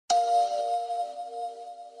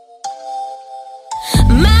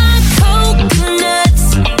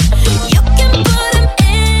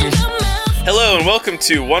welcome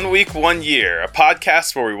to 1 Week, 1 Year, a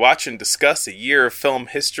podcast where we watch and discuss a year of film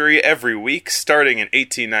history every week, starting in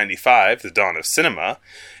 1895, the dawn of cinema,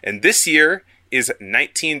 and this year is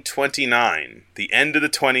 1929, the end of the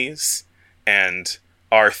 20s, and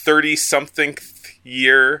our 30-something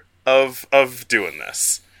year of doing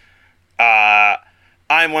this.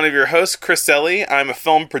 I'm one of your hosts, Chris Ellie. I'm a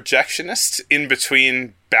film projectionist in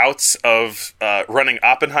between bouts of running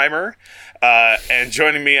Oppenheimer, and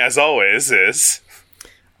joining me, as always, is...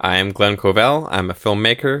 I'm Glenn Covell. I'm a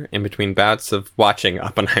filmmaker in between bouts of watching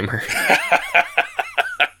Oppenheimer.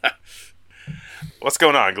 What's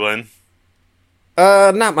going on, Glenn?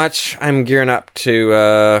 Not much. I'm gearing up to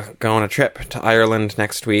go on a trip to Ireland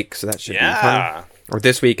next week, so that should be fun. Or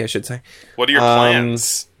this week, I should say. What are your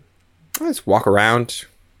plans? I'll just walk around,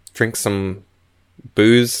 drink some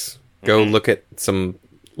booze, go look at some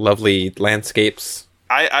lovely landscapes.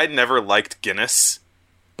 I never liked Guinness,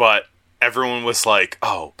 but everyone was like,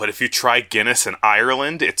 oh, but if you try Guinness in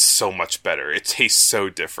Ireland, it's so much better. It tastes so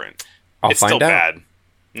different. I'll it's find still out. Bad.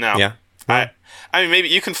 No. Yeah. I mean, maybe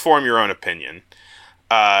you can form your own opinion.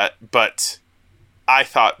 But I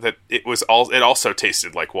thought that it also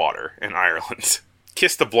tasted like water in Ireland.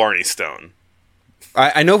 Kiss the Blarney Stone.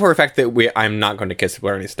 I know for a fact that I'm not going to kiss the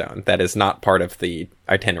Blarney Stone. That is not part of the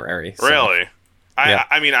itinerary. So. Really? Yeah.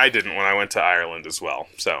 I mean, I didn't when I went to Ireland as well.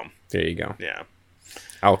 So there you go. Yeah.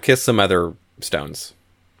 I'll kiss some other stones.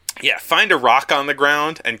 Yeah, find a rock on the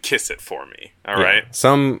ground and kiss it for me. All right?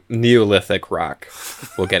 Some Neolithic rock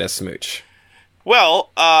will get a smooch.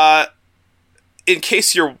 Well, in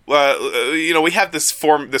case you're, we have this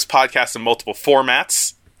podcast in multiple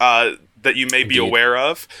formats that you may be aware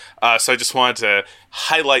of. So I just wanted to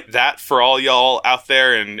highlight that for all y'all out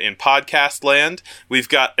there in podcast land. We've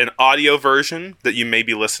got an audio version that you may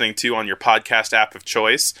be listening to on your podcast app of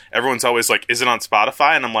choice. Everyone's always like, is it on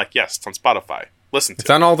Spotify? And I'm like, yes, it's on Spotify. Listen to it. It's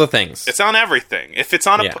on all the things. It's on everything. If it's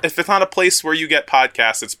on a place where you get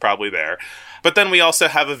podcasts, it's probably there. But then we also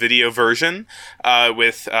have a video version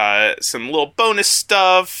with some little bonus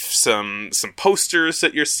stuff, some posters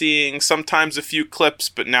that you're seeing, sometimes a few clips.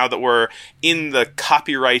 But now that we're in the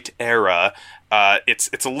copyright era,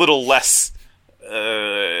 it's a little less.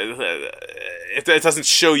 It doesn't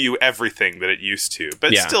show you everything that it used to,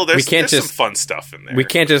 but still, there's some fun stuff in there. We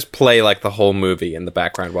can't just play like the whole movie in the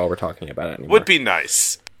background while we're talking about it anymore. Would be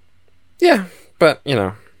nice. Yeah, but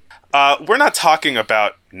we're not talking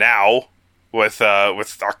about now. With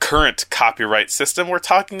our current copyright system, we're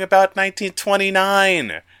talking about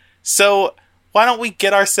 1929. So why don't we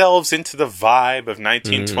get ourselves into the vibe of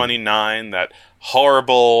 1929, that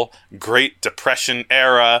horrible Great Depression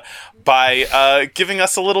era, by giving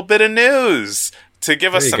us a little bit of news to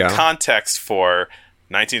give us some context for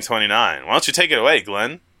 1929. Why don't you take it away,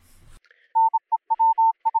 Glenn?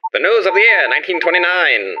 The news of the year,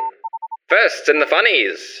 1929. First in the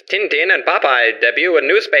funnies, Tintin and Popeye debut in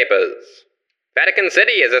newspapers. Vatican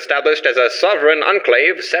City is established as a sovereign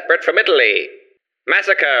enclave separate from Italy.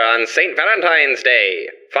 Massacre on St. Valentine's Day.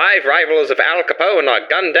 5 rivals of Al Capone are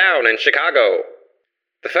gunned down in Chicago.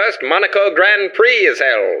 The first Monaco Grand Prix is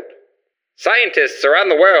held. Scientists around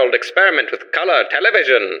the world experiment with color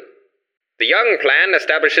television. The Young Plan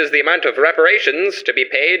establishes the amount of reparations to be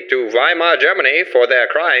paid to Weimar Germany for their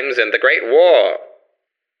crimes in the Great War.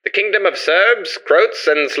 The Kingdom of Serbs, Croats,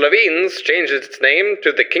 and Slovenes changes its name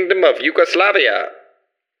to the Kingdom of Yugoslavia.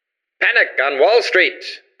 Panic on Wall Street.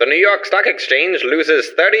 The New York Stock Exchange loses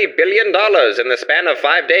 $30 billion in the span of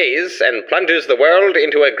 5 days and plunges the world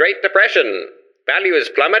into a Great Depression. Values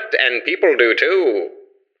plummet, and people do too.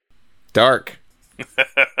 Dark.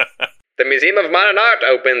 The Museum of Modern Art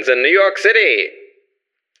opens in New York City.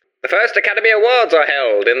 The first Academy Awards are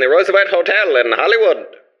held in the Roosevelt Hotel in Hollywood.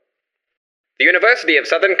 The University of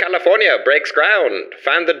Southern California breaks ground,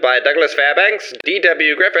 founded by Douglas Fairbanks,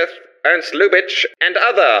 D.W. Griffith, Ernst Lubitsch, and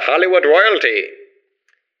other Hollywood royalty.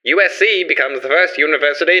 USC becomes the first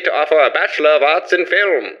university to offer a Bachelor of Arts in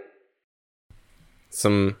Film.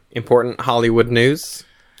 Some important Hollywood news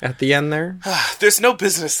at the end there. There's no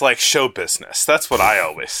business like show business. That's what I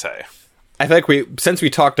always say. I feel like since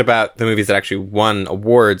we talked about the movies that actually won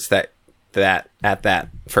awards that at that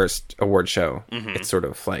first award show, it's sort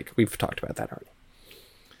of like we've talked about that already.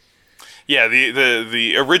 Yeah,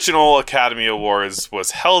 the original Academy Awards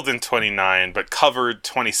was held in 29, but covered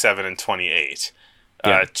 27 and 28.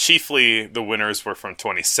 Chiefly, the winners were from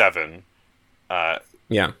 27.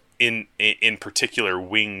 In particular,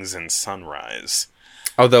 Wings and Sunrise.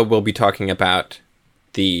 Although we'll be talking about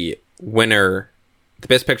the winner, the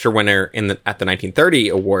Best Picture winner at the 1930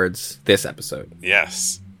 awards this episode.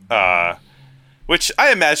 Yes. which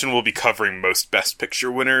I imagine we'll be covering most Best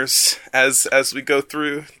Picture winners as we go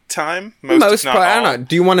through time. Most but I don't know.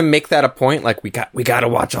 Do you want to make that a point? Like, we got to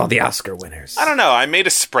watch all the Oscar winners. I don't know. I made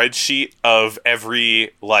a spreadsheet of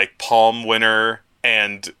every like Palm winner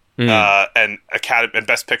and Academy and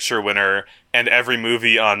Best Picture winner and every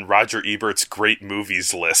movie on Roger Ebert's Great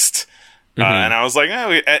Movies list. And I was like,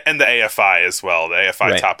 and the AFI as well, the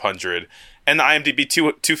AFI Top 100 and the IMDb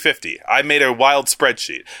 250. I made a wild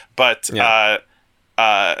spreadsheet, but we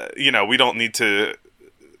don't need to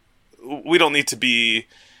be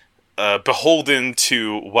beholden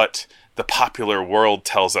to what the popular world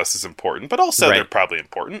tells us is important, but also they're probably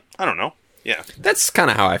important. I don't know. Yeah, that's kind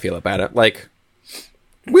of how I feel about it. Like,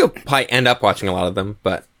 we'll probably end up watching a lot of them,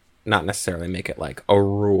 but not necessarily make it like a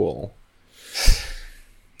rule.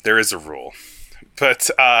 There is a rule. But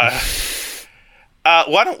why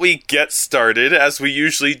don't we get started, as we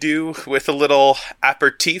usually do, with a little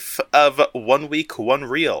aperitif of 1 week, 1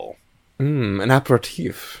 reel. An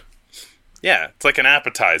aperitif. Yeah, it's like an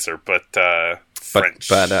appetizer, but French.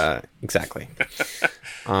 But exactly.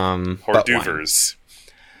 Hors d'oeuvres.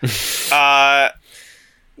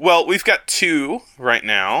 Well, we've got 2 right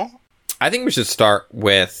now. I think we should start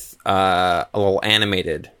with a little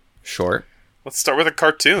animated short. Let's start with a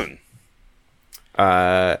cartoon.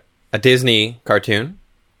 A Disney cartoon.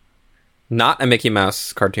 Not a Mickey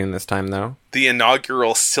Mouse cartoon this time, though. The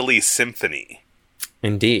inaugural Silly Symphony.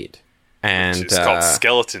 Indeed. And which is called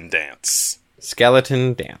Skeleton Dance.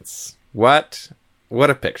 Skeleton Dance. What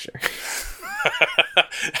a picture.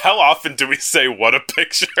 How often do we say what a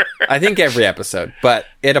picture? I think every episode, but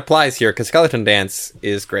it applies here because Skeleton Dance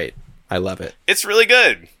is great. I love it. It's really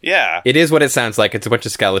good. Yeah. It is what it sounds like. It's a bunch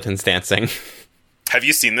of skeletons dancing. Have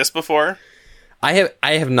you seen this before? I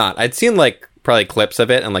have not. I'd seen like probably clips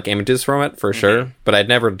of it and like images from it for sure, but I'd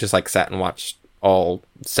never just like sat and watched all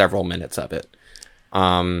several minutes of it.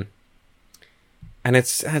 And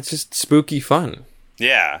it's just spooky fun.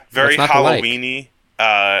 Yeah, very Halloween-y.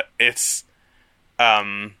 It's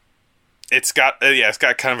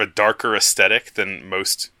got kind of a darker aesthetic than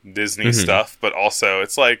most Disney stuff, but also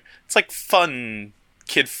it's like fun,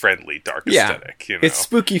 kid-friendly dark aesthetic. You know? It's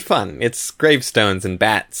spooky fun. It's gravestones and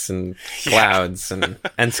bats and clouds and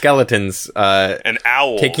skeletons and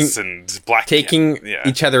owls and black taking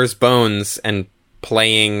each other's bones and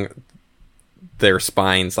playing their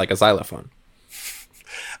spines like a xylophone.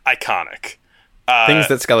 Iconic. Things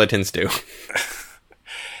that skeletons do.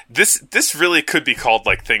 This really could be called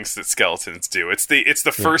like things that skeletons do. It's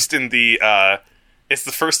the first in the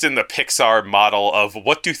Pixar model of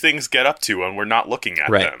what do things get up to when we're not looking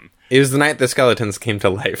at them. It was the night the skeletons came to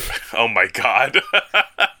life. Oh my god.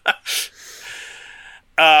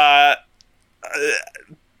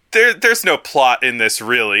 There's no plot in this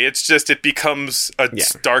really. It's just it becomes a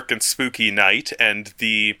dark and spooky night, and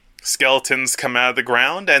the skeletons come out of the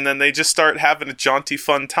ground, and then they just start having a jaunty,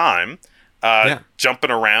 fun time. Jumping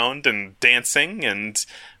around and dancing and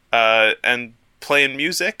playing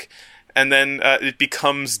music, and then it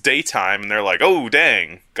becomes daytime, and they're like, "Oh,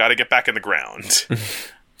 dang, got to get back in the ground."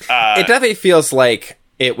 It definitely feels like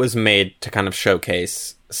it was made to kind of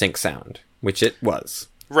showcase sync sound, which it was.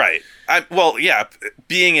 Right.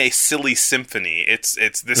 Being a silly symphony, it's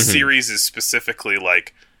this series is specifically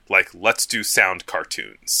like let's do sound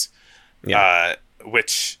cartoons,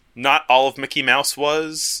 which. Not all of Mickey Mouse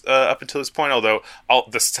was up until this point, although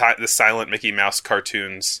the silent Mickey Mouse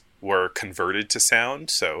cartoons were converted to sound.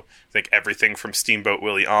 So I think everything from Steamboat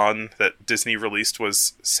Willie on that Disney released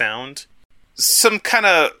was sound. Some kind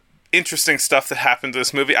of interesting stuff that happened to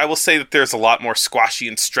this movie. I will say that there's a lot more squashy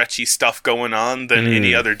and stretchy stuff going on than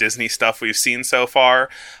any other Disney stuff we've seen so far.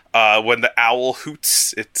 When the owl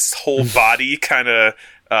hoots, its whole body kind of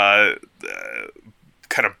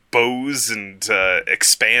bows and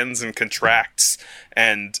expands and contracts,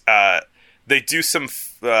 and they do some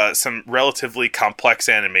relatively complex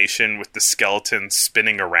animation with the skeleton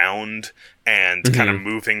spinning around and kind of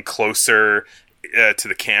moving closer to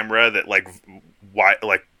the camera that like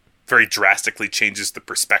very drastically changes the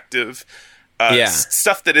perspective.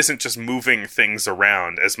 Stuff that isn't just moving things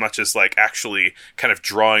around as much as like actually kind of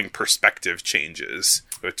drawing perspective changes,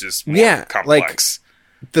 which is more complex. Like,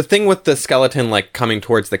 the thing with the skeleton, like, coming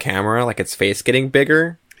towards the camera, like, its face getting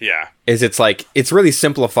bigger... is it's, like, it's really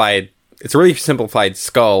simplified... It's a really simplified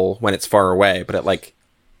skull when it's far away, but it, like...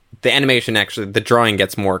 The animation, actually... The drawing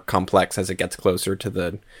gets more complex as it gets closer to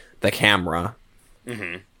the camera.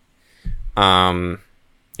 In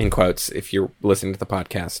quotes, if you're listening to the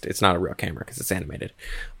podcast, it's not a real camera, because it's animated.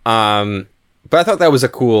 But I thought that was a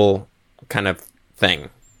cool kind of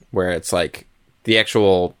thing, where it's, like, the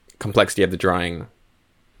actual complexity of the drawing...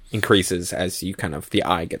 increases as you the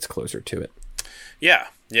eye gets closer to it. Yeah.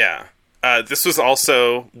 This was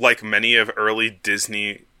also, like many of early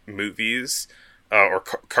Disney movies or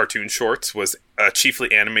cartoon shorts, was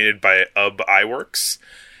chiefly animated by UB Iwerks.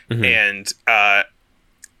 Mm-hmm. And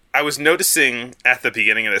I was noticing at the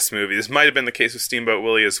beginning of this movie, this might have been the case with Steamboat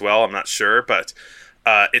Willie as well, I'm not sure, but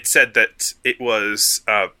it said that it was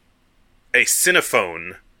a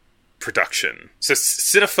Cinephone production. So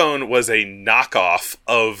Cinephone was a knockoff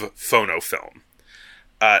of Phonofilm.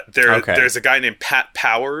 There's a guy named Pat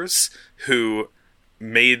Powers who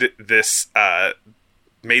made this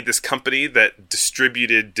company that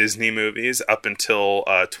distributed Disney movies up until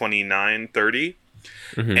 29-30.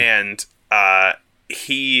 Mm-hmm. And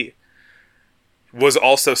he was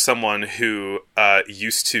also someone who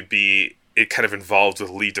used to be kind of involved with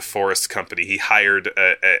Lee DeForest Company. He hired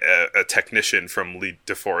a technician from Lee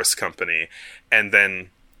DeForest Company, and then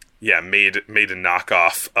made a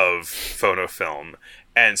knockoff of Phonofilm.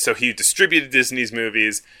 And so he distributed Disney's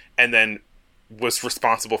movies, and then was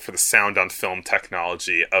responsible for the sound on film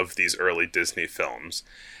technology of these early Disney films.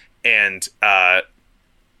 And UB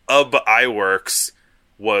Iwerks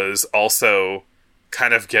was also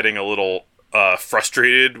kind of getting a little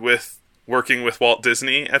frustrated with working with Walt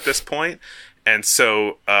Disney at this point. And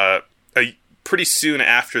so pretty soon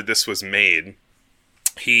after this was made,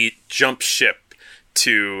 he jumped ship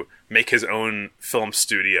to make his own film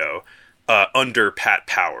studio under Pat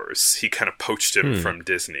Powers. He kind of poached him from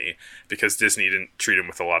Disney because Disney didn't treat him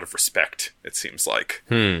with a lot of respect, it seems like.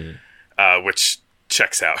 Which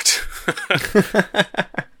checks out.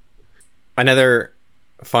 Another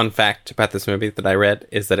fun fact about this movie that I read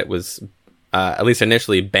is that it was, at least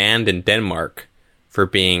initially, banned in Denmark for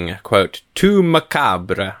being, quote, too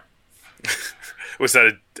macabre. Was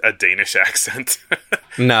that a Danish accent?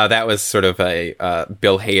 No, that was sort of a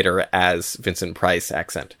Bill Hader as Vincent Price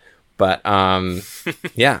accent. But,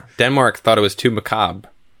 Denmark thought it was too macabre.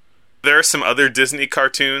 There are some other Disney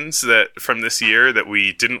cartoons that from this year that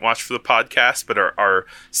we didn't watch for the podcast, but are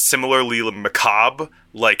similarly macabre,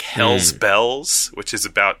 like Hell's Bells, which is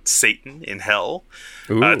about Satan in hell.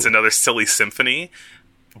 It's another silly symphony,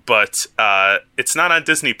 but it's not on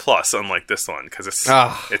Disney Plus, unlike this one, because it's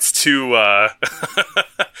too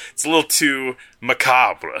it's a little too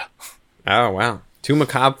macabre. Oh wow, too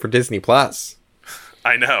macabre for Disney Plus.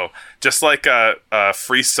 I know, just like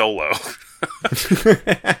Free Solo.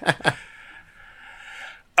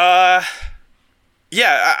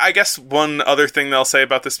 I guess one other thing they'll say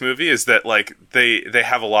about this movie is that like they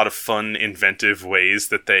have a lot of fun, inventive ways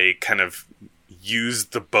that they kind of use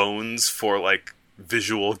the bones for like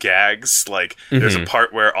visual gags. Like there's a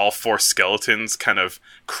part where all four skeletons kind of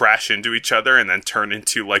crash into each other and then turn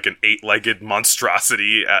into like an 8-legged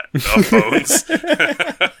monstrosity of bones.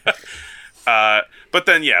 But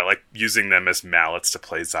then, like using them as mallets to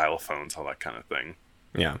play xylophones, all that kind of thing.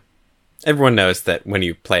 Yeah. Everyone knows that when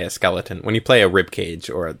you play a skeleton, when you play a rib cage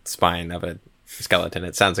or a spine of a skeleton,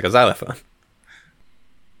 it sounds like a xylophone.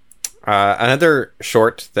 Another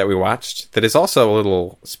short that we watched that is also a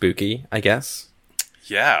little spooky, I guess.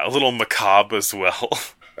 Yeah, a little macabre as well.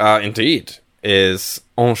 Indeed. Is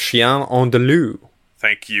Un Chien Andalou.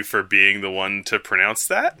 Thank you for being the one to pronounce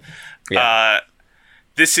that. Yeah.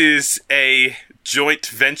 This is a joint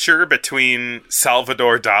venture between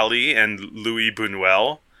Salvador Dali and Louis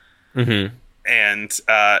Buñuel. Mm-hmm. And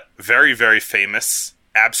very, very famous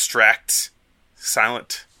abstract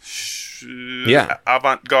silent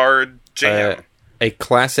avant-garde jam. A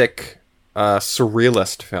classic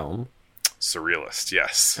surrealist film. Surrealist,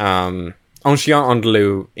 yes. Un Chien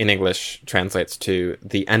Andalou in English translates to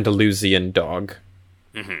the Andalusian dog.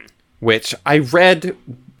 Mm-hmm. Which I read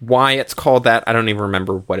why it's called that. I don't even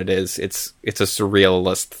remember what it is. It's a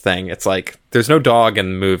surrealist thing. It's like there's no dog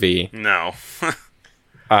in the movie. No.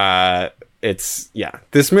 This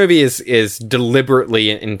movie is deliberately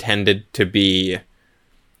intended to be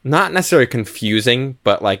not necessarily confusing,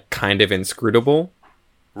 but like kind of inscrutable.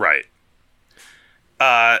 Right.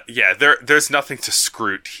 There's nothing to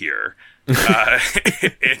scrute here.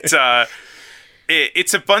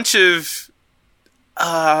 It's a bunch of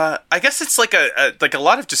I guess it's like a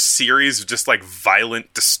lot of just series of just like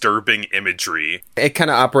violent, disturbing imagery. It kind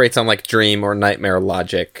of operates on like dream or nightmare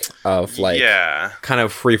logic of like kind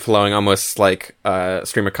of free flowing, almost like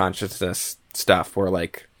stream of consciousness stuff where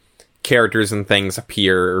like characters and things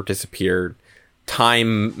appear or disappear.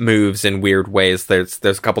 Time moves in weird ways. There's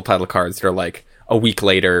a couple title cards that are like a week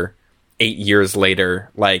later, 8 years later.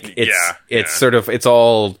 Like it's sort of it's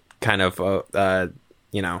all kind of a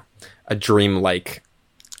dream-like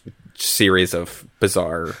series of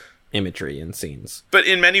bizarre imagery and scenes. But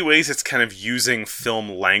in many ways, it's kind of using film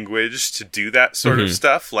language to do that sort of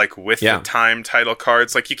stuff, like with the time title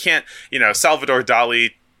cards. Like, you can't, Salvador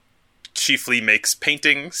Dali chiefly makes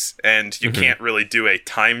paintings, and you can't really do a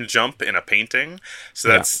time jump in a painting. So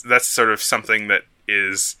that's sort of something that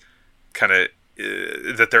is kind of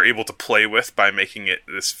that they're able to play with by making it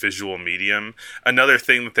this visual medium. Another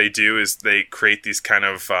thing that they do is they create these kind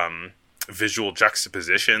of visual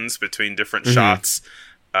juxtapositions between different shots,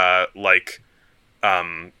 like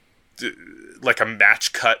a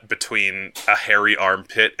match cut between a hairy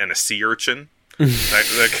armpit and a sea urchin,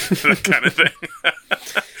 that kind of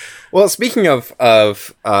thing. Well, speaking of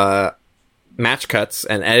match cuts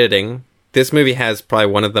and editing, this movie has probably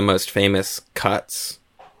one of the most famous cuts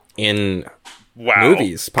in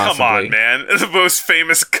movies, possibly. Come on, man. The most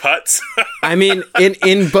famous cuts. I mean,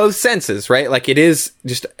 in both senses, right? Like, it is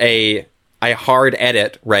just a hard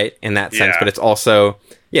edit, right, in that sense, but it's also,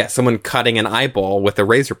 someone cutting an eyeball with a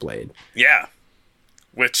razor blade. Yeah.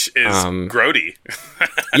 Which is grody.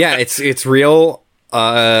 Yeah, it's real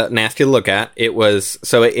nasty to look at.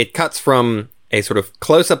 It cuts from a sort of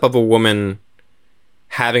close-up of a woman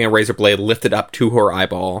having a razor blade lifted up to her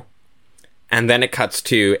eyeball, and then it cuts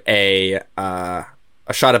to a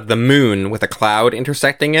shot of the moon with a cloud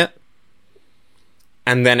intersecting it,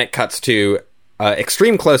 and then it cuts to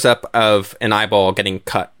extreme close-up of an eyeball getting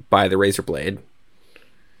cut by the razor blade,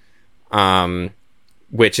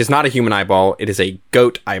 which is not a human eyeball. It is a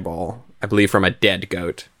goat eyeball, I believe, from a dead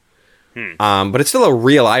goat. But it's still a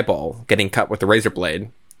real eyeball getting cut with the razor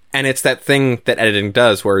blade, and it's that thing that editing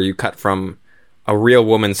does, where you cut from a real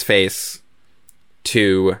woman's face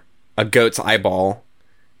to a goat's eyeball,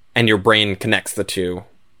 and your brain connects the two.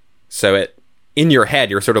 So in your head,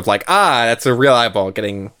 you're sort of like, that's a real eyeball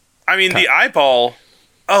getting cut. The eyeball...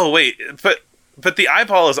 Oh, wait, but the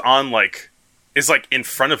eyeball is is in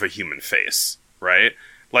front of a human face, right?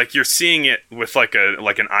 Like, you're seeing it with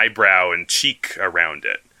an eyebrow and cheek around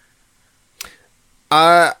it.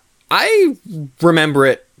 I remember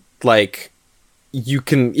it like,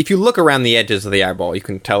 if you look around the edges of the eyeball, you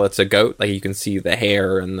can tell it's a goat. Like, you can see the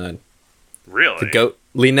hair and the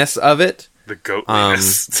goatliness of it. The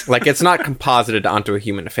goatliness. Like, it's not composited onto a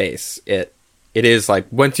human face. It is like,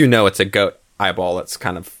 once you know it's a goat eyeball, it's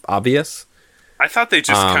kind of obvious. I thought they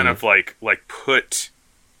just kind of like put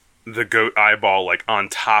the goat eyeball on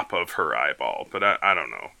top of her eyeball, but I don't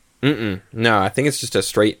know. No, I think it's just a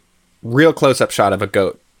straight, real close-up shot of a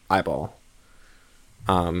goat eyeball.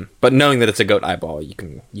 But knowing that it's a goat eyeball, you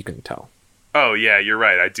can tell. Oh yeah, you're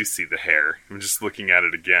right. I do see the hair. I'm just looking at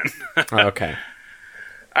it again. Okay.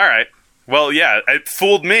 All right. Well, yeah, it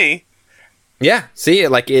fooled me. Yeah. See,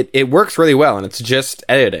 it works really well, and it's just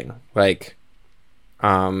editing. Like,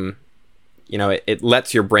 it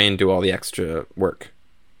lets your brain do all the extra work.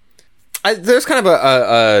 There's kind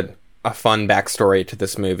of a fun backstory to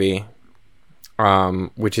this movie,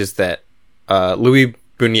 which is that Louis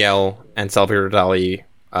Buñuel and Salvador Dali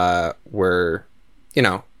were,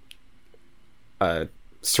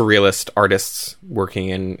 surrealist artists working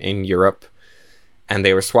in Europe, and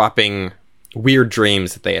they were swapping weird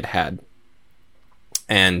dreams that they had.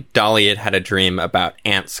 And Dali had a dream about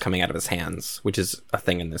ants coming out of his hands, which is a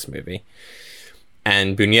thing in this movie.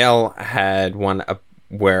 And Buñuel had one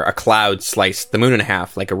where a cloud sliced the moon in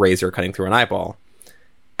half, like a razor cutting through an eyeball.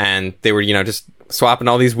 And they were, just swapping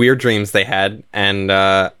all these weird dreams they had. And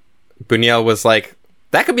Buñuel was like,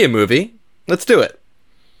 that could be a movie. Let's do it.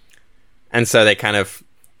 And so they kind of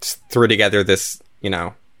threw together this,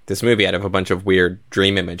 this movie out of a bunch of weird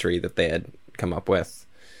dream imagery that they had come up with.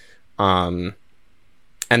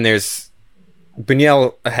 And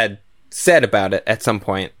Buñuel had said about it at some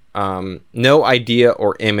point, no idea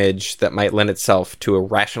or image that might lend itself to a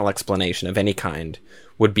rational explanation of any kind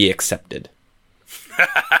would be accepted.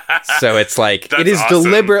 So it's like, That's it is awesome.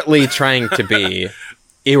 Deliberately trying to be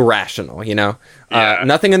irrational, Yeah.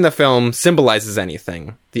 Nothing in the film symbolizes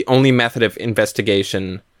anything. The only method of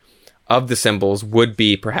investigation of the symbols would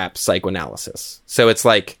be perhaps psychoanalysis. So it's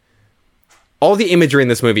like, all the imagery in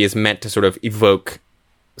this movie is meant to sort of evoke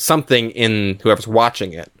something in whoever's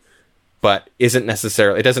watching it, but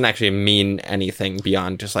it doesn't actually mean anything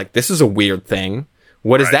beyond just like, this is a weird thing.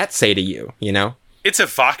 What does that say to you, It's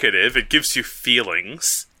evocative. It gives you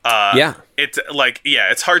feelings. Yeah.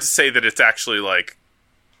 It's hard to say that it's actually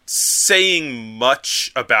saying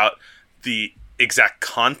much about the exact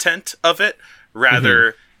content of it.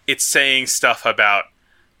 Rather, it's saying stuff about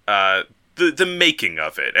the making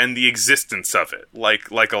of it and the existence of it,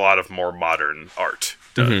 like a lot of more modern art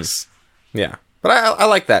does. Yeah. But I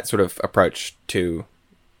like that sort of approach to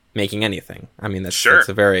making anything. I mean, that's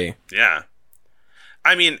a very... Yeah.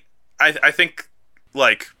 I mean, I think,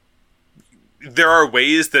 like, there are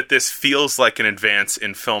ways that this feels like an advance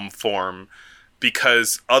in film form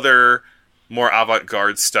because other more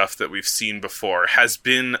avant-garde stuff that we've seen before has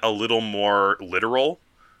been a little more literal.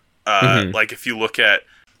 Like, if you look at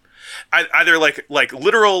either like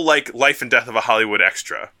literal, like Life and Death of a Hollywood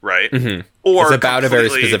Extra, right? Or it's about a very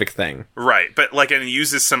specific thing, right? But like, and it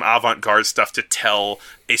uses some avant-garde stuff to tell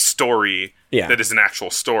a story that is an actual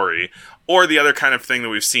story. Or the other kind of thing that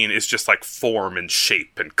we've seen is just like form and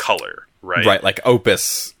shape and color, right? Right, like the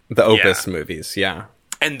Opus movies, yeah.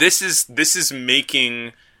 And this is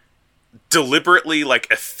making deliberately like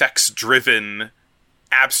effects-driven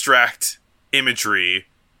abstract imagery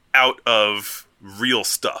out of real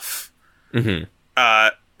stuff.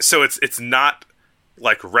 So it's not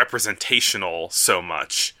like representational so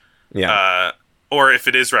much. Yeah. Or if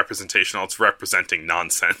it is representational, it's representing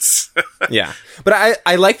nonsense. Yeah. But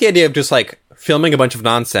I like the idea of just like filming a bunch of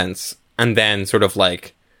nonsense and then sort of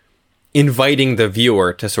like inviting the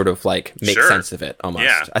viewer to sort of like make sense of it almost.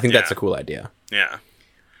 Yeah. I think that's a cool idea. Yeah.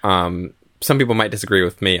 Some people might disagree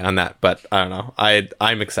with me on that, but I don't know.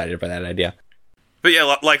 I'm excited by that idea. But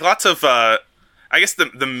yeah, like lots of, I guess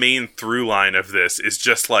the main through line of this is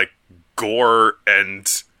just like gore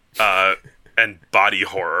and body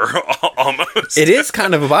horror almost. It is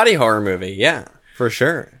kind of a body horror movie, yeah, for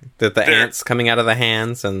sure. The ants coming out of the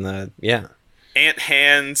hands and ant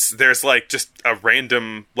hands. There's like just a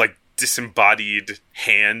random like disembodied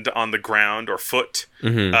hand on the ground or foot.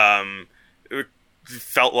 It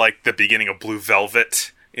felt like the beginning of Blue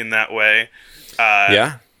Velvet in that way.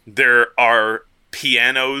 There are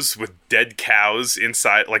pianos with dead cows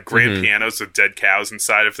inside, like grand pianos with dead cows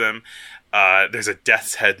inside of them. There's a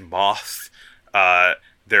death's head moth.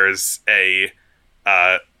 There's a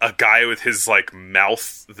guy with his like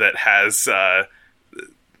mouth that has I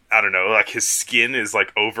don't know, like his skin is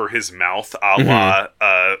like over his mouth, a la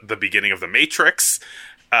the beginning of The Matrix.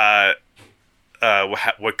 What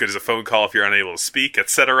good is a phone call if you're unable to speak,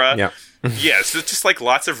 etc. Yeah. Yeah, so it's just like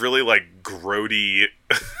lots of really like grody,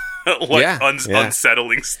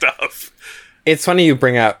 unsettling stuff. It's funny you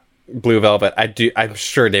bring up Blue Velvet. I'm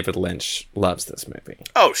sure David Lynch loves this movie.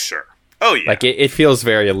 Oh, sure. Oh, yeah. Like it feels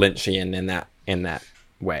very Lynchian in that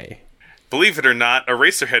way. Believe it or not,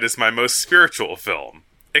 Eraserhead is my most spiritual film.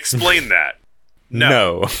 Explain that.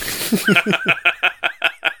 No.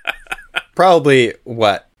 Probably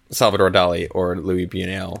what Salvador Dali or Louis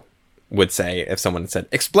Buñuel would say if someone said,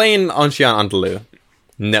 "Explain Un Chien Andalou."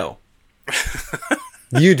 No.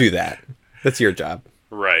 You do that. That's your job.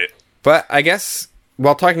 Right. But I guess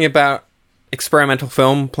while talking about experimental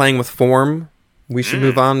film playing with form, we should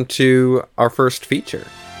move on to our first feature.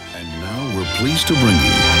 And now we're pleased to bring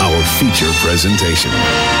you our feature presentation.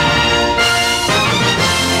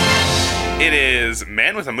 It is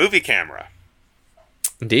Man with a Movie Camera.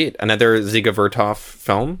 Indeed. Another Dziga Vertov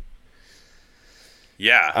film.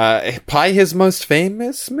 Yeah. Probably his most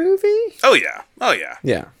famous movie? Oh, yeah.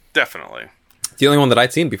 Yeah. Definitely. The only one that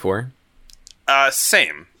I'd seen before.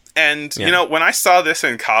 Same. And, you know, when I saw this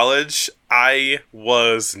in college, I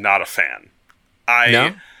was not a fan.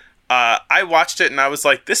 I watched it and I was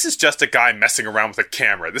like, this is just a guy messing around with a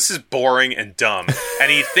camera. This is boring and dumb.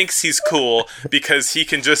 And he thinks he's cool because he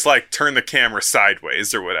can just, like, turn the camera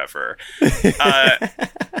sideways or whatever.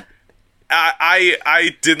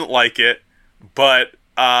 I didn't like it, but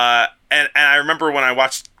and I remember when I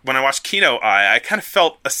watched Kino Eye, I kind of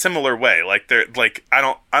felt a similar way. Like I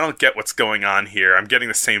don't get what's going on here. I'm getting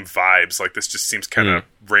the same vibes. Like this just seems kind of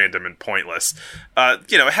random and pointless.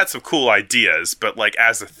 You know, it had some cool ideas, but like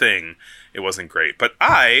as a thing, it wasn't great. But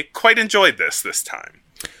I quite enjoyed this time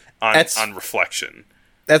on reflection.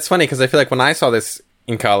 That's funny because I feel like when I saw this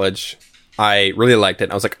in college, I really liked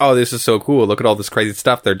it. I was like, oh, this is so cool. Look at all this crazy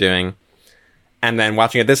stuff they're doing. And then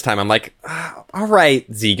watching it this time, I'm like, oh, all right,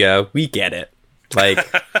 Dziga, we get it. Like,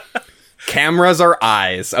 cameras are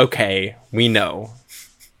eyes. Okay, we know.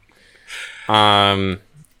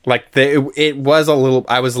 Like, it was a little...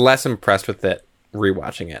 I was less impressed with it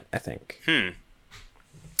rewatching it, I think.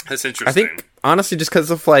 That's interesting. I think, honestly, just because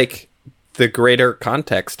of, like, the greater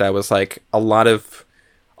context, I was like, a lot of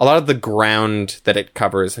the ground that it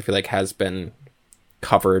covers, I feel like, has been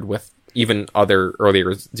covered with even other earlier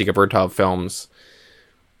Dziga Vertov films.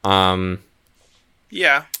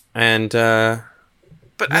 Yeah. And,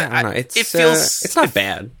 but yeah, I don't know. It's not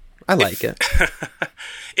bad. I like it.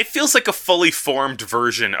 It feels like a fully formed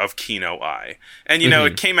version of Kino Eye. And, you know,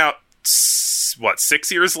 it came out,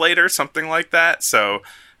 6 years later? Something like that. So,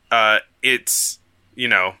 it's, you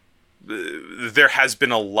know, there has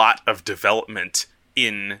been a lot of development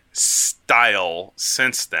in style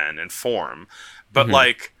since then and form. But,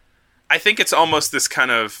 like, I think it's almost this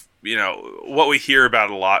kind of, what we hear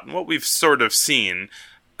about a lot and what we've sort of seen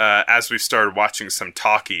as we've started watching some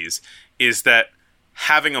talkies is that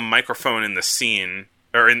having a microphone in the scene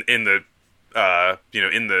or in the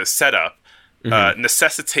in the setup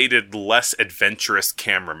necessitated less adventurous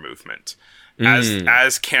camera movement.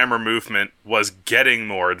 As camera movement was getting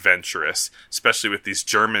more adventurous, especially with these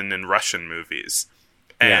German and Russian movies.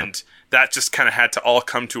 And that just kind of had to all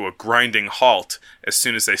come to a grinding halt as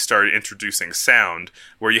soon as they started introducing sound,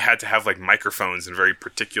 where you had to have like microphones in very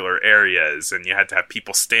particular areas, and you had to have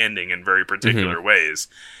people standing in very particular ways.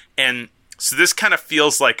 And so this kind of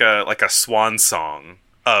feels like a swan song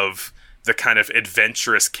of the kind of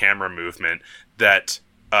adventurous camera movement that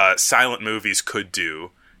silent movies could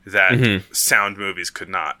do that sound movies could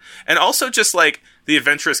not. And also just like the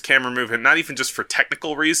adventurous camera movement, not even just for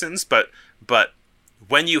technical reasons, but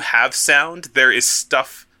when you have sound, there is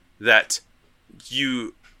stuff that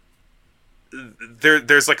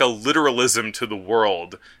there's like a literalism to the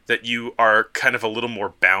world that you are kind of a little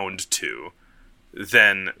more bound to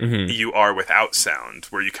than you are without sound,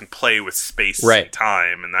 where you can play with space and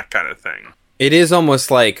time and that kind of thing. It is almost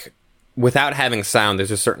like without having sound, there's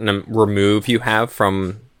a certain remove you have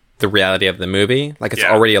from the reality of the movie. Like it's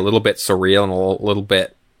already a little bit surreal and a little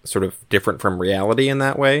bit sort of different from reality in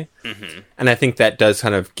that way. And I think that does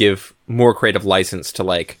kind of give more creative license to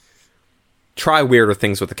like try weirder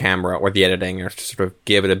things with the camera or the editing, or to sort of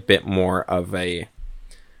give it a bit more of a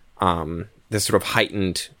this sort of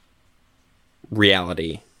heightened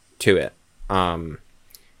reality to it, that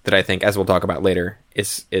I think, as we'll talk about later,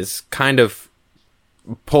 is kind of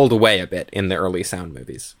pulled away a bit in the early sound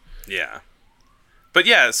movies. But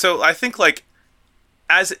so I think like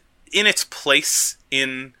as in its place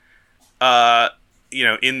in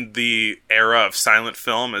in the era of silent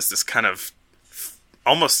film as this kind of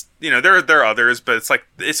almost, there are others, but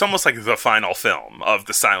it's almost like the final film of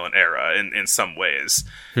the silent era in some ways.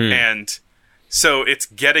 And so it's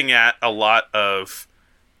getting at a lot of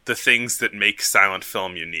the things that make silent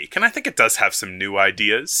film unique. And I think it does have some new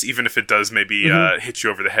ideas, even if it does maybe hit you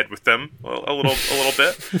over the head with them a little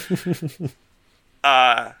bit.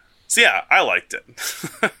 So yeah, I liked it.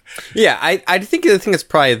 I think it's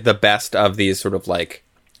probably the best of these sort of like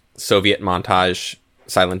Soviet montage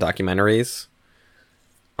silent documentaries.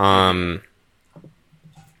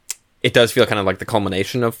 It does feel kind of like the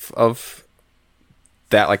culmination of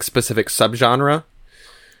that like specific subgenre.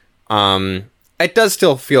 It does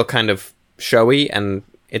still feel kind of showy, and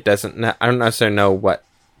it doesn't. I don't necessarily know what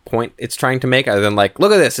point it's trying to make, other than like,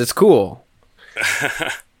 look at this, it's cool.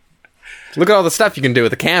 Look at all the stuff you can do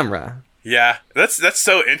with the camera. Yeah, that's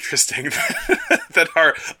so interesting that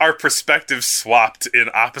our perspectives swapped in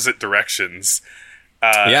opposite directions.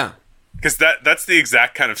 Because that's the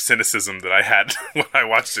exact kind of cynicism that I had when I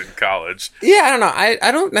watched it in college. Yeah, I don't know.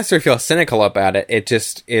 I don't necessarily feel cynical about it. It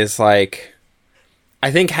just is like,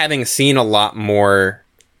 I think having seen a lot more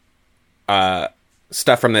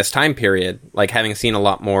stuff from this time period, like having seen a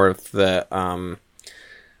lot more of the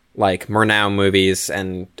like Murnau movies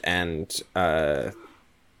and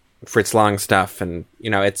Fritz Lang stuff, and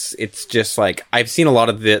it's just like I've seen a lot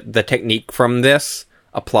of the technique from this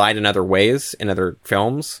applied in other ways in other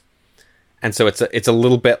films, and so it's a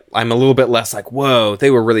little bit, I'm a little bit less like, whoa,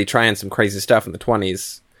 they were really trying some crazy stuff in the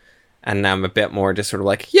 20s, and I'm a bit more just sort of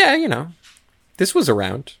like, yeah, this was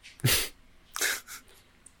around.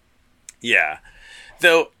 Yeah,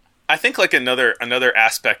 though I think like another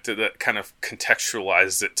aspect that kind of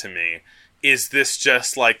contextualizes it to me is this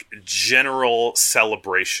just like general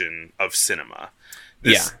celebration of cinema.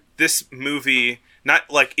 This movie, not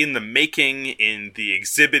like in the making, in the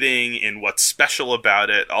exhibiting, in what's special about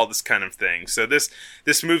it, all this kind of thing. So this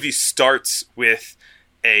movie starts with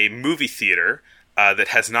a movie theater that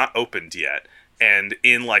has not opened yet, and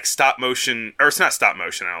in like stop motion, or it's not stop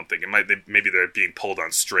motion, I don't think. Maybe they're being pulled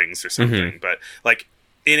on strings or something, but like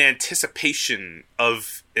in anticipation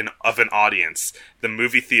of an audience, the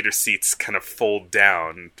movie theater seats kind of fold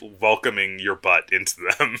down, welcoming your butt into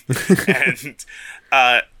them. And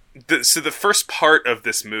so the first part of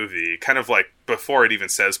this movie, kind of like before it even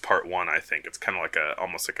says part one, I think it's kind of like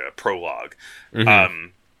almost like a prologue,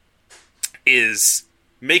 is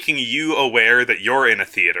making you aware that you're in a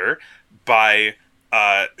theater by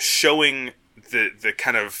showing the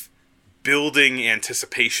kind of building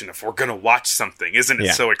anticipation of, we're gonna watch something, isn't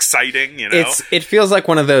it so exciting? It feels like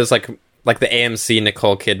one of those like the AMC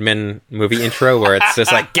Nicole Kidman movie intro where it's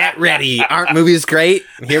just like, get ready, aren't movies great?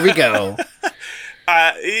 Here we go.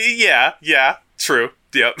 Yeah, true.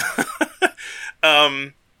 Yep.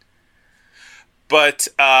 But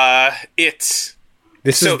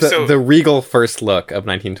This is the regal first look of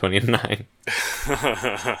 1929.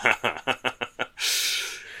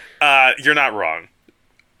 You're not wrong.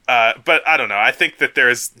 But I don't know. I think that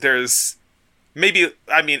there's maybe,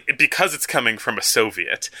 I mean, because it's coming from a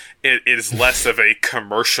Soviet, it is less of a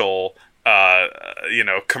commercial,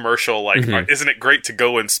 commercial, like, isn't it great to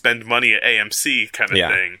go and spend money at AMC kind of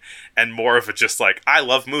thing, and more of a just like, I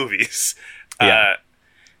love movies.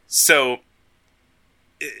 So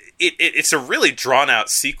it's a really drawn out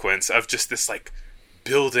sequence of just this like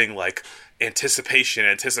building like anticipation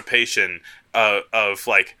of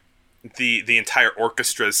like the entire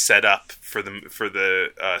orchestra is set up for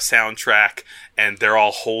the soundtrack, and they're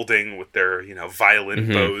all holding with their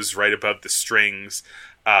violin bows right above the strings.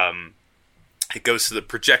 It goes to the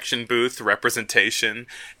projection booth representation,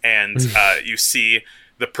 and you see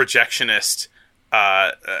the projectionist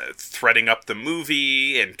threading up the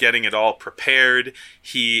movie and getting it all prepared.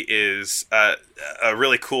 He is a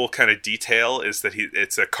really cool kind of detail is that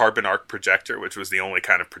it's a carbon arc projector, which was the only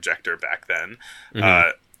kind of projector back then,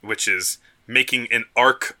 which is making an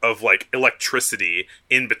arc of like electricity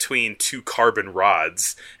in between two carbon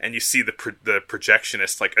rods, and you see the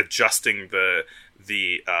projectionist like adjusting the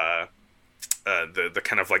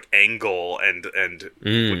kind of like angle and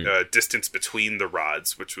distance between the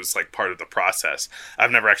rods, which was like part of the process.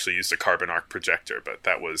 I've never actually used a carbon arc projector, but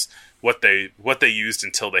that was what they used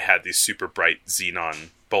until they had these super bright xenon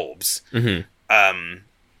bulbs.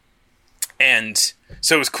 And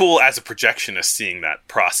so it was cool as a projectionist seeing that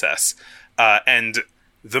process. And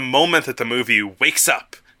the moment that the movie wakes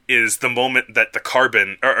up is the moment that the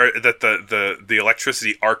carbon or that the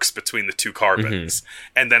electricity arcs between the two carbons,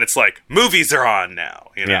 and then it's like movies are on now.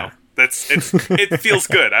 It feels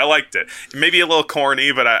good. I liked it. Maybe a little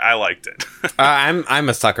corny, but I liked it. I'm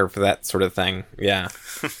a sucker for that sort of thing. Yeah.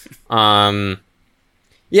 I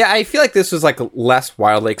feel like this was like less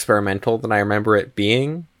wildly experimental than I remember it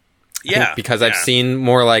being. Yeah, because I've seen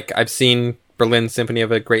more like I've seen Berlin Symphony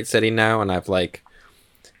of a Great City now, and I've like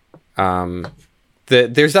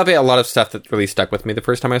there's definitely a lot of stuff that really stuck with me the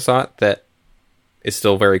first time I saw it that is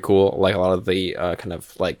still very cool. Like a lot of the kind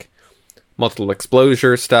of like multiple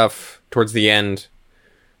exposure stuff towards the end.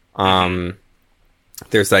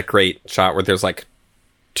 There's that great shot where there's like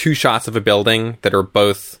two shots of a building that are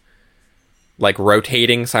both like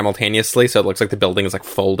rotating simultaneously, so it looks like the building is like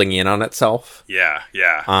folding in on itself. Yeah.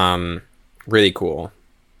 Really cool.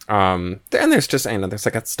 And there's just there's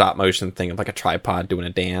like a stop motion thing of like a tripod doing a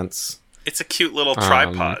dance. It's a cute little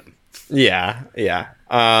tripod. Yeah.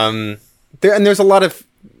 There's a lot of,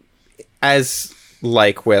 as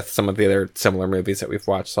like with some of the other similar movies that we've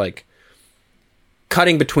watched, like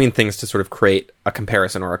cutting between things to sort of create a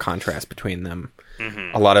comparison or a contrast between them.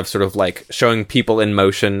 A lot of sort of like showing people in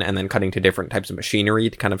motion and then cutting to different types of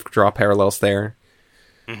machinery to kind of draw parallels there.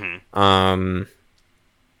 I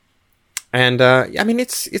mean,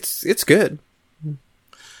 it's good.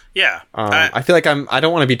 Yeah. I feel like I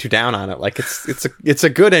don't want to be too down on it. Like it's a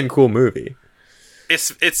good and cool movie.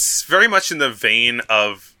 It's very much in the vein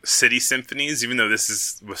of City Symphonies, even though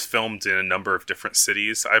this was filmed in a number of different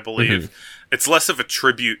cities, I believe. It's less of a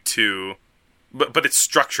tribute to, but it's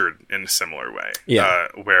structured in a similar way. Yeah.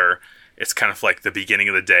 Where it's kind of like the beginning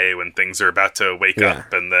of the day when things are about to wake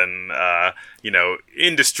up, and then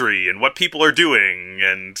industry and what people are doing,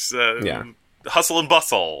 and hustle and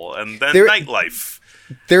bustle, and then nightlife.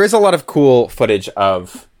 There is a lot of cool footage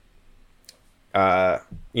of, a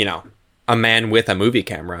man with a movie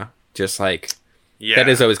camera, just like that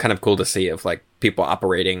is always kind of cool to see, of like people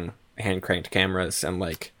operating hand cranked cameras and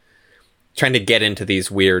like trying to get into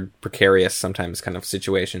these weird, precarious, sometimes kind of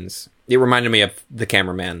situations. It reminded me of The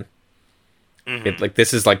Cameraman.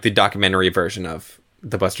 This is like the documentary version of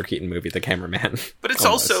the Buster Keaton movie, The Cameraman. But it's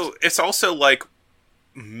also like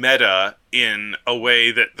meta in a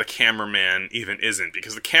way that The Cameraman even isn't,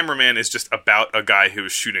 because The Cameraman is just about a guy who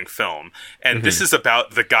is shooting film, and this is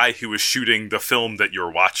about the guy who is shooting the film that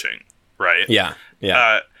you're watching, right? Yeah.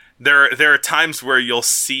 There are times where you'll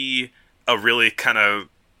see a really kind of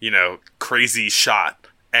crazy shot,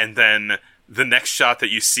 and then the next shot that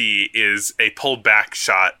you see is a pulled back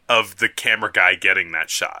shot of the camera guy getting that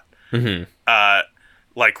shot.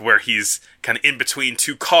 Like where he's kind of in between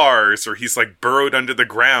two cars, or he's like burrowed under the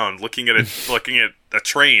ground looking at a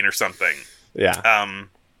train or something. Yeah.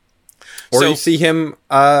 Or you see him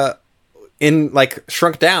in like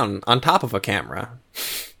shrunk down on top of a camera.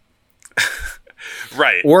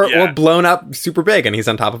 Right. Or blown up super big and he's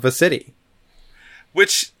on top of a city.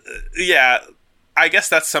 Which, I guess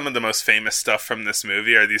that's some of the most famous stuff from this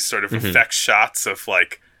movie, are these sort of effect shots of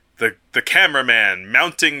like the cameraman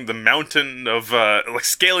mounting the mountain of like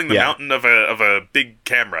scaling the mountain of a big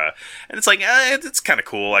camera, and it's like it's kind of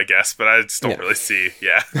cool, I guess, but I just don't really see.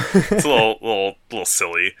 Yeah, it's a little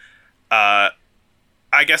silly. I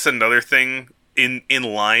guess another thing in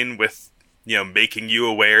line with making you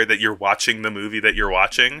aware that you're watching the movie that you're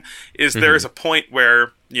watching is there's a point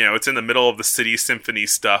where it's in the middle of the City Symphony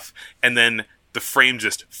stuff, and then the frame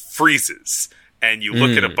just freezes, and you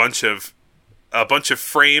look at a bunch of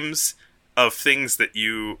frames of things that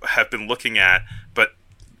you have been looking at, but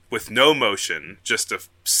with no motion, just a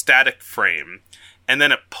static frame, and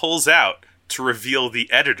then it pulls out to reveal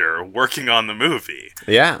the editor working on the movie.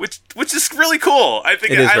 Yeah, which is really cool. I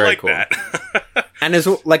think I like cool. that. And as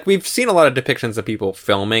like we've seen a lot of depictions of people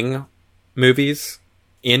filming movies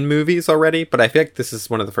in movies already, but I feel like this is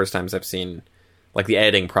one of the first times I've seen like the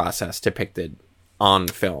editing process depicted on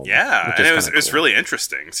film. Yeah, and it was really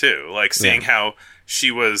interesting too, like seeing how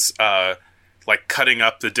she was like cutting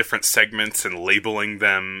up the different segments and labeling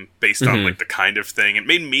them based on like the kind of thing. It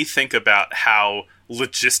made me think about how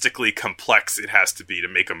logistically complex it has to be to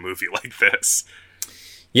make a movie like this.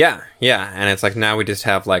 Yeah, and it's like now we just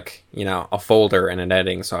have like a folder and an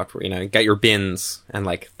editing software. You get your bins, and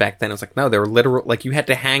like back then it was like no, they were literal. Like you had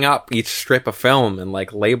to hang up each strip of film and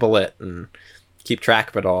like label it and keep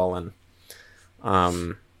track of it all. And I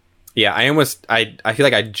feel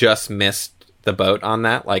like I just missed the boat on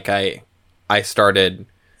that. Like I started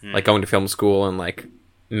like going to film school and like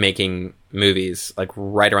making movies like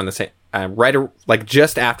right around the same like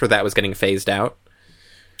just after that was getting phased out.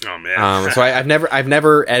 Oh man! So I've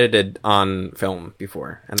never edited on film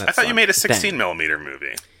before, and I thought you made a 16mm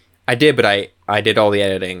movie. I did, but I did all the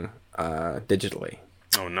editing digitally.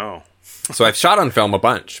 Oh no! So I've shot on film a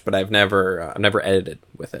bunch, but I've never edited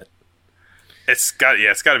with it. It's got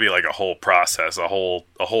to be like a whole process, a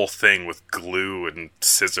whole thing with glue and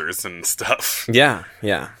scissors and stuff. Yeah.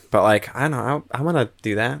 But like I don't know, I want to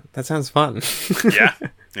do that. That sounds fun.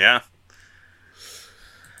 Yeah.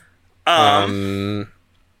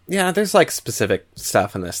 Yeah, there's like specific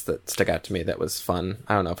stuff in this that stuck out to me that was fun.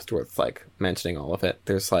 I don't know if it's worth like mentioning all of it.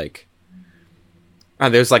 There's like,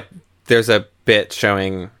 there's a bit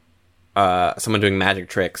showing someone doing magic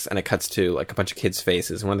tricks, and it cuts to like a bunch of kids'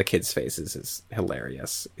 faces. One of the kids' faces is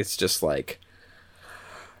hilarious. It's just like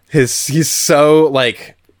he's so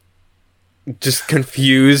like just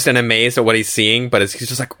confused and amazed at what he's seeing, but he's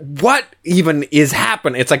just like, what even is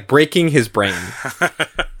happening? It's like breaking his brain.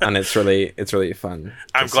 And it's really fun.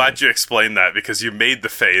 I'm glad you explained that, because you made the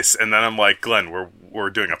face, and then I'm like, Glenn, we're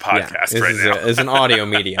doing a podcast right now. It's an audio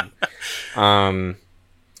medium.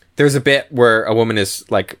 There's a bit where a woman is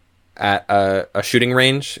like at a shooting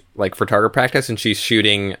range, like for target practice, and she's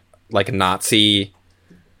shooting like Nazi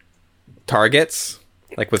targets,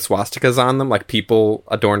 like with swastikas on them, like people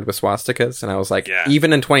adorned with swastikas. And I was like,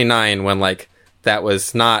 even in 29, when like that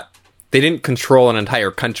was not, they didn't control an entire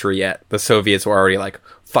country yet, the Soviets were already like,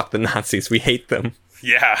 fuck the Nazis, we hate them.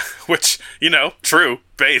 Yeah, which, true,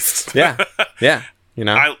 based. Yeah.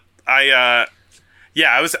 I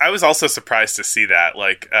was also surprised to see that,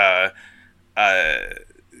 like,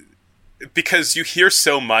 because you hear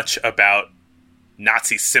so much about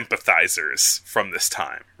Nazi sympathizers from this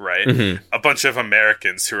time, right? Mm-hmm. A bunch of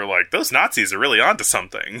Americans who are like, those Nazis are really onto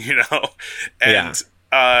something, And,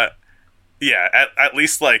 at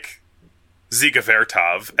least, like, Ziga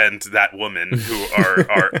Vertov and that woman who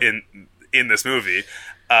are in this movie,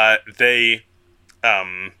 they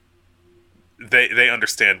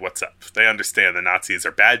understand what's up. They understand the Nazis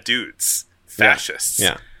are bad dudes, fascists.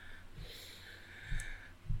 Yeah.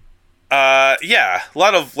 A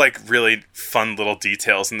lot of like really fun little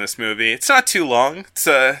details in this movie. It's not too long. It's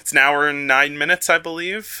an hour and 9 minutes, I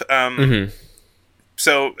believe.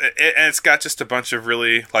 So it's got just a bunch of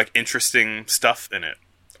really like interesting stuff in it.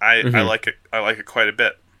 I like it. I like it quite a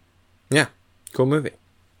bit. Yeah, cool movie.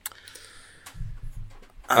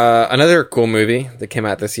 Another cool movie that came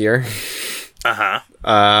out this year.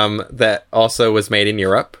 That also was made in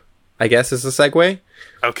Europe, I guess is the segue.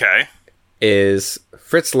 Okay. Is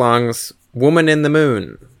Fritz Lang's Woman in the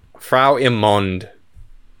Moon, Frau im Mond.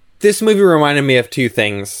 This movie reminded me of two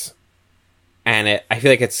things, and I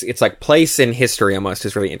feel like it's like place in history almost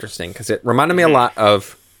is really interesting, because it reminded me a lot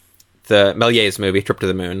of the Méliès movie, Trip to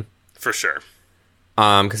the Moon. For sure.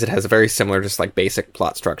 Because it has a very similar, just like basic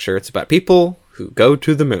plot structure. It's about people who go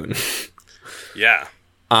to the moon. Yeah.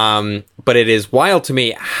 But it is wild to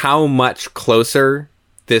me how much closer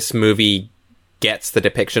this movie gets the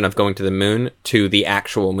depiction of going to the moon to the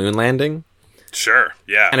actual moon landing. Sure,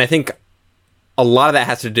 yeah. And I think a lot of that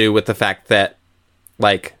has to do with the fact that,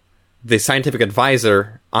 like, the scientific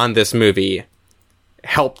advisor on this movie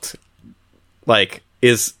helped, like,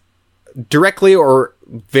 is directly or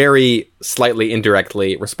very slightly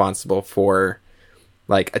indirectly responsible for,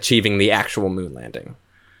 like, achieving the actual moon landing.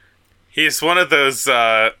 He's one of those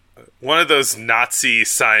Nazi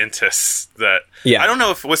scientists that... Yeah. I don't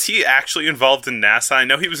know was he actually involved in NASA? I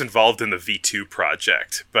know he was involved in the V2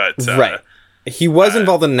 project, but... right. He was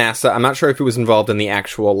involved in NASA. I'm not sure if he was involved in the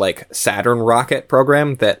actual, like, Saturn rocket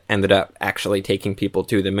program that ended up actually taking people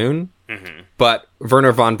to the moon. Mm-hmm. But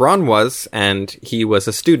Wernher von Braun was, and he was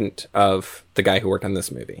a student of the guy who worked on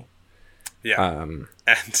this movie. Yeah.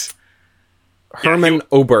 And... Hermann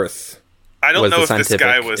Oberth. I don't know if this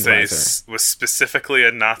guy was specifically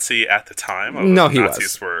a Nazi at the time. No, he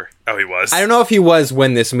Nazis was. He was. I don't know if he was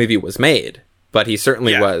when this movie was made, but he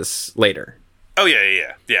certainly was later. Oh,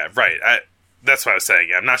 yeah, right. That's what I was saying.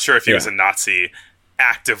 Yeah, I'm not sure if he was a Nazi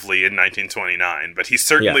actively in 1929, but he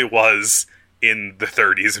certainly was in the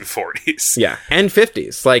 30s and 40s. Yeah, and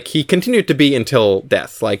 50s. Like, he continued to be until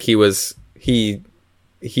death. Like, he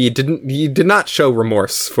did not show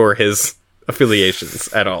remorse for his affiliations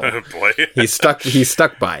at all. Oh boy. he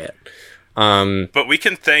stuck by it. But we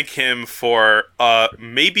can thank him for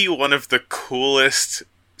maybe one of the coolest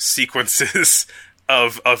sequences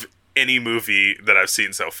of any movie that I've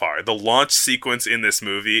seen so far. The launch sequence in this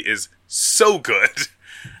movie is so good.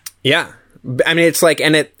 Yeah. I mean, it's like,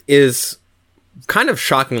 and it is kind of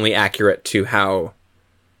shockingly accurate to how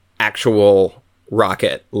actual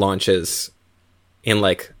rocket launches in,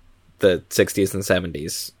 like, the 60s and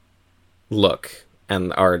 70s look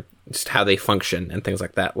and are just how they function and things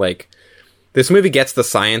like that. Like, this movie gets the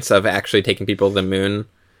science of actually taking people to the moon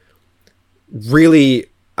really,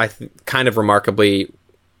 kind of remarkably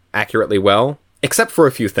accurately well, except for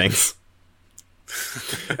a few things.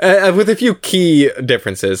 With a few key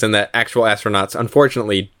differences in that actual astronauts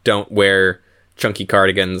unfortunately don't wear chunky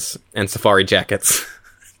cardigans and safari jackets.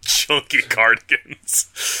 Chunky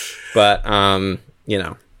cardigans. But you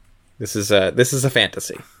know, this is a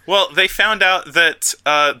fantasy. Well, they found out that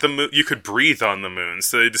the moon, you could breathe on the moon,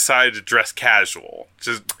 so they decided to dress casual.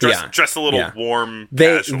 Just dress a little warm.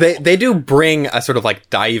 They do bring a sort of like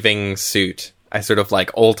diving suit, a sort of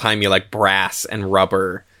like old-timey like brass and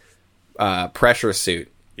rubber pressure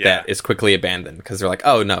suit that is quickly abandoned because they're like,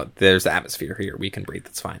 oh no, there's the atmosphere here, we can breathe,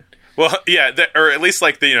 it's fine. Well, yeah, or at least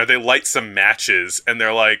like they light some matches and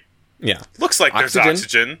they're like, looks like there's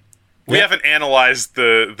oxygen. We haven't analyzed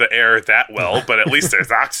the air that well, but at least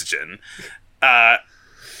there's oxygen.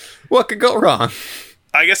 What could go wrong?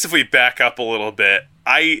 I guess if we back up a little bit,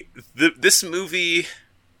 this movie's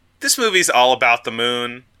all about the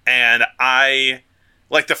moon, and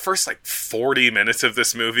like the first 40 minutes of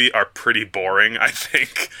this movie are pretty boring, I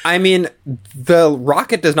think. I mean, the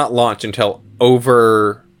rocket does not launch until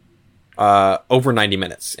over 90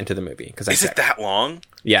 minutes into the movie. Is it that long?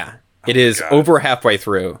 Yeah, it is over halfway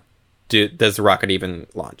through. Does the rocket even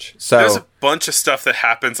launch? So there's a bunch of stuff that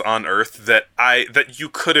happens on Earth that you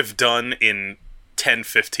could have done in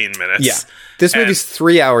 10-15 minutes. Yeah, this movie's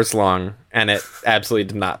 3 hours long, and it absolutely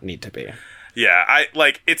did not need to be. Yeah,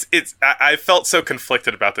 I felt so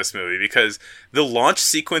conflicted about this movie because the launch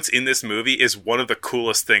sequence in this movie is one of the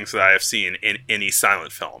coolest things that I have seen in any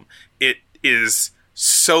silent film. It is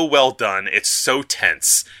so well done. It's so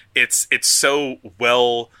tense. It's so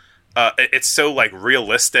well. It's so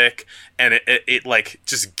realistic, and it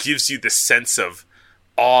just gives you this sense of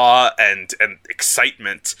awe and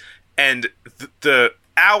excitement. And the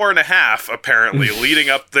hour and a half apparently leading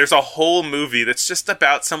up, there's a whole movie that's just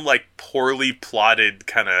about some poorly plotted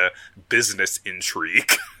kind of business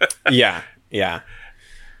intrigue. Yeah.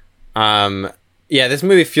 This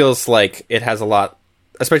movie feels like it has a lot,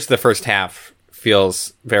 especially the first half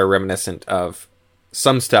feels very reminiscent of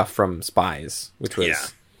some stuff from Spies, which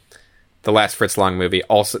was the last Fritz Lang movie.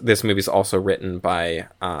 Also, this movie's also written by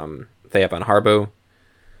Thea von Harbo.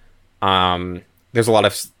 There's a lot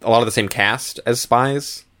of the same cast as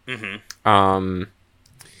Spies, including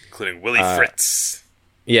Willy Fritz.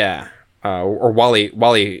 Yeah, or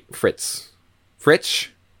Wally Fritz. Fritsch?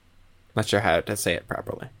 Not sure how to say it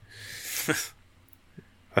properly.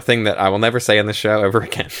 A thing that I will never say in the show ever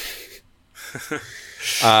again.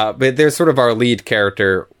 But there's sort of our lead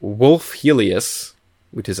character, Wolf Helios,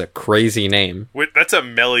 which is a crazy name. That's a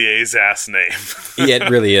Méliès ass name. Yeah, it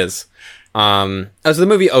really is. So the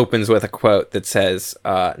movie opens with a quote that says,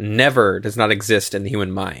 "Never does not exist in the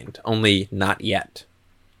human mind, only not yet,"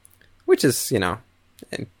 which is,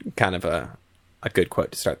 kind of a good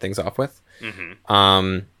quote to start things off with.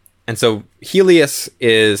 Mm-hmm. And so Helios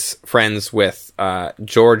is friends with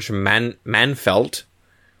George Manfelt,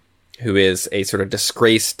 who is a sort of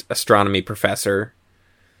disgraced astronomy professor.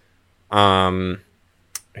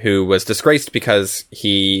 who was disgraced because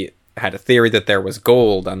he had a theory that there was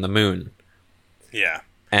gold on the moon. Yeah.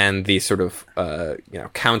 And the sort of,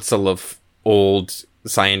 council of old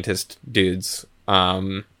scientist dudes,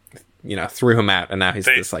 threw him out, and now he's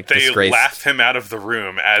disgraced. They laugh him out of the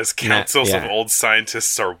room, as councils of old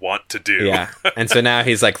scientists are wont to do. Yeah. And so now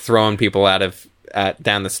he's like throwing people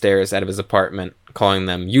down the stairs out of his apartment, calling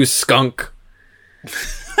them, "You skunk."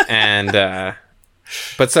 And,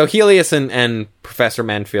 but so Helios and Professor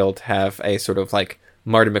Manfield have a sort of like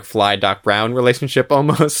Marty McFly, Doc Brown relationship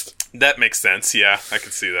almost. That makes sense. Yeah, I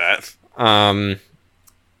can see that.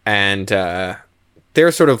 And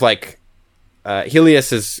they're sort of like,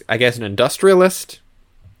 Helios is, I guess, an industrialist,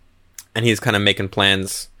 and he's kind of making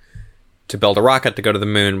plans to build a rocket to go to the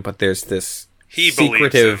moon, but there's this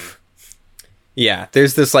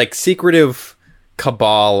there's this like secretive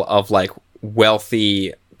cabal of like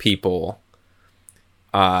wealthy people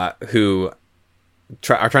who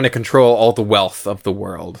are trying to control all the wealth of the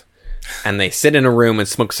world, and they sit in a room and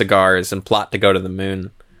smoke cigars and plot to go to the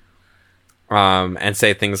moon. And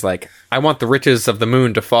say things like, "I want the riches of the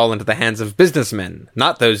moon to fall into the hands of businessmen,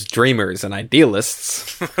 not those dreamers and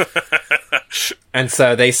idealists." And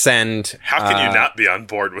so they send... How can you not be on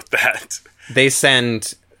board with that? They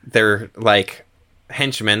send their, like,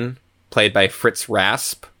 henchman, played by Fritz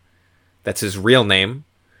Rasp. That's his real name.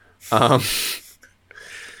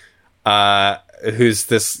 Who's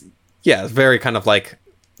this, very kind of, like,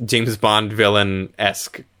 James Bond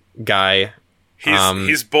villain-esque guy.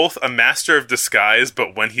 He's both a master of disguise,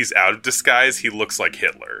 but when he's out of disguise, he looks like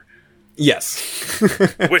Hitler. Yes.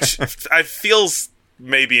 Which I feels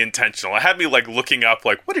maybe intentional. It had me like looking up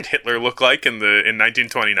like, what did Hitler look like in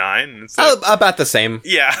 1929? Like, about the same.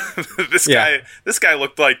 Yeah. This guy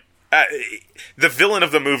looked like the villain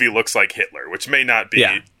of the movie looks like Hitler, which may not be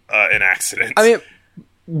an accident. I mean,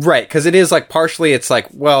 right, because it is like partially it's like,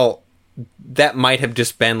 well, that might have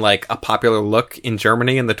just been like a popular look in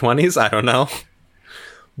Germany in the 1920s. I don't know.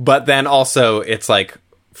 But then also it's like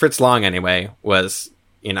Fritz Lang anyway was,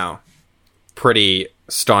 pretty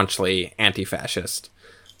staunchly anti-fascist.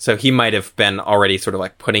 So he might have been already sort of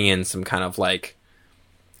like putting in some kind of like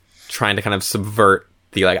trying to kind of subvert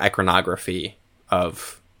the like iconography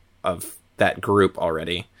of that group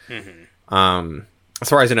already. Mm-hmm. As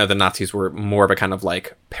far as I know, the Nazis were more of a kind of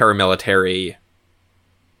like paramilitary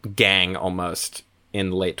gang almost in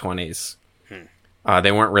the late 1920s.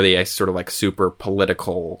 They weren't really a sort of like super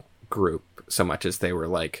political group so much as they were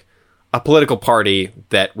like a political party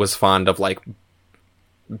that was fond of like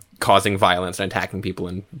causing violence and attacking people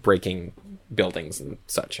and breaking buildings and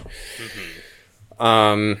such.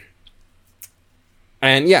 Mm-hmm.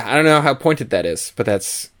 And yeah, I don't know how pointed that is, but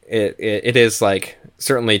that's it. It is like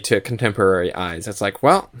certainly to contemporary eyes. It's like,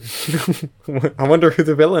 well, I wonder who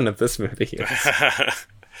the villain of this movie is.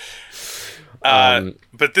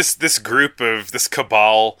 But this group of this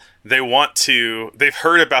cabal, they've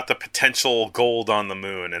heard about the potential gold on the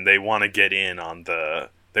moon, and they want to get in on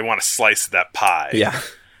they want to slice that pie. Yeah.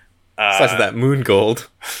 Slice of that moon gold.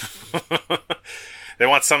 They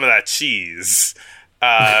want some of that cheese.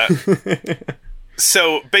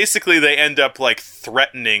 So basically they end up like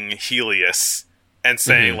threatening Helios and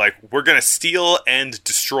saying like, we're going to steal and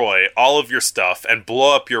destroy all of your stuff and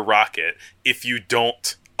blow up your rocket if you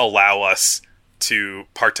don't allow us to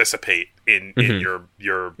participate in your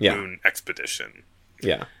moon expedition.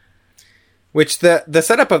 Yeah. Which the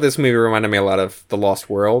setup of this movie reminded me a lot of The Lost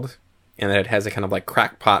World, in that it has a kind of like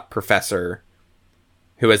crackpot professor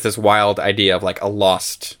who has this wild idea of like a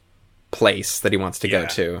lost place that he wants to go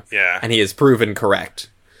to. Yeah. And he is proven correct.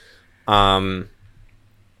 Although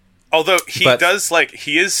he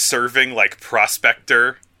is serving like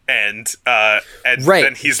prospector and right.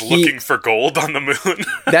 then he's looking for gold on the moon.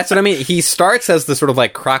 That's what I mean. He starts as the sort of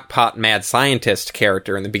like crackpot mad scientist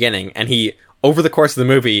character in the beginning, and he, over the course of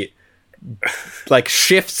the movie, like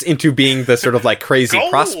shifts into being the sort of like crazy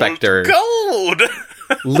gold, prospector. Gold!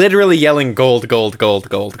 Literally yelling gold, gold, gold,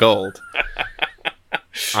 gold, gold.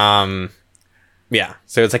 Yeah.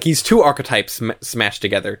 So it's like he's two archetypes smashed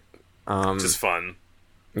together. Which is fun.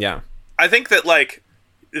 Yeah. I think that like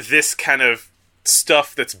this kind of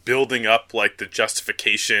stuff that's building up like the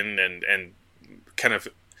justification and kind of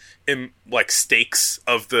like stakes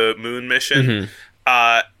of the moon mission,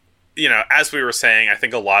 as we were saying, I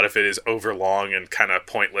think a lot of it is overlong and kind of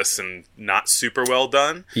pointless and not super well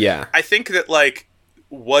done. Yeah. I think that like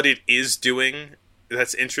what it is doing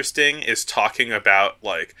that's interesting is talking about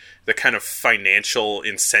like the kind of financial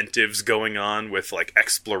incentives going on with like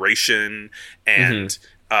exploration and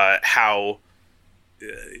how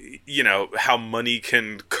money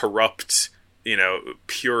can corrupt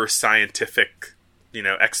pure scientific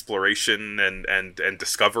exploration and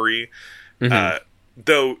discovery.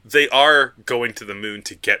 Though they are going to the moon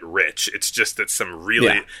to get rich. It's just that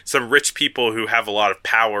some rich people who have a lot of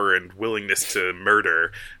power and willingness to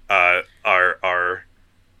murder are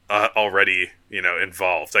already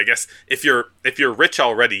involved. I guess if you're rich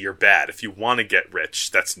already, you're bad. If you want to get rich,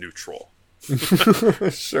 that's neutral.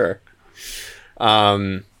 Sure.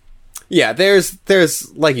 Yeah,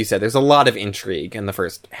 there's like you said, there's a lot of intrigue in the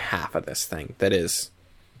first half of this thing that is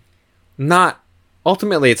not.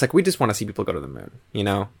 Ultimately, it's like we just want to see people go to the moon,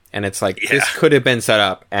 And it's like this could have been set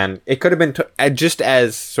up, and it could have been just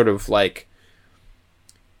as sort of like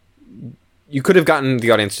you could have gotten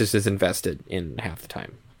the audience just as invested in half the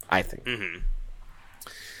time, I think.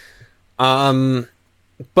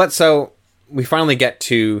 But so we finally get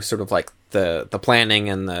to sort of like the planning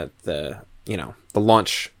and the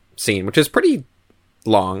launch scene, which is pretty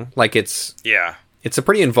long. Like it's a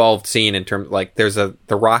pretty involved scene in terms like the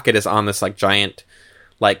rocket is on this like giant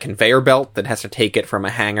like conveyor belt that has to take it from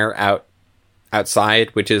a hangar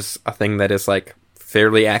outside, which is a thing that is like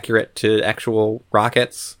fairly accurate to actual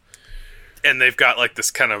rockets. And they've got like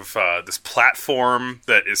this kind of this platform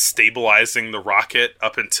that is stabilizing the rocket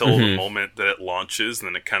up until the moment that it launches, and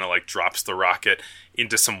then it kind of like drops the rocket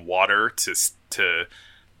into some water to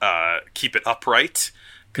keep it upright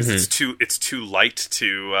because it's too light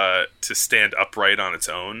to stand upright on its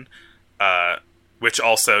own. Which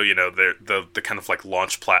also, the kind of like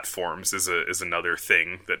launch platforms is another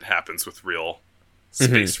thing that happens with real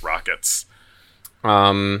space rockets.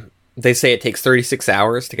 They say it takes 36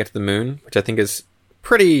 hours to get to the moon, which I think is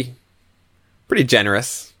pretty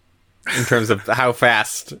generous in terms of how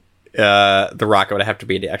fast the rocket would have to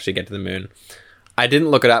be to actually get to the moon. I didn't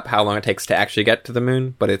look it up how long it takes to actually get to the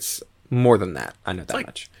moon, but it's more than that. I know that like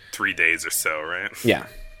much. 3 days or so, right? Yeah.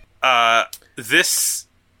 This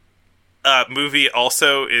movie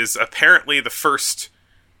also is apparently the first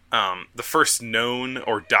known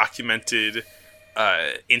or documented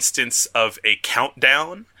instance of a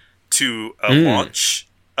countdown to a launch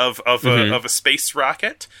of a space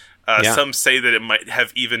rocket. Some say that it might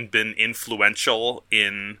have even been influential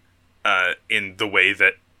in the way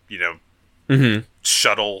that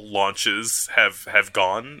shuttle launches have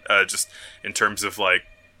gone, just in terms of like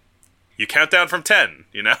you count down from 10,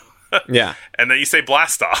 Yeah. And then you say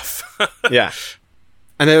blast off. Yeah.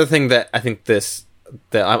 Another thing that I think that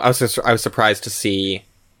I was surprised to see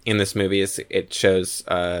in this movie is it shows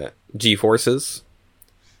G-forces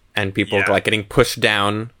and people like getting pushed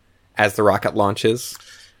down as the rocket launches.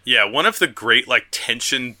 Yeah, one of the great like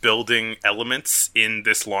tension building elements in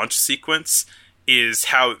this launch sequence is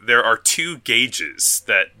how there are two gauges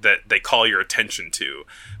that they call your attention to,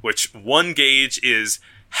 which one gauge is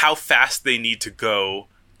how fast they need to go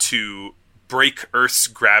to break Earth's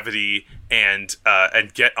gravity and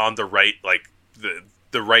get on the right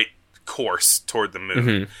the right course toward the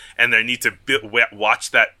moon, and they need to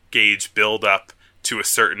watch that gauge build up to a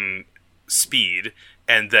certain speed,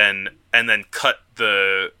 and then cut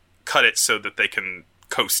it so that they can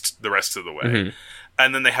coast the rest of the way.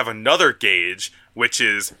 And then they have another gauge, which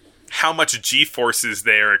is how much G-forces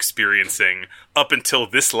they are experiencing up until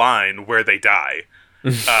this line where they die.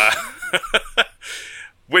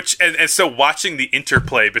 Which and so watching the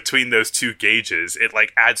interplay between those two gauges, it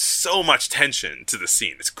like adds so much tension to the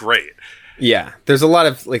scene. It's great. Yeah, there's a lot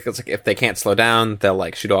of like it's like if they can't slow down, they'll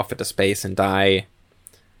like shoot off into space and die.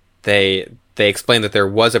 They explain that there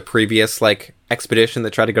was a previous like expedition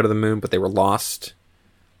that tried to go to the moon, but they were lost,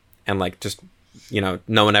 and like just no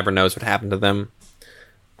one ever knows what happened to them.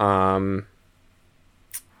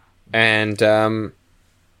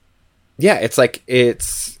 Yeah, it's like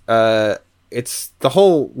it's the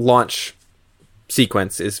whole launch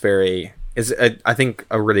sequence is I think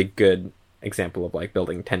a really good example of like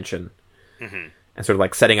building tension and sort of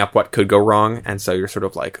like setting up what could go wrong, and so you're sort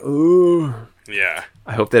of like, ooh, yeah,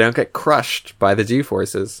 I hope they don't get crushed by the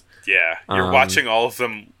G-forces. Yeah, you're watching all of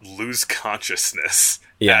them lose consciousness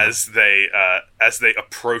as they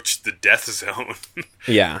approach the death zone.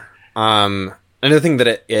 Yeah. Another thing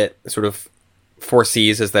that it sort of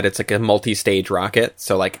foresees is that it's like a multi-stage rocket,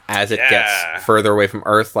 so like as it gets further away from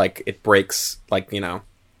Earth, like it breaks, like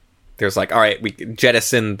there's like, all right, we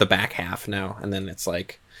jettison the back half now, and then it's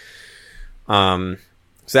like so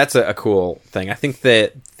that's a cool thing. I think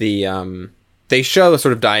that they show a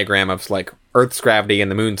sort of diagram of like Earth's gravity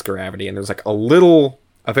and the moon's gravity, and there's like a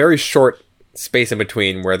very short space in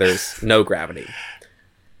between where there's no gravity,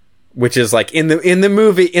 which is like in the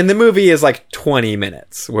movie is like 20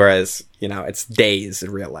 minutes, whereas it's days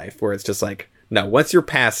in real life, where it's just like, no, once you're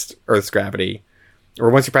past Earth's gravity, or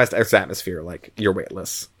once you're past Earth's atmosphere, like you're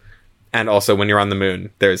weightless, And also, when you're on the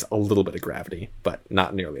moon, there's a little bit of gravity, but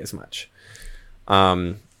not nearly as much.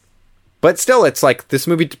 But still, it's like this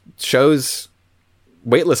movie shows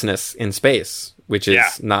weightlessness in space, which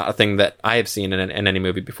is not a thing that I have seen in any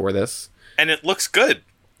movie before this. And it looks good,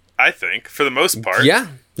 I think, for the most part. Yeah.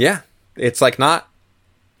 It's like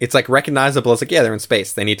it's like recognizable as like, yeah, they're in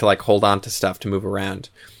space. They need to like hold on to stuff to move around.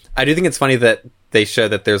 I do think it's funny that they show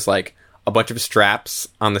that there's like a bunch of straps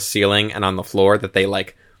on the ceiling and on the floor that they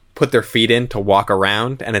like put their feet in to walk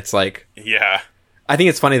around, and it's like, yeah, I think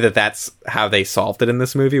it's funny that that's how they solved it in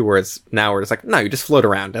this movie, whereas now we're just like, no, you just float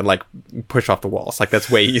around and like push off the walls. Like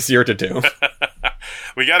that's way easier to do.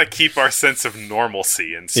 We got to keep our sense of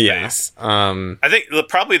normalcy in space. Yeah. I think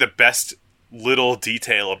probably the best little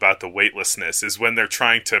detail about the weightlessness is when they're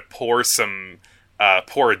trying to pour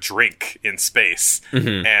a drink in space,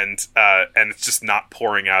 and it's just not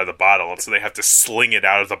pouring out of the bottle, and so they have to sling it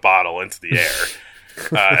out of the bottle into the air.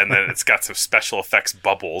 And then it's got some special effects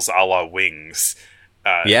bubbles a la Wings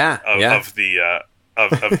of the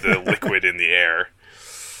liquid in the air.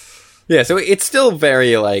 Yeah, so it's still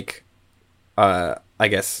very like I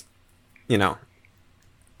guess, and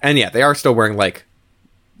yeah, they are still wearing like,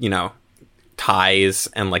 ties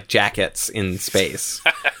and like jackets in space.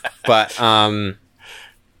 But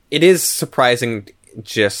it is surprising,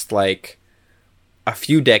 just like a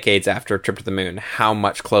few decades after Trip to the Moon, how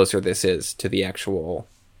much closer this is to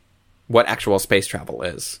what actual space travel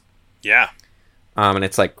is. Yeah. And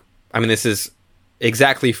it's like, this is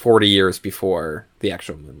exactly 40 years before the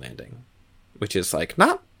actual moon landing, which is like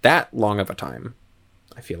not that long of a time,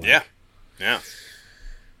 I feel like. Yeah.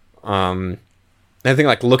 I think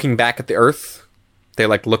like looking back at the Earth, they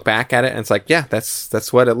like look back at it and it's like, yeah,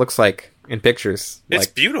 that's what it looks like in pictures. It's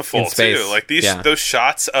like, beautiful too. Like those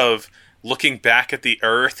shots of looking back at the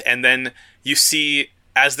Earth, and then you see,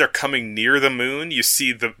 as they're coming near the moon, you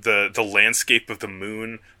see the landscape of the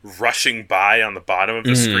moon rushing by on the bottom of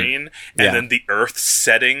the screen, and then the Earth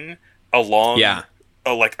setting along,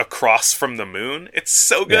 like across from the moon. It's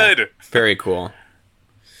so good. Yeah. Very cool.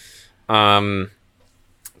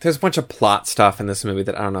 There's a bunch of plot stuff in this movie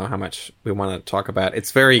that I don't know how much we want to talk about.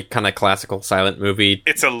 It's very kind of classical silent movie.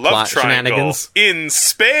 It's a love triangle in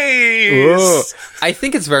space. Ooh. I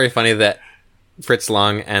think it's very funny that Fritz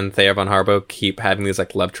Lang and Thea von Harbo keep having these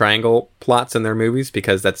like love triangle plots in their movies,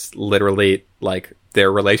 because that's literally like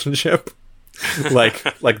their relationship.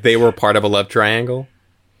 like they were part of a love triangle.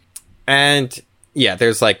 And yeah,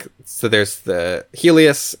 there's the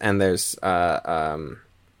Helios, and there's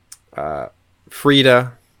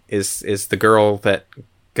Frida is the girl that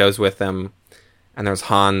goes with them, and there's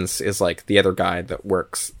Hans is like the other guy that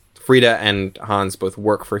works. Frida and Hans both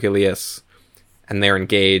work for Helios, and they're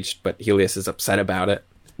engaged, but Helios is upset about it.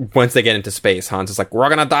 Once they get into space, Hans is like, we're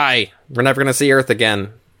gonna die, we're never gonna see Earth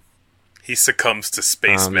again. He succumbs to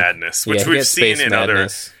space madness, which we've seen in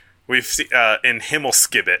madness. We've seen in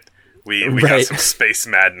Himmelskibbet. We got some space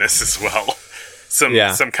madness as well.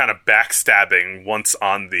 Some kind of backstabbing once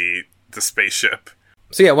on the spaceship.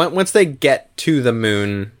 So yeah, once they get to the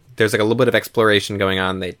moon, there's like a little bit of exploration going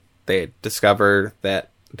on. They discover that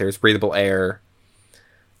there's breathable air.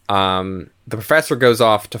 The professor goes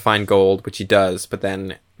off to find gold, which he does, but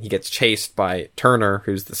then he gets chased by Turner,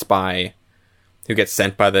 who's the spy who gets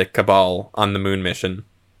sent by the Cabal on the moon mission.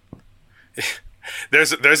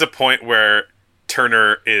 There's a point where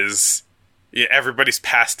Turner is... Yeah, everybody's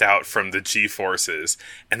passed out from the G-forces,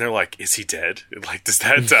 and they're like, "Is he dead? Like, does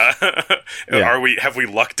that? Have we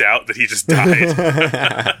lucked out that he just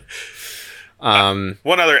died?"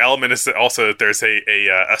 One other element is that there's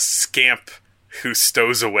a scamp who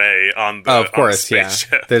stows away on the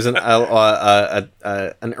spaceship. Yeah. There's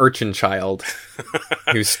an urchin child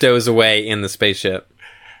who stows away in the spaceship,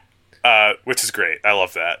 which is great. I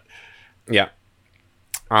love that. Yeah.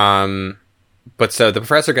 But so the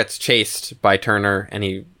professor gets chased by Turner, and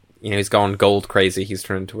he's going gold crazy. He's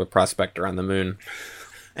turned into a prospector on the moon,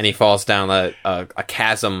 and he falls down a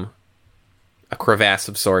chasm, a crevasse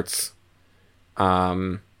of sorts,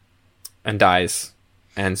 and dies.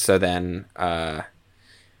 And so then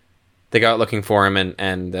they go out looking for him,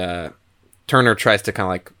 and Turner tries to kind of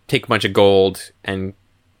like take a bunch of gold and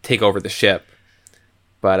take over the ship.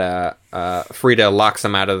 But Frida locks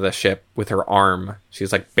him out of the ship with her arm.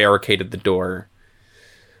 She's like barricaded the door.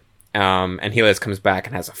 And Helios comes back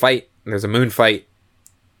and has a fight. There's a moon fight.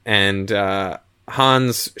 And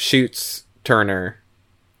Hans shoots Turner.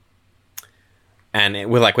 And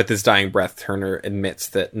with his dying breath, Turner admits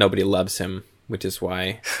that nobody loves him, which is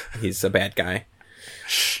why he's a bad guy.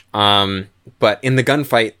 But in the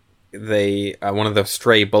gunfight, one of the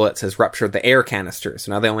stray bullets has ruptured the air canister,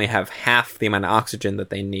 so now they only have half the amount of oxygen that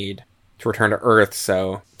they need. to return to Earth.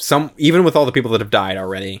 So even with all the people that have died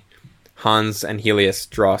already, Hans and Helios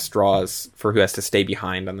draw straws for who has to stay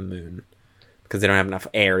behind on the moon because they don't have enough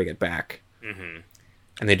air to get back. Mm-hmm.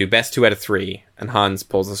 And they do best 2 out of 3, and Hans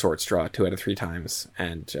pulls the sword straw 2 out of 3 times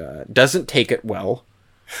and doesn't take it well.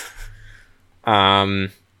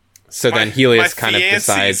 So then Helios kind of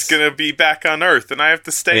decides... My gonna be back on Earth, and I have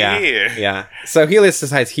to stay here. Yeah. So Helios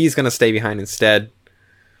decides he's gonna stay behind instead.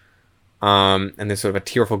 And there's sort of a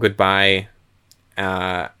tearful goodbye.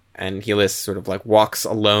 And Helios sort of like walks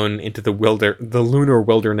alone into the lunar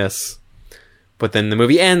wilderness. But then the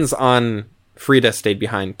movie ends on Frida stayed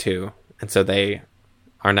behind too. And so they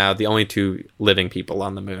are now the only 2 living people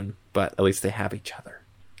on the moon. But at least they have each other.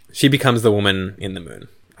 She becomes the woman in the moon,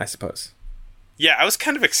 I suppose. Yeah, I was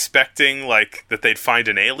kind of expecting, like, that they'd find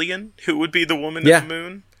an alien who would be the woman in the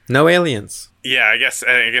moon. No aliens. Yeah, I guess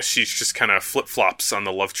she just kind of flip-flops on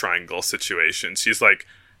the love triangle situation. She's like,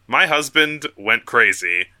 my husband went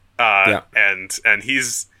crazy, and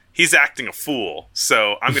he's acting a fool,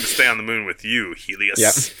 so I'm going to stay on the moon with you,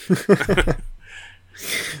 Helios. Yep.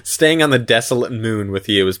 Staying on the desolate moon with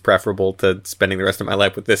you is preferable to spending the rest of my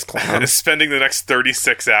life with this clown. Spending the next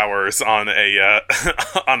 36 hours on a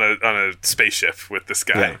on a spaceship with this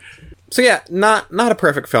guy. Yeah. So yeah, not a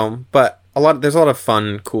perfect film, but there's a lot of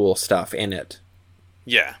fun, cool stuff in it.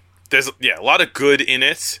 Yeah. There's a lot of good in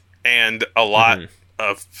it and a lot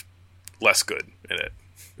of less good in it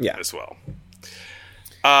as well.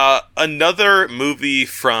 Another movie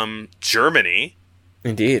from Germany.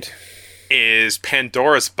 Indeed. Is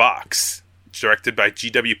Pandora's Box, directed by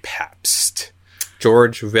G.W. Pabst.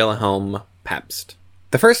 George Wilhelm Pabst.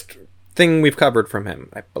 The first thing we've covered from him,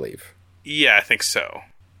 I believe. Yeah, I think so.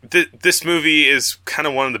 This movie is kind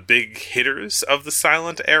of one of the big hitters of the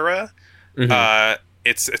silent era. Mm-hmm.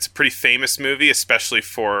 It's a pretty famous movie, especially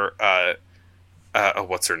for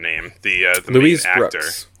what's her name? The Louise main actor.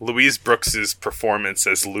 Brooks. Louise Brooks' performance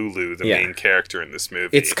as Lulu, the main character in this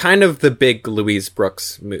movie. It's kind of the big Louise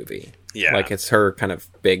Brooks movie. Yeah. Like, it's her kind of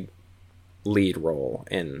big lead role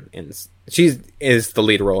in she is the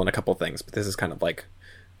lead role in a couple things, but this is kind of like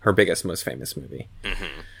her biggest, most famous movie.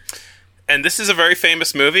 Mm-hmm. And this is a very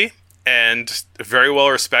famous movie and very well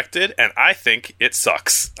respected, and I think it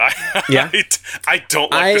sucks. I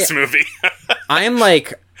don't like this movie. I am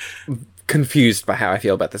like confused by how I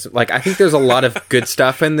feel about this. Like, I think there's a lot of good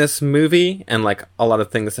stuff in this movie and like a lot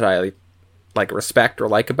of things that I like respect or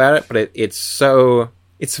like about it, but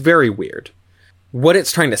it's very weird. What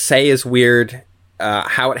it's trying to say is weird.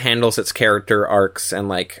 How it handles its character arcs and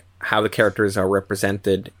like how the characters are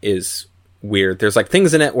represented is weird. There's like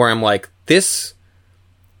things in it where I'm like, this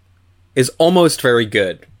is almost very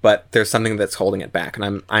good, but there's something that's holding it back,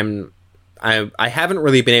 and I haven't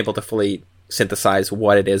really been able to fully synthesize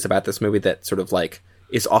what it is about this movie that sort of like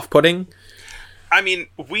is off-putting. I mean,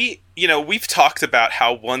 we've talked about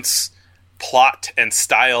how once plot and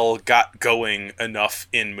style got going enough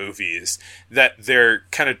in movies that they're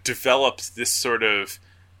kind of developed this sort of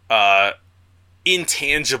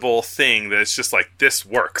intangible thing that it's just like, this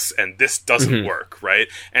works and this doesn't work, right?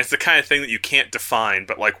 And it's the kind of thing that you can't define,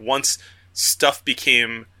 but like once stuff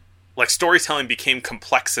became, like storytelling became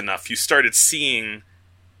complex enough, you started seeing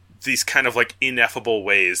these kind of like ineffable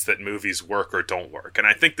ways that movies work or don't work. And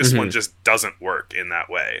I think this one just doesn't work in that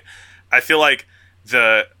way. I feel like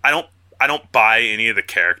I don't buy any of the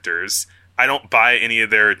characters. I don't buy any of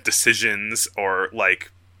their decisions or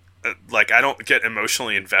like I don't get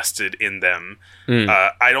emotionally invested in them.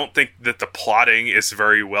 I don't think that the plotting is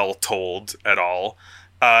very well told at all.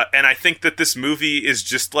 And I think that this movie is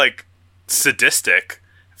just like sadistic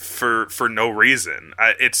for no reason.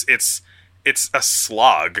 It's a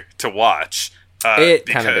slog to watch. It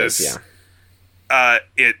kind of is, yeah.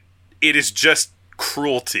 It is just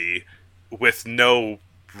cruelty with no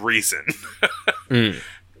reason.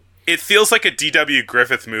 It feels like a D.W.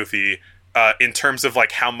 Griffith movie in terms of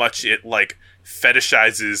like how much it like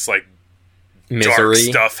fetishizes like misery. Dark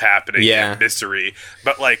stuff happening, misery,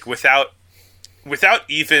 but like without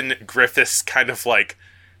even Griffith's kind of like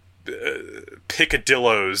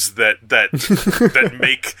picadillos that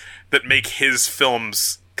make his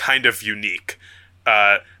films kind of unique,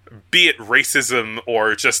 be it racism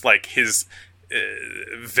or just like his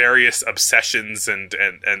various obsessions and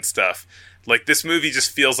stuff. Like, this movie just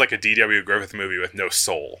feels like a D.W. Griffith movie with no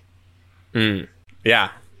soul. Yeah.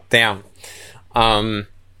 Damn.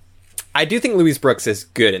 I do think Louise Brooks is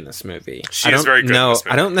good in this movie. She is very good in this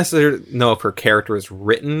movie. I don't necessarily know if her character is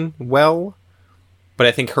written well, but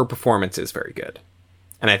I think her performance is very good.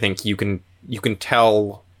 And I think you can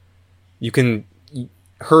tell,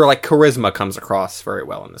 her like charisma comes across very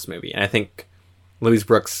well in this movie. And I think Louise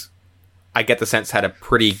Brooks I get the sense, had a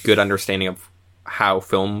pretty good understanding of how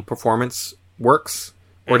film performance works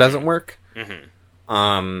or doesn't work.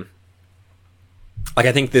 Mm-hmm. Like,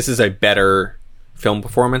 I think this is a better film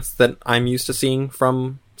performance that I'm used to seeing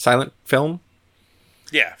from silent film.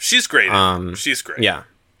 Yeah, she's great. She's great. Yeah.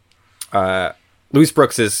 Louise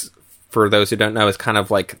Brooks is, for those who don't know, is kind of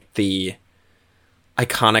like the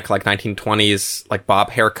iconic, like, 1920s, like,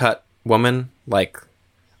 bob haircut woman. Like,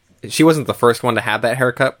 she wasn't the first one to have that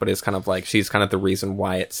haircut, but it's kind of like, she's kind of the reason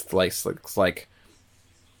why it's like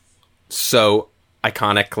so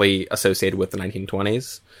iconically associated with the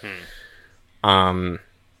 1920s.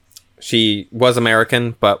 She was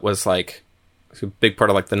American, but was like a big part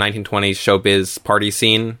of like the 1920s showbiz party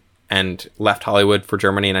scene, and left Hollywood for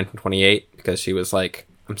Germany in 1928 because she was like,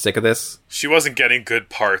 I'm sick of this. She wasn't getting good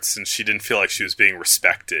parts, and she didn't feel like she was being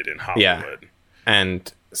respected in Hollywood. Yeah.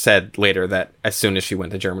 And said later that as soon as she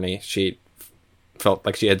went to Germany, she felt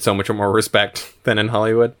like she had so much more respect than in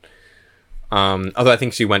Hollywood. Although I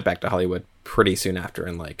think she went back to Hollywood pretty soon after,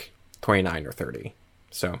 in like 29 or 30.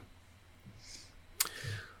 So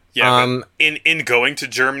yeah, in going to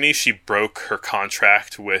Germany, she broke her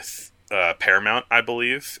contract with Paramount, I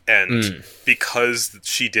believe, and because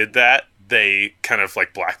she did that, they kind of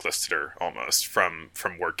like blacklisted her almost from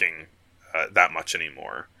working that much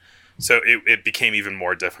anymore. So it became even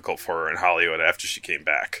more difficult for her in Hollywood after she came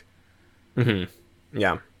back. Mm-hmm.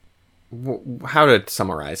 Yeah. How to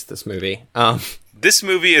summarize this movie? This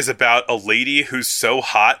movie is about a lady who's so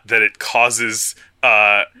hot that it causes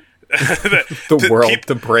the world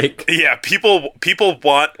to break. Yeah, people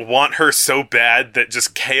want her so bad that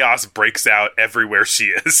just chaos breaks out everywhere she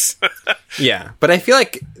is. Yeah, but I feel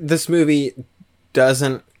like this movie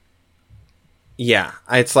doesn't. Yeah,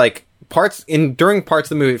 it's like during parts of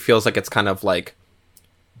the movie, it feels like it's kind of like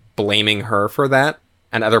blaming her for that,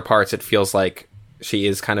 and other parts it feels like she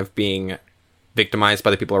is kind of being victimized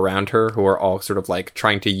by the people around her, who are all sort of like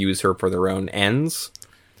trying to use her for their own ends.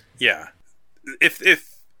 Yeah, if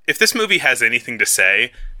this movie has anything to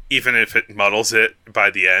say, even if it muddles it by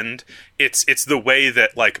the end, it's the way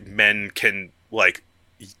that like men can like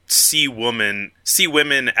see women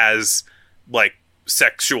as like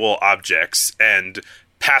sexual objects and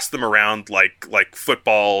pass them around like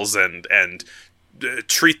footballs and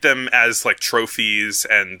treat them as like trophies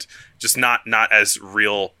and just not as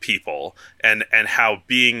real people, and how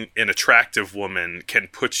being an attractive woman can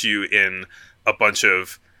put you in a bunch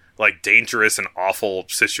of like dangerous and awful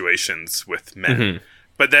situations with men. Mm-hmm.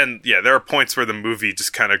 But then, yeah, there are points where the movie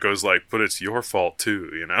just kind of goes like, but it's your fault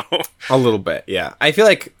too, you know? A little bit, yeah. I feel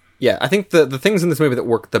like, yeah, I think the things in this movie that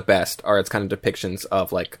work the best are its kind of depictions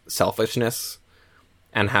of like selfishness,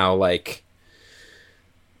 and how like,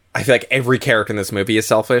 I feel like every character in this movie is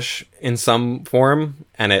selfish in some form,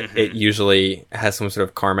 and it usually has some sort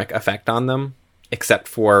of karmic effect on them, except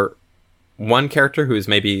for one character who is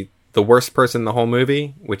maybe the worst person in the whole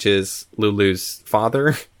movie, which is Lulu's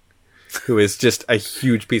father, who is just a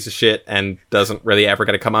huge piece of shit and doesn't really ever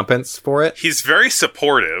get a comeuppance for it. He's very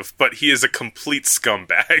supportive, but he is a complete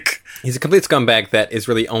scumbag. He's a complete scumbag that is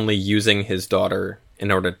really only using his daughter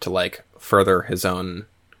in order to, like, further his own,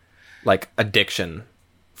 like, addiction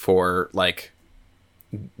for, like,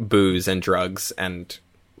 booze and drugs and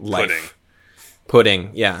life.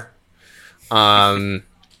 Pudding, yeah.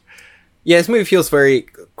 Yeah, this movie feels very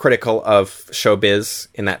critical of showbiz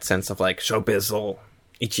in that sense of like, showbiz will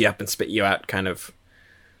eat you up and spit you out, kind of.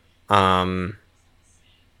 Yeah,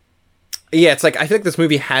 it's like, I feel like this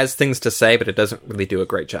movie has things to say, but it doesn't really do a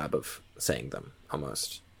great job of saying them,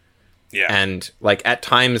 almost. Yeah. And like at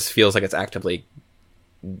times feels like it's actively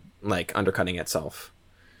like undercutting itself.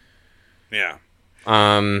 Yeah.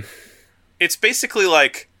 It's basically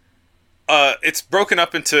like, it's broken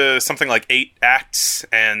up into something like 8 acts,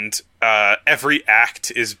 and every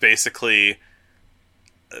act is basically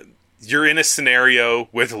you're in a scenario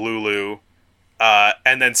with Lulu,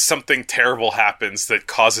 and then something terrible happens that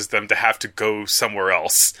causes them to have to go somewhere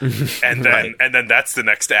else, and then and then that's the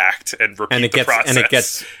next act, and repeat the process. And it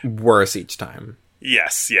gets worse each time.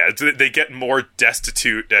 Yes, yeah, they get more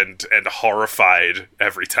destitute and horrified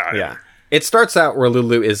every time. Yeah. It starts out where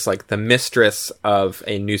Lulu is like the mistress of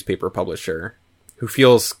a newspaper publisher who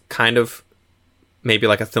feels kind of maybe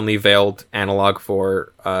like a thinly veiled analog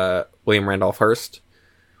for William Randolph Hearst.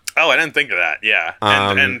 Oh, I didn't think of that. Yeah.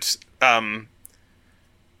 And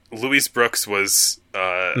Louise Brooks was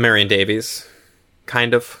Marion Davies,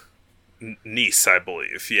 kind of. Niece, I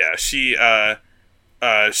believe. Yeah. She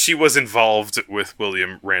was involved with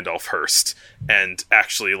William Randolph Hearst and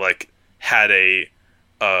actually like had a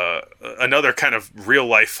another kind of real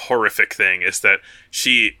life horrific thing is that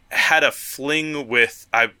she had a fling with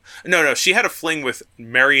she had a fling with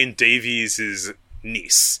Marion Davies'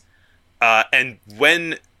 niece, and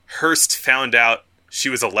when Hearst found out she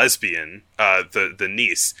was a lesbian, the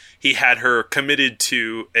niece, he had her committed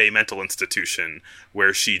to a mental institution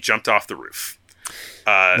where she jumped off the roof.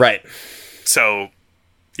 Right. So,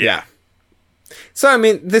 yeah. So, I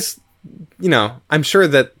mean, this, I'm sure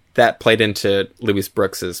that played into Louise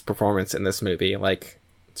Brooks's performance in this movie. Like,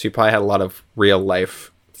 she probably had a lot of real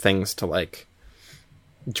life things to, like,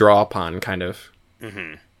 draw upon, kind of.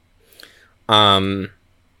 Mm-hmm.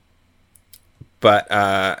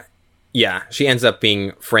 But, yeah, she ends up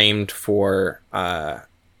being framed for the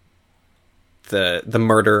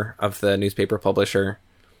murder of the newspaper publisher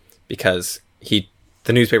because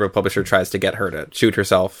the newspaper publisher tries to get her to shoot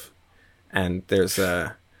herself, and there's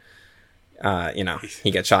he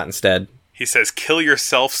gets shot instead. He says, "Kill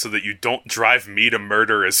yourself so that you don't drive me to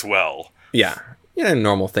murder as well." Yeah, a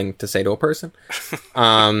normal thing to say to a person.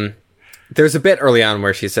 There's a bit early on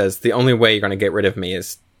where she says, "The only way you're going to get rid of me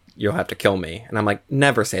is you'll have to kill me." And I'm like,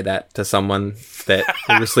 never say that to someone that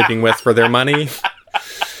you're sleeping with for their money.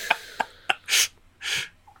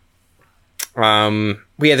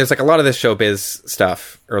 There's like a lot of this showbiz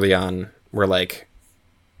stuff early on where like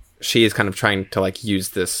she is kind of trying to like use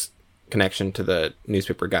this connection to the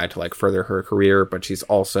newspaper guy to like further her career, but she's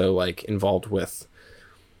also like involved with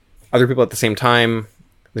other people at the same time.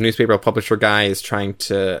 The newspaper publisher guy is trying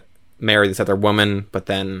to marry this other woman, but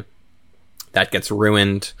then that gets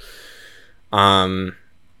ruined. So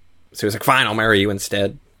he's like, fine, I'll marry you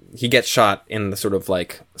instead. He gets shot in the sort of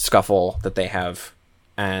like scuffle that they have,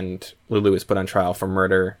 and Lulu is put on trial for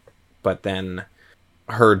murder. But then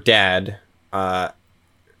her dad,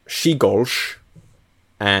 Shigolsh,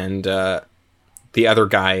 and the other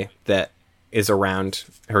guy that is around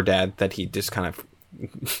her dad that he just kind of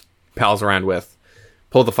pals around with,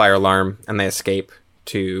 pull the fire alarm, and they escape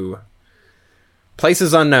to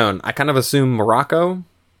places unknown. I kind of assume Morocco,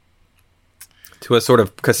 to a sort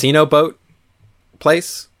of casino boat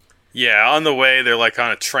place. Yeah, on the way, they're like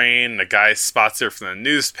on a train, and a guy spots her from the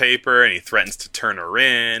newspaper, and he threatens to turn her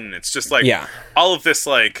in. And it's just like, all this,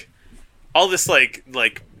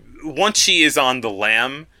 once she is on the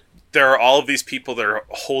lam, there are all of these people that are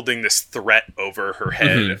holding this threat over her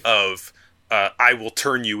head of, I will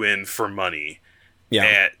turn you in for money. Yeah.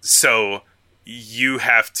 And so you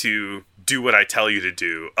have to do what I tell you to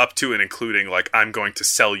do, up to and including, like, I'm going to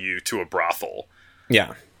sell you to a brothel.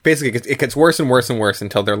 Yeah. Basically, it gets worse and worse and worse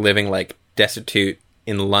until they're living, like, destitute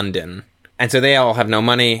in London. And so they all have no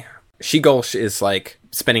money. Shigolsh is, like,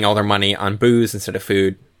 spending all their money on booze instead of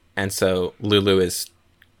food. And so Lulu is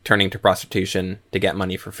turning to prostitution to get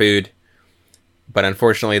money for food. But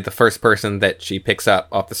unfortunately, the first person that she picks up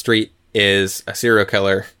off the street is a serial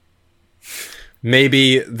killer.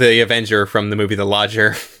 Maybe the Avenger from the movie The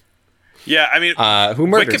Lodger. Yeah, I mean, who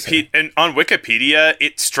murders her. And on Wikipedia,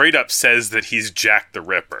 it straight up says that he's Jack the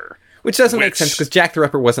Ripper. Which doesn't make sense, because Jack the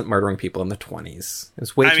Ripper wasn't murdering people in the 20s. It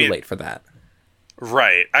was way too late for that.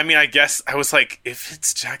 Right. I mean, I guess, I was like, if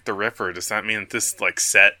it's Jack the Ripper, does that mean that this, like,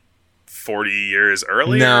 set 40 years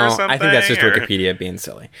earlier or something? No, I think that's just Wikipedia being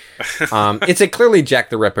silly. It's a clearly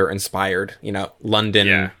Jack the Ripper inspired,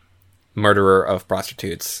 London murderer of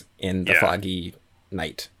prostitutes in the foggy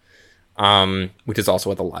night. Which is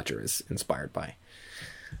also what The Lodger is inspired by.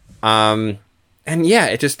 And yeah,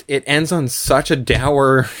 it ends on such a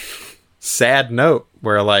dour, sad note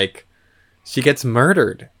where, like, she gets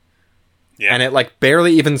murdered. Yeah. And it, like,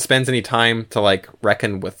 barely even spends any time to, like,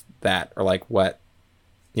 reckon with that or, like, what,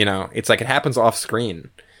 it's like it happens off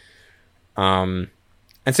screen. And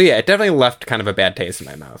so, yeah, it definitely left kind of a bad taste in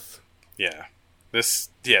my mouth. Yeah. There's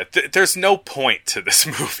no point to this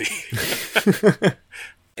movie.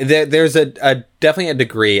 There's a definitely a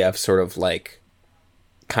degree of sort of like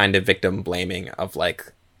kind of victim blaming of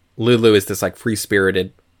like Lulu is this like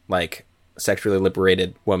free-spirited, like sexually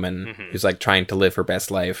liberated woman who's like trying to live her best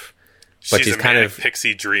life, but she's kind of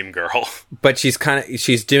pixie dream girl. But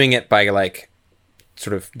she's doing it by like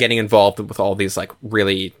sort of getting involved with all these like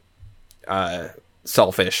really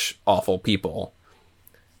selfish, awful people,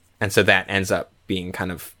 and so that ends up being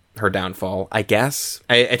kind of her downfall, I guess.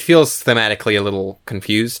 It feels thematically a little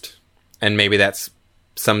confused, and maybe that's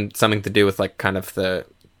something to do with like kind of the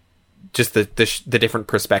different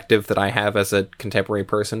perspective that I have as a contemporary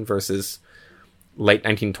person versus late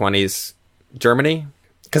 1920s Germany,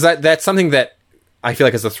 because that's something that I feel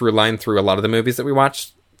like is a through line through a lot of the movies that we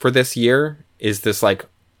watched for this year, is this like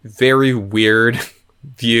very weird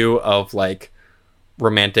view of like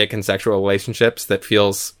romantic and sexual relationships that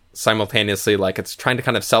feels simultaneously, like, it's trying to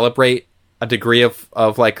kind of celebrate a degree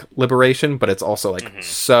of like liberation, but it's also like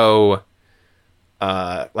so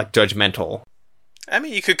like judgmental. I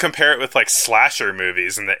mean, you could compare it with like slasher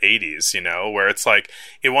movies in the 80s, you know, where it's like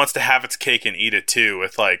it wants to have its cake and eat it too,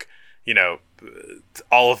 with like, you know,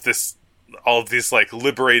 all of these like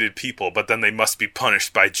liberated people, but then they must be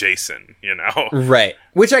punished by Jason, you know? Right.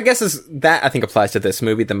 Which I guess is that I think applies to this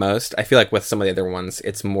movie the most. I feel like with some of the other ones,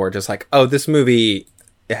 it's more just like, oh, this movie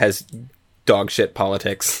has dog shit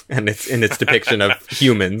politics and it's in its depiction of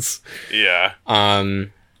humans. Yeah.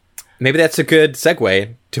 Maybe that's a good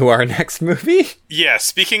segue to our next movie. Yeah,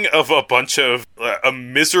 speaking of a bunch of a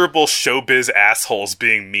miserable showbiz assholes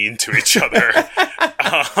being mean to each other,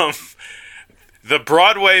 the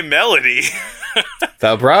Broadway Melody.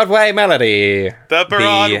 The Broadway Melody. The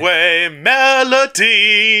Broadway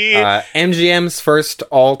Melody. MGM's first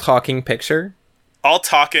all-talking picture. All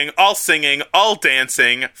talking, all singing, all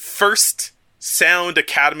dancing. First Sound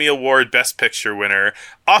Academy Award Best Picture winner.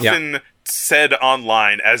 Often said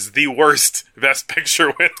online as the worst Best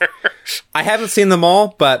Picture winner. I haven't seen them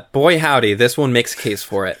all, but boy howdy, this one makes a case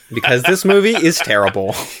for it. Because this movie is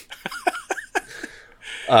terrible.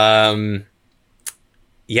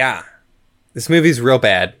 Yeah. This movie's real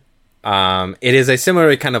bad. It is a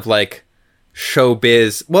similar kind of like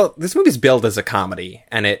showbiz. Well, this movie's billed as a comedy,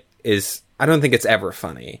 and it is. I don't think it's ever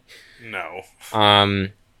funny. No.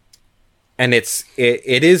 And it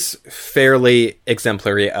is fairly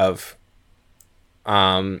exemplary of.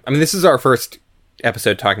 I mean, this is our first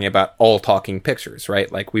episode talking about all talking pictures,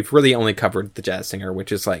 right? Like we've really only covered The Jazz Singer,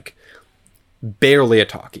 which is like barely a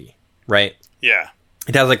talkie, right? Yeah.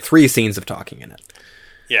 It has like 3 scenes of talking in it.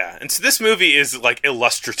 Yeah, and so this movie is like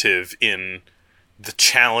illustrative in the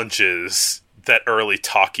challenges that early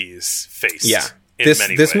talkies faced. Yeah,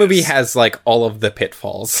 this movie has like all of the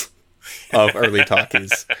pitfalls of early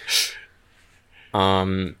talkies. I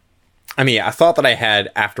mean, yeah, a thought that I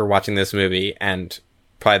had after watching this movie, and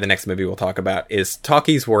probably the next movie we'll talk about, is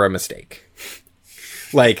talkies were a mistake.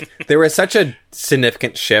 Like there was such a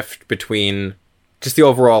significant shift between just the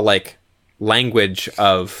overall like language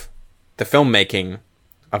of the filmmaking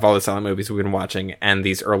of all the silent movies we've been watching and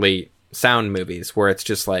these early sound movies, where it's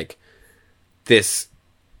just like this,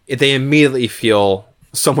 they immediately feel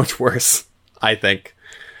so much worse, I think.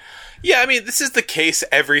 Yeah, I mean, this is the case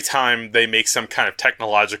every time they make some kind of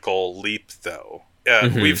technological leap, though.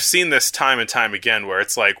 We've seen this time and time again, where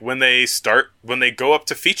it's like when they go up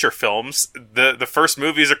to feature films, the first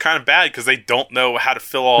movies are kind of bad because they don't know how to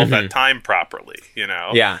fill all that time properly, you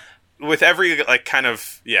know? Yeah. With every like kind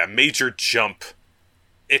of major jump,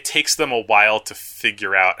 it takes them a while to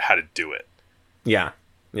figure out how to do it. Yeah,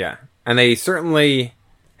 yeah. And they certainly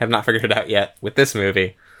have not figured it out yet with this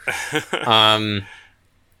movie.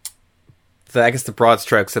 I guess the broad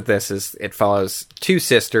strokes of this is it follows 2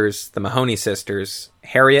 sisters, the Mahoney sisters,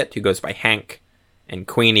 Harriet, who goes by Hank, and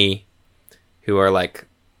Queenie, who are like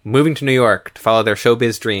moving to New York to follow their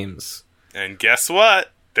showbiz dreams. And guess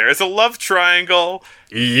what? There's a love triangle.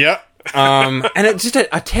 Yep. And it's just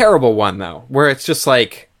a terrible one, though, where it's just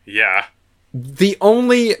like... Yeah. The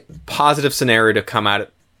only positive scenario to come out...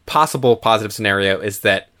 Possible positive scenario is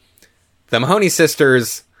that the Mahoney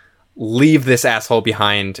sisters leave this asshole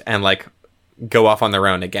behind and, like, go off on their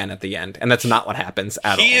own again at the end. And that's not what happens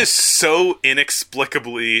at all. He is so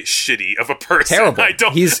inexplicably shitty of a person. Terrible. I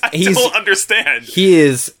don't understand. He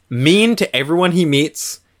is mean to everyone he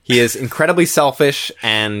meets. He is incredibly selfish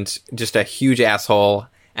and just a huge asshole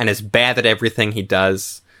and is bad at everything he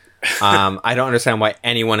does. I don't understand why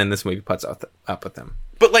anyone in this movie puts up with him.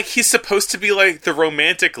 But like he's supposed to be like the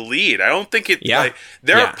romantic lead. I don't think it. Yeah, like,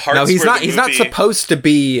 there are parts. No, he's where not. He's not supposed to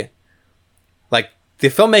be. Like the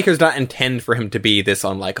filmmakers not intend for him to be this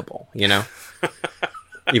unlikable. You know,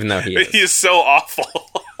 even though he is. He is so awful.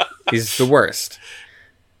 He's the worst.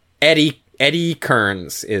 Eddie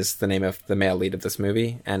Kearns is the name of the male lead of this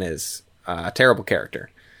movie, and is a terrible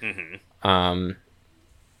character. Mm-hmm.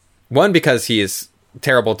 One, because he is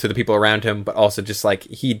terrible to the people around him, but also just like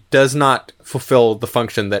he does not fulfill the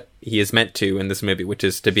function that he is meant to in this movie, which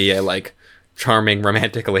is to be a like charming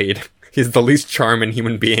romantic lead. He's the least charming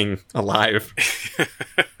human being alive.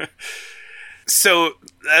 So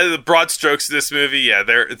the broad strokes of this movie, yeah,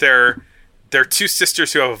 they're 2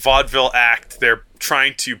 sisters who have a vaudeville act. They're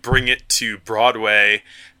trying to bring it to Broadway.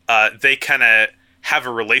 They kind of have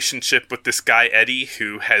a relationship with this guy Eddie,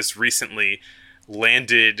 who has recently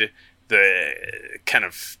landed the kind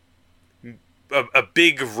of a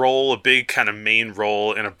big role, a big kind of main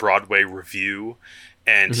role in a Broadway review,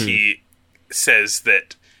 and he says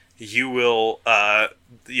that you will,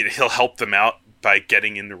 he'll help them out by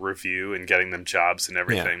getting in the review and getting them jobs and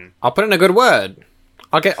everything. Yeah. I'll put in a good word.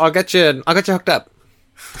 I'll get you hooked up.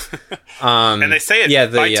 And they say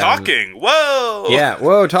it by talking. Whoa! Yeah,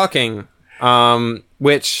 whoa, talking.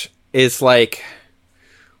 Which is like,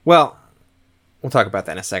 well, we'll talk about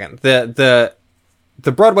that in a second. The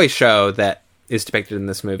Broadway show that is depicted in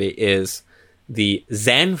this movie is the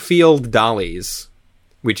Zanfield Dollies,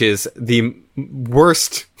 which is the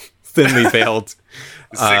worst thinly veiled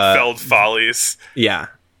Ziegfeld Follies. Yeah.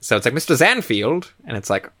 So it's like Mr. Zanfield, and it's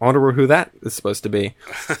like, I wonder who that is supposed to be.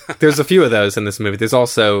 There's a few of those in this movie. There's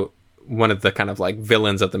also one of the kind of like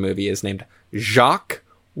villains of the movie is named Jacques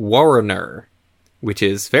Warner, which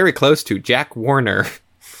is very close to Jack Warner,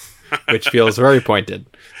 which feels very pointed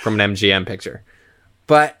from an MGM picture.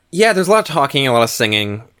 But yeah, there's a lot of talking, a lot of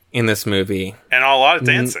singing in this movie. And a lot of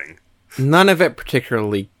dancing. None of it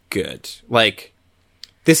particularly good. Like,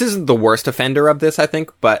 this isn't the worst offender of this, I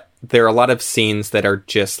think, but there are a lot of scenes that are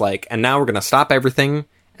just like, and now we're going to stop everything,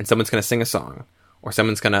 and someone's going to sing a song. Or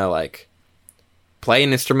someone's going to, like, play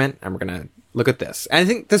an instrument, and we're going to look at this. And I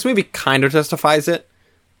think this movie kind of justifies it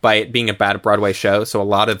by it being a bad Broadway show, so a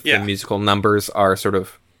lot of the musical numbers are sort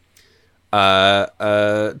of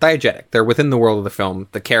diegetic. They're within the world of the film.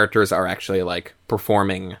 The characters are actually, like,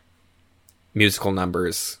 performing musical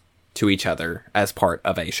numbers to each other as part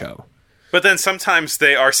of a show. But then sometimes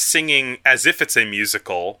they are singing as if it's a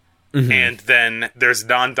musical, and then there's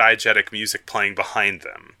non-diegetic music playing behind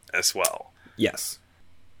them as well. Yes.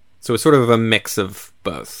 So it's sort of a mix of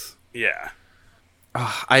both. Yeah.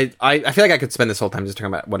 I feel like I could spend this whole time just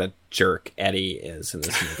talking about what a jerk Eddie is in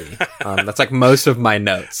this movie. That's like most of my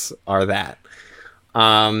notes are that.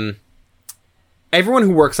 Everyone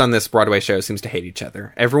who works on this Broadway show seems to hate each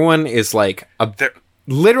other. Everyone is like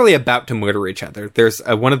literally about to murder each other. There's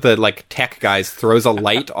one of the like tech guys throws a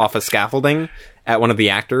light off a scaffolding at one of the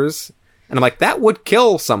actors, and I'm like, that would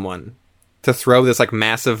kill someone to throw this like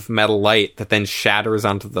massive metal light that then shatters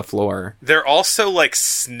onto the floor. They're also like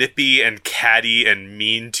snippy and catty and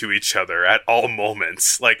mean to each other at all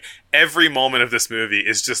moments. Like every moment of this movie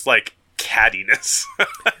is just like cattiness.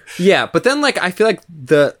 Yeah, but then like I feel like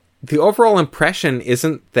the overall impression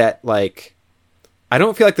isn't that like, I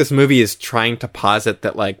don't feel like this movie is trying to posit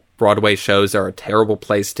that like Broadway shows are a terrible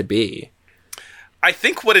place to be. I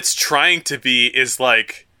think what it's trying to be is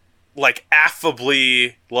like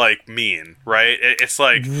affably like mean, right? It's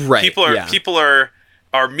like people are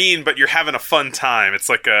mean, but you're having a fun time. It's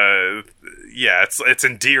like it's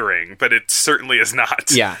endearing, but it certainly is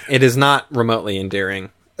not. Yeah, it is not remotely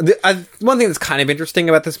endearing. One thing that's kind of interesting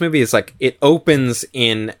about this movie is like it opens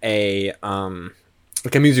in a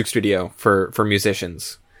like a music studio for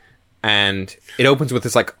musicians, and it opens with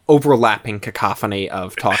this like overlapping cacophony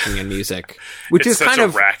of talking and music, which is kind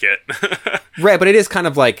of racket. Right, but it is kind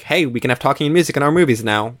of like, hey, we can have talking and music in our movies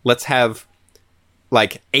now. Let's have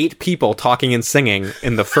like 8 people talking and singing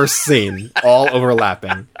in the first scene, all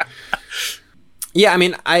overlapping. Yeah, I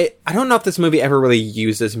mean, I don't know if this movie ever really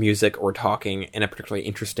uses music or talking in a particularly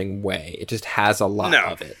interesting way. It just has a lot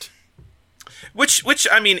of it. Which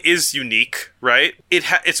I mean is unique, right?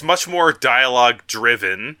 It's much more dialogue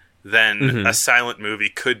driven than a silent movie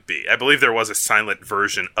could be. I believe there was a silent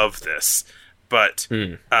version of this, but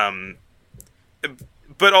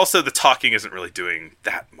also the talking isn't really doing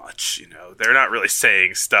that much, you know. They're not really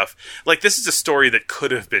saying stuff. Like, this is a story that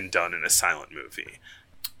could have been done in a silent movie.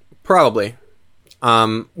 Probably.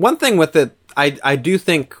 One thing with it, I do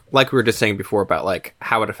think, like we were just saying before about like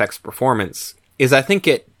how it affects performance, is I think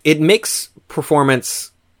it makes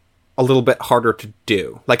performance a little bit harder to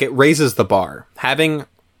do. Like, it raises the bar. Having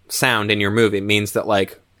sound in your movie means that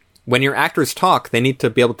like when your actors talk, they need to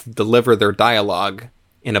be able to deliver their dialogue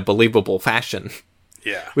in a believable fashion.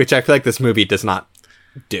 Yeah. Which I feel like this movie does not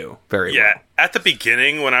do very well. Yeah. At the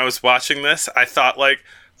beginning, when I was watching this, I thought like,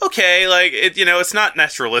 okay, like, it's not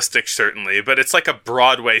naturalistic, certainly, but it's like a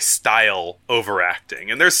Broadway style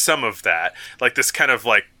overacting. And there's some of that. Like this kind of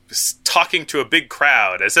like talking to a big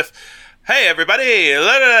crowd as if, hey, everybody,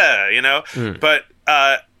 la, la, la, you know? But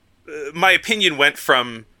my opinion went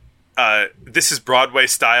from this is Broadway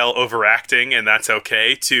style overacting and that's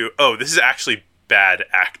okay to, oh, this is actually bad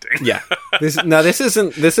acting. Yeah. This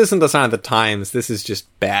isn't the sign of the times. This is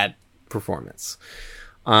just bad performance.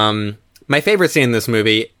 My favorite scene in this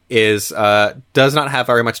movie is does not have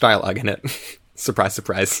very much dialogue in it. Surprise,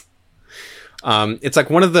 surprise. It's like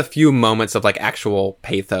one of the few moments of like actual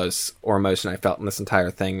pathos or emotion I felt in this entire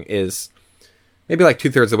thing is maybe like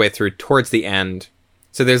 2/3 of the way through, towards the end.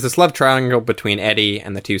 So there's this love triangle between Eddie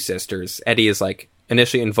and the 2 sisters. Eddie is like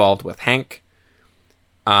initially involved with Hank,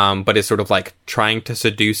 but is sort of like trying to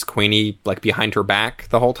seduce Queenie like behind her back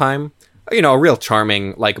the whole time. a real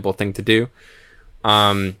charming, likable thing to do.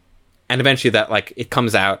 And eventually that, like, it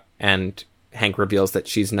comes out and Hank reveals that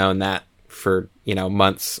she's known that for,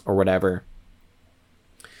 months or whatever.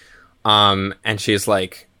 And she's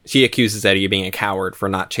like, she accuses Eddie of being a coward for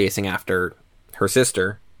not chasing after her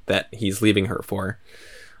sister that he's leaving her for.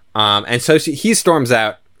 And so he storms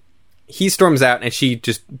out and she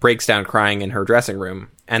just breaks down crying in her dressing room.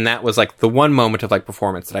 And that was like the one moment of like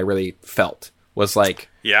performance that I really felt was like,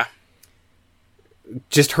 yeah,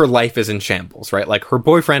 just her life is in shambles, right? Like her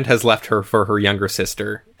boyfriend has left her for her younger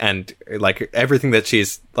sister, and like everything that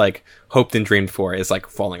she's like hoped and dreamed for is like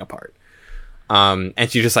falling apart. And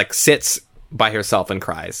she just like sits by herself and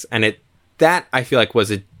cries. And that I feel like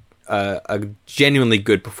was a genuinely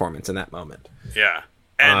good performance in that moment. Yeah.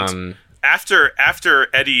 And after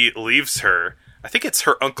Eddie leaves her, I think it's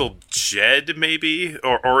her uncle Jed, maybe,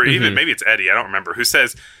 or even maybe it's Eddie, I don't remember, who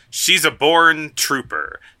says, she's a born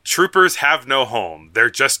trooper. Troopers have no home. They're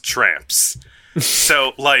just tramps.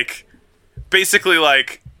 So, like, basically,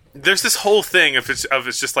 like, there's this whole thing of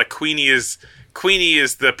it's just like Queenie is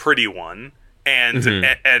the pretty one,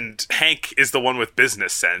 and Hank is the one with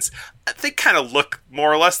business sense. They kind of look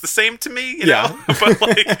more or less the same to me, you know? But,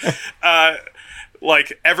 like,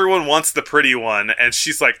 like, everyone wants the pretty one, and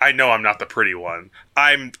she's like, I know I'm not the pretty one.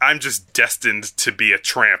 I'm just destined to be a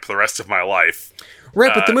tramp the rest of my life.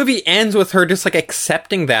 Right, but the movie ends with her just, like,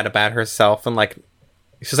 accepting that about herself, and, like,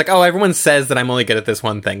 she's like, oh, everyone says that I'm only good at this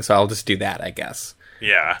one thing, so I'll just do that, I guess.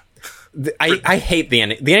 Yeah. I hate the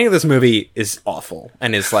ending. The ending of this movie is awful,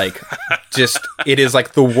 and is, like, it is,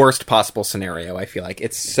 like, the worst possible scenario, I feel like.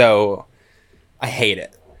 It's so... I hate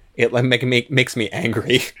it. It makes me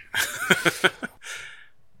angry.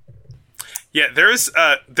 Yeah, there's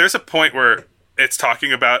a point where it's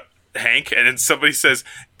talking about Hank, and then somebody says,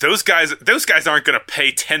 those guys aren't going to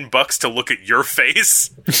pay $10 to look at your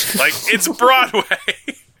face. Like, it's Broadway.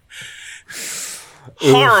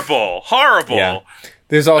 Horrible. Yeah.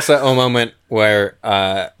 There's also a moment where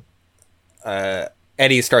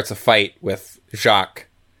Eddie starts a fight with Jacques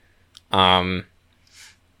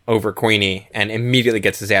over Queenie, and immediately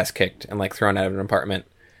gets his ass kicked and like thrown out of an apartment.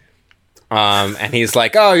 And he's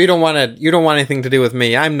like, oh, you don't want anything to do with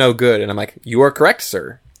me. I'm no good. And I'm like, you are correct,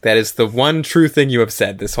 sir. That is the one true thing you have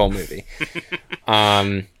said this whole movie.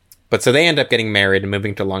 But so they end up getting married and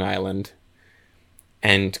moving to Long Island.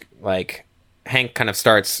 And like Hank kind of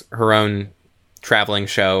starts her own traveling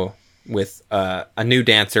show with a new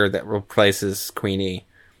dancer that replaces Queenie,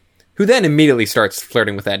 who then immediately starts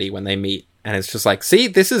flirting with Eddie when they meet. And it's just like, see,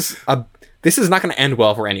 this is not going to end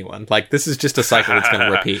well for anyone. Like, this is just a cycle that's going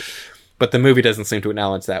to repeat. But the movie doesn't seem to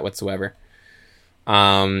acknowledge that whatsoever.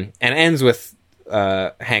 And ends with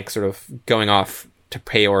Hank sort of going off to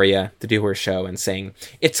Peoria to do her show and saying,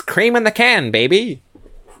 it's cream in the can, baby!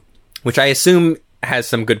 Which I assume has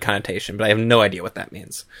some good connotation, but I have no idea what that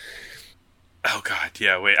means. Oh, God,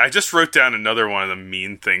 yeah, wait. I just wrote down another one of the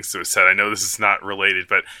mean things that was said. I know this is not related,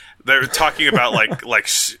 but they're talking about,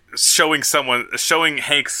 showing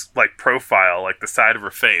Hank's, profile, the side of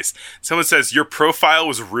her face. Someone says, your profile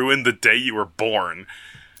was ruined the day you were born.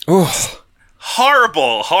 Oh.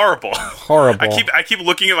 Horrible. Horrible. I keep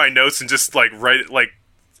looking at my notes and just, looking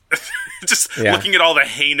at all the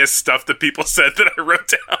heinous stuff that people said that I wrote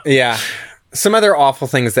down. Yeah. Some other awful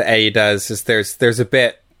things that Eddie does is there's a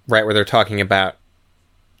bit right where they're talking about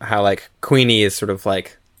how Queenie is sort of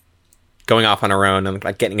going off on her own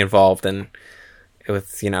and getting involved and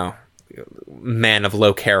with men of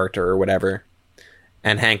low character or whatever,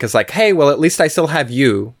 and Hank is like, hey, well, at least I still have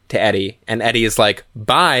you, to Eddie, and Eddie is like,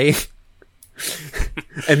 bye.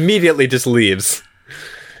 Immediately just leaves.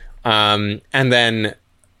 And then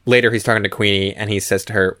later he's talking to Queenie and he says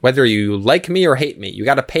to her, whether you like me or hate me, you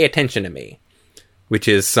gotta pay attention to me, which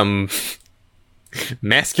is some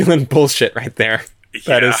masculine bullshit right there.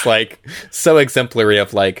 Yeah. That is so exemplary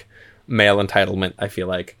of male entitlement, I feel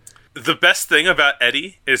like. The best thing about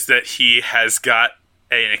Eddie is that he has got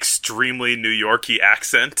an extremely New Yorkie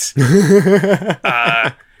accent.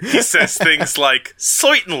 He says things like,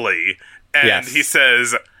 certainly, and yes. He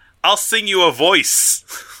says, I'll sing you a voice.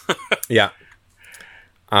 Yeah.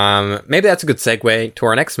 Maybe that's a good segue to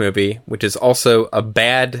our next movie, which is also a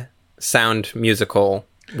bad sound musical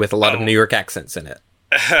with a lot of New York accents in it.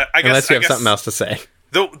 Unless you have something else to say.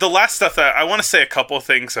 The last stuff that I want to say a couple of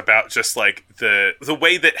things about just the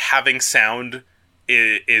way that having sound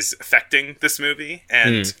is affecting this movie,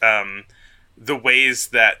 and the ways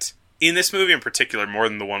that in this movie in particular, more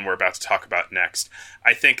than the one we're about to talk about next,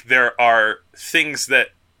 I think there are things that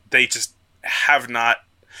they just have not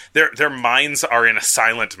their minds are in a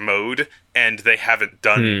silent mode, and they haven't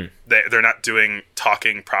done they're not doing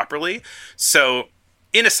talking properly. So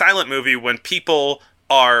in a silent movie, when people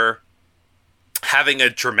are having a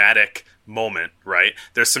dramatic moment, right,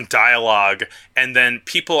 there's some dialogue, and then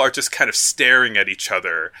people are just kind of staring at each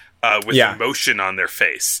other with emotion on their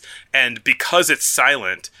face, and because it's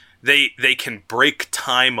silent, they can break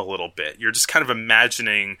time a little bit. You're just kind of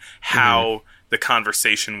imagining how the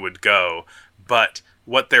conversation would go, but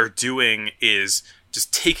what they're doing is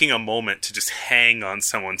just taking a moment to just hang on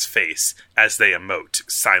someone's face as they emote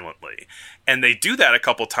silently. And they do that a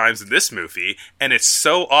couple times in this movie, and it's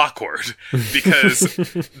so awkward because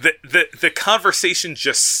the conversation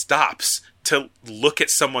just stops to look at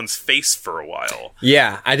someone's face for a while.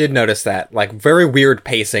 Yeah, I did notice that. Like, very weird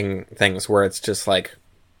pacing things where it's just like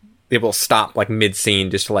people stop like mid-scene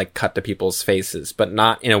just to like cut to people's faces, but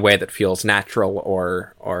not in a way that feels natural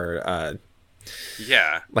or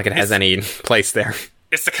like it has any place there.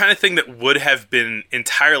 It's the kind of thing that would have been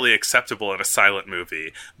entirely acceptable in a silent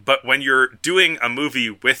movie, but when you're doing a movie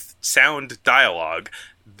with sound dialogue,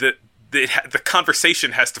 the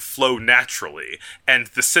conversation has to flow naturally, and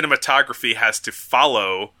the cinematography has to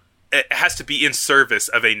follow. It has to be in service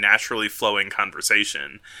of a naturally flowing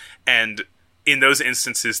conversation, and in those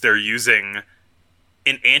instances, they're using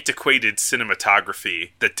an antiquated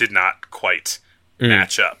cinematography that did not quite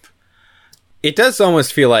match up. It does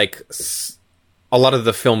almost feel like a lot of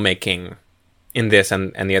the filmmaking in this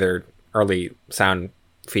and the other early sound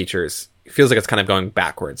features feels like it's kind of going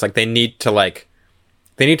backwards. Like they need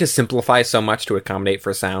to simplify so much to accommodate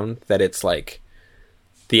for sound that it's like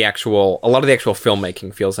a lot of the actual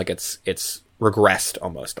filmmaking feels like it's regressed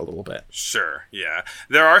almost a little bit. Sure, yeah.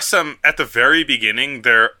 There are some, at the very beginning,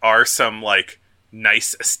 there are some, like,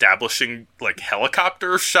 nice establishing, like,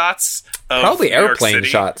 helicopter shots of probably New York airplane City.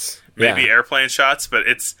 shots. Maybe airplane shots, but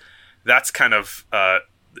that's kind of,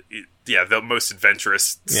 the most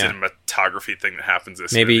adventurous cinematography thing that happens in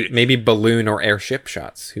this movie. Maybe balloon or airship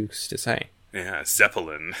shots, who's to say? Yeah,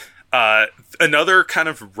 Zeppelin. Another kind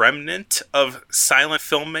of remnant of silent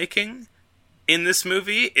filmmaking in this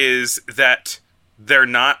movie is that they're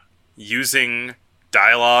not using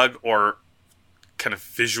dialogue or kind of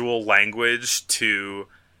visual language to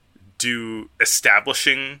do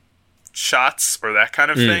establishing shots or that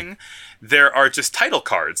kind of thing. There are just title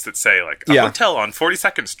cards that say like a hotel on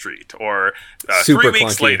 42nd Street or 3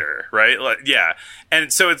 weeks clunky. later, right? Like, yeah.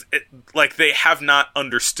 And so it's like they have not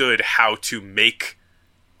understood how to make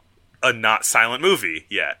a not silent movie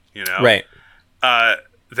yet, you know? Right.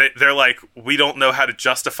 They're like, we don't know how to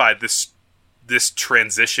justify this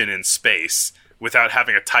transition in space without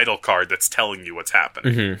having a title card that's telling you what's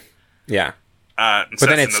happening. Mm-hmm. Yeah. But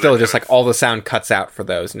then it's still just like all the sound cuts out for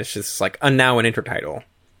those, and it's just like now an intertitle.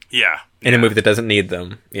 Yeah. In a movie that doesn't need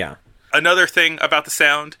them. Yeah. Another thing about the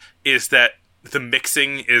sound is that the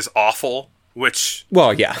mixing is awful, which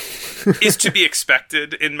is to be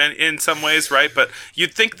expected in some ways, right? But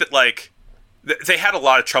you'd think that like they had a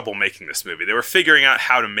lot of trouble making this movie. They were figuring out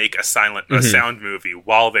how to make a sound movie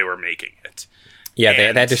while they were making it. Yeah,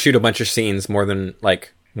 they had to shoot a bunch of scenes more than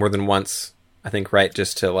once, I think, right?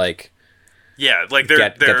 Just to like get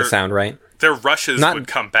the sound right. Their rushes would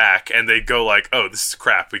come back and they'd go like, "Oh, this is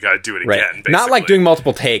crap. We got to do it again." Basically. Not like doing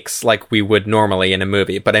multiple takes like we would normally in a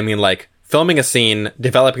movie, but I mean like filming a scene,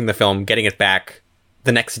 developing the film, getting it back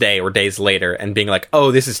the next day or days later, and being like,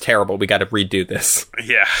 "Oh, this is terrible. We got to redo this."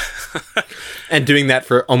 Yeah, and doing that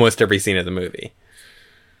for almost every scene of the movie.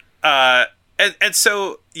 And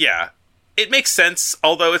so yeah, it makes sense.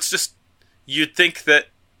 Although it's just you'd think that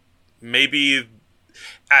maybe.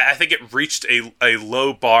 I think it reached a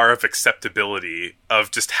low bar of acceptability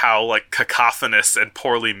of just how like cacophonous and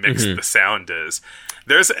poorly mixed the sound is.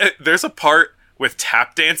 There's a part with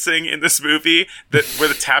tap dancing in this movie where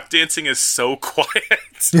the tap dancing is so quiet.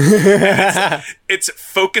 it's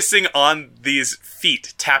focusing on these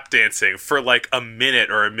feet tap dancing for like a minute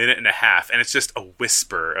or a minute and a half, and it's just a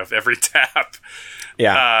whisper of every tap.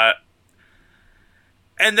 Yeah.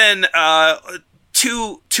 And then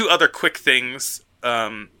two other quick things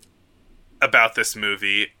about this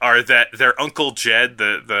movie are that their Uncle Jed,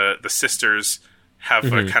 the sisters, have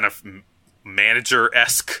a kind of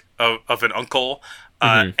manager-esque of an uncle,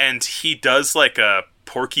 and he does like a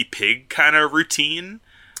Porky Pig kind of routine.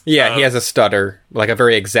 Yeah, he has a stutter, like a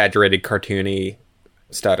very exaggerated, cartoony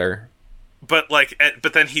stutter. But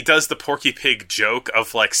then he does the Porky Pig joke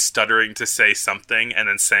of like stuttering to say something and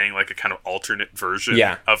then saying like a kind of alternate version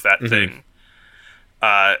of that thing.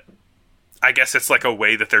 I guess it's like a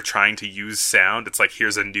way that they're trying to use sound. It's like,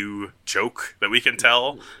 here's a new joke that we can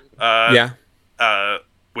tell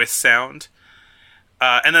with sound.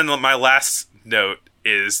 And then my last note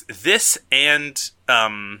is this and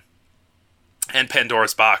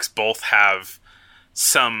Pandora's Box both have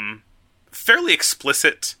some fairly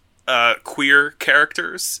explicit queer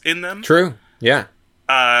characters in them. True. Yeah.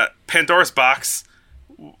 Pandora's Box,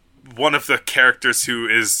 one of the characters who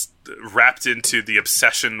is wrapped into the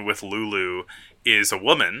obsession with Lulu is a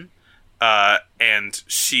woman, and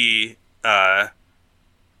she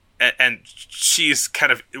and she's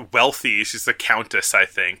kind of wealthy. She's the countess, I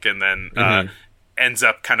think, and then ends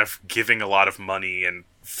up kind of giving a lot of money and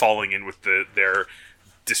falling in with their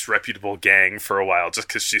disreputable gang for a while just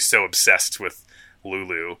because she's so obsessed with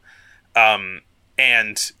Lulu.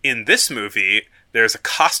 And in this movie, there's a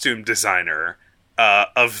costume designer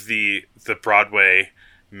of the Broadway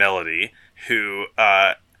Melody who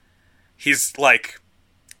he's like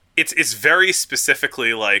it's very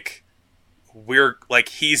specifically like we're like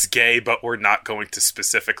he's gay, but we're not going to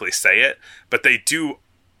specifically say it. But they do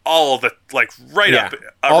all the like right up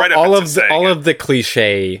all of the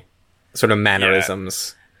cliche sort of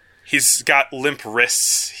mannerisms. Yeah. He's got limp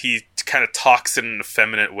wrists. He kind of talks in an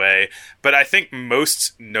effeminate way. But I think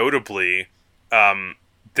most notably,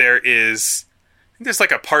 there's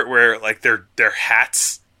like a part where like their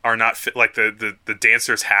hats are not fit, like the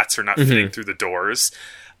dancers' hats are not fitting through the doors.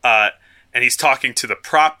 And he's talking to the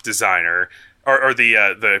prop designer or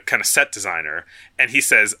the kind of set designer, and he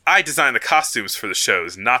says, "I design the costumes for the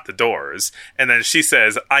shows, not the doors." And then she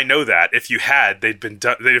says, "I know that. If you had, they'd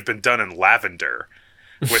have been done in lavender,"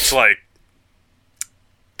 which like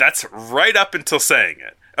that's right up until saying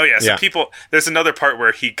it. Oh yeah, so people. There's another part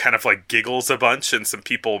where he kind of like giggles a bunch, and some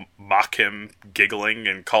people mock him giggling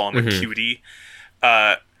and call him a cutie.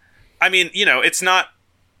 I mean, you know, it's not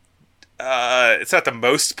the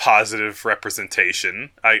most positive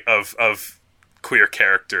representation of queer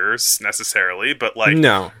characters necessarily, but like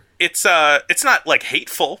no, it's not like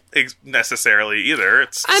hateful necessarily either.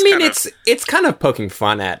 It's kind of poking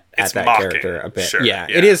fun at that mocking, character a bit. Sure, yeah,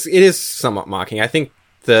 it is somewhat mocking. I think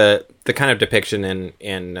the kind of depiction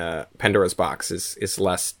in Pandora's Box is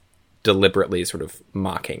less deliberately sort of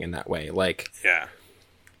mocking in that way. Like, yeah,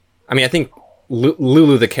 I mean, I think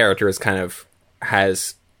Lulu the character is kind of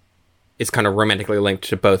romantically linked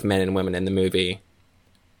to both men and women in the movie,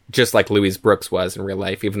 just like Louise Brooks was in real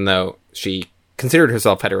life, even though she considered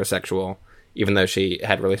herself heterosexual, even though she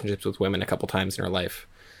had relationships with women a couple times in her life.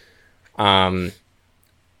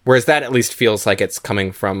 Whereas that at least feels like it's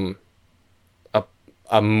coming from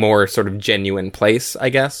a more sort of genuine place, I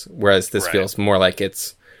guess. Whereas this feels more like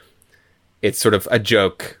it's sort of a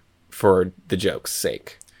joke for the joke's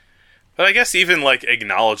sake. But I guess even like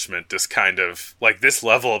acknowledgement is kind of like this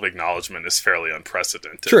level of acknowledgement is fairly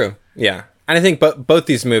unprecedented. True. Yeah. And I think both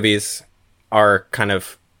these movies are kind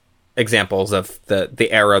of examples of the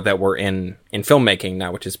era that we're in filmmaking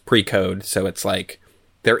now, which is pre-code. So it's like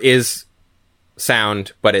there is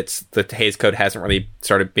sound, but the Hays Code hasn't really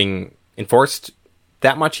started being enforced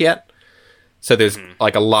that much yet. So there's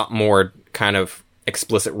like a lot more kind of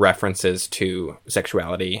explicit references to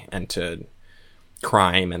sexuality and to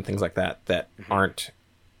crime and things like that aren't,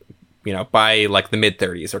 you know, by like the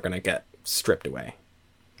mid-30s are going to get stripped away.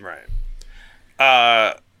 Right.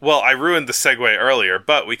 Well, I ruined the segue earlier,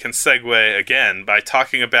 but we can segue again by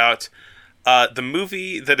talking about the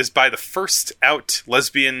movie that is by the first out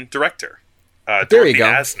lesbian director, Dorothy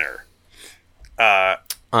Asner.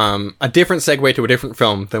 A different segue to a different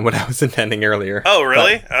film than what I was intending earlier. Oh,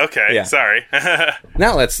 really? But, okay, yeah. Sorry.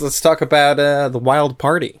 Now let's talk about The Wild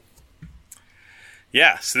Party.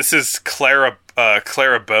 Yeah, so this is Clara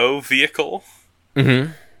Bow vehicle.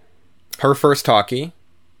 Mm-hmm. Her first talkie.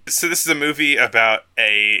 So this is a movie about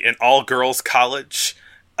an all-girls college,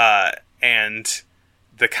 and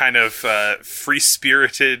the kind of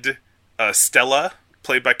free-spirited Stella,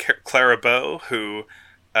 played by Clara Bow, who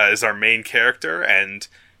is our main character, and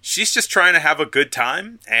she's just trying to have a good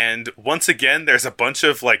time. And once again, there's a bunch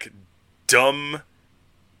of dumb,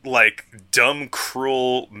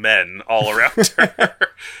 cruel men all around her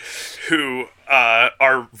who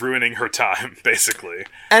are ruining her time, basically.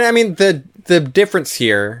 And I mean, the difference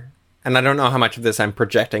here, and I don't know how much of this I'm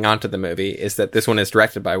projecting onto the movie, is that this one is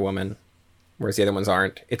directed by a woman, whereas the other ones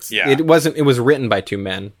aren't. It was written by two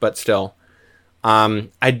men, but still.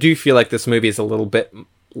 I do feel like this movie is a little bit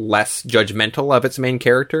less judgmental of its main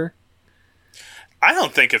character. I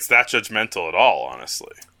don't think it's that judgmental at all,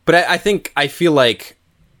 honestly. But I feel like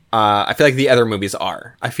the other movies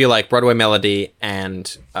are. I feel like Broadway Melody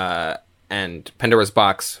and Pandora's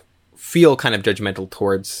Box feel kind of judgmental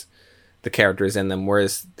towards the characters in them,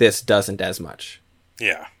 whereas this doesn't as much.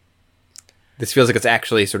 Yeah. This feels like it's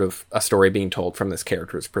actually sort of a story being told from this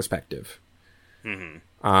character's perspective. Mm-hmm.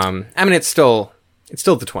 I mean, it's still the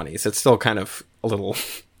 20s. It's still kind of a little,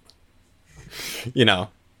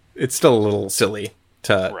 it's still a little silly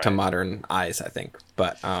to modern eyes, I think.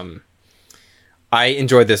 But I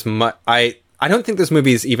enjoyed this much. I don't think this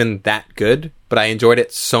movie is even that good, but I enjoyed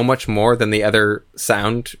it so much more than the other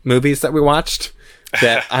sound movies that we watched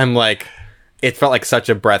that I'm like, it felt like such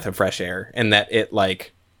a breath of fresh air, and that it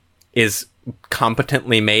like is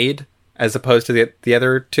competently made as opposed to the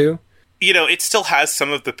other two. It still has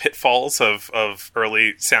some of the pitfalls of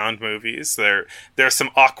early sound movies. There's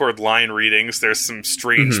some awkward line readings. There's some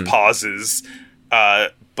strange pauses.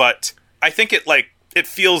 But I think it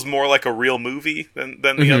feels more like a real movie than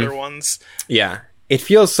the other ones. Yeah. It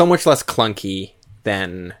feels so much less clunky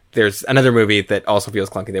than... There's another movie that also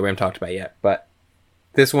feels clunky that we haven't talked about yet. But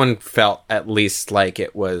this one felt at least like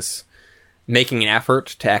it was making an effort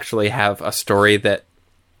to actually have a story that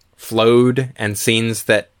flowed and scenes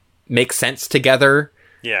that make sense together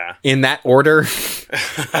in that order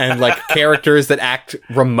and like characters that act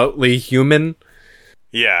remotely human.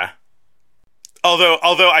 Yeah. Although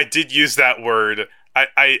I did use that word,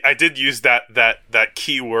 I did use that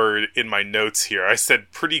key word in my notes here. I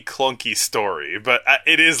said pretty clunky story, but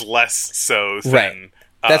it is less so than... Right.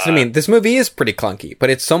 That's what I mean. This movie is pretty clunky,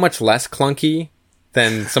 but it's so much less clunky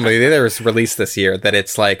than some of the others released this year that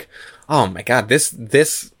it's like, oh my god,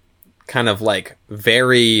 this kind of like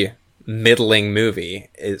very middling movie,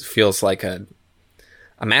 it feels like a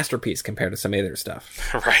masterpiece compared to some other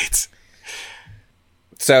stuff. Right.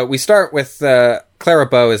 So we start with Clara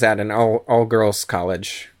Bow is at an all-girls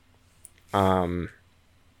college. Clara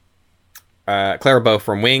Bow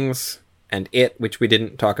from Wings and It, which we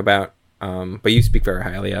didn't talk about, but you speak very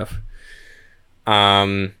highly of.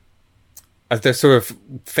 They're sort of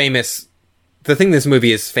famous... The thing this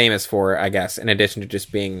movie is famous for, I guess, in addition to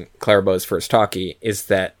just being Clara Bow's first talkie, is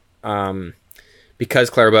that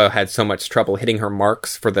because Clara Bow had so much trouble hitting her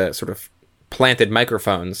marks for the sort of planted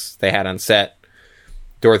microphones they had on set,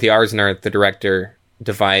 Dorothy Arzner, the director,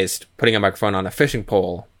 devised putting a microphone on a fishing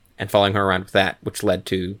pole and following her around with that, which led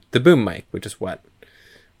to the boom mic, which is what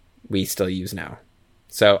we still use now.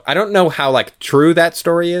 So I don't know how like true that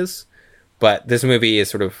story is, but this movie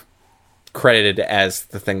is sort of credited as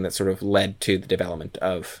the thing that sort of led to the development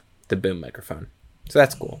of the boom microphone. So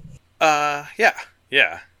that's cool. Yeah.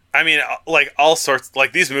 I mean, like all sorts,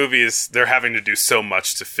 like these movies, they're having to do so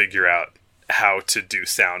much to figure out how to do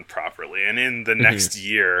sound properly. And in the next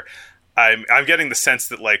year, I'm getting the sense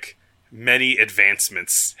that like many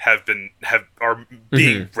advancements are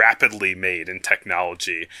being rapidly made in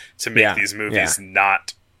technology to make these movies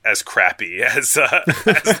not as crappy as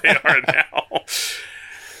they are now.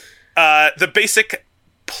 The basic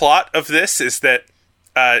plot of this is that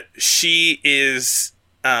she is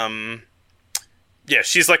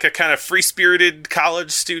she's like a kind of free-spirited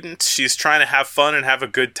college student. She's trying to have fun and have a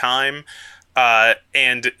good time.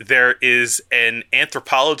 And there is an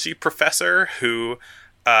anthropology professor who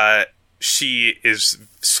she is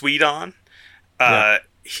sweet on.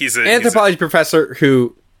 He's an anthropology professor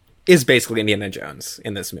who is basically Indiana Jones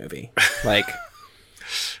in this movie. Like,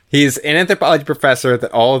 he's an anthropology professor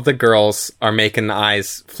that all of the girls are making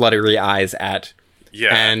fluttery eyes at.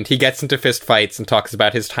 Yeah. And he gets into fist fights and talks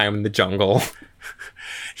about his time in the jungle.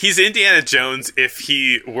 He's Indiana Jones if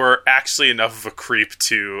he were actually enough of a creep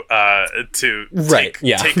to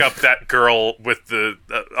take up that girl with the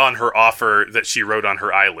on her offer that she wrote on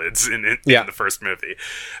her eyelids in the first movie.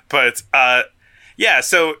 But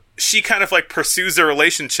so she kind of like pursues a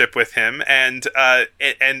relationship with him, and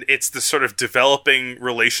it's the sort of developing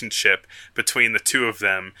relationship between the two of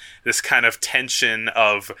them. This kind of tension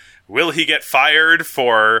of, will he get fired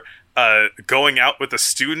for going out with a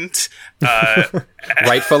student,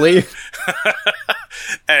 rightfully,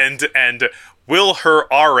 and will her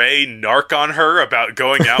RA narc on her about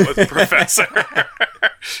going out with the professor?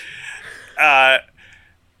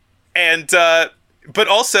 But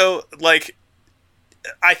also, like,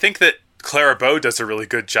 I think that Clara Bow does a really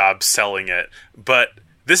good job selling it, but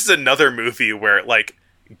this is another movie where, like,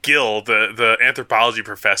 Gil, the anthropology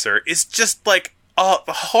professor, is just like a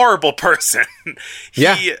horrible person.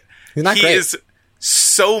 He's not great. He is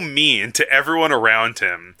so mean to everyone around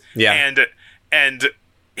him. Yeah. And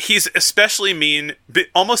he's especially mean,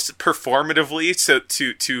 almost performatively, so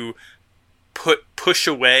to push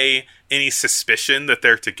away any suspicion that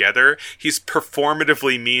they're together. He's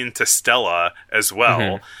performatively mean to Stella as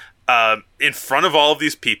well. In front of all of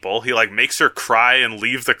these people, he like makes her cry and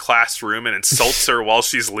leave the classroom and insults her while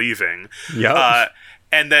she's leaving.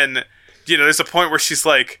 And then, there's a point where she's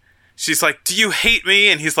like, do you hate me?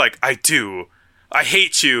 And he's like, I do. I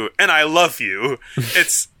hate you and I love you.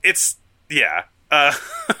 It's Yeah.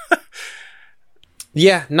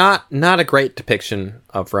 Yeah, not a great depiction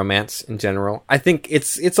of romance in general. I think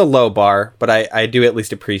it's a low bar, but I do at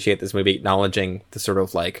least appreciate this movie acknowledging the sort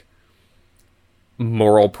of like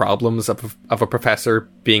moral problems of a professor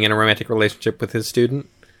being in a romantic relationship with his student,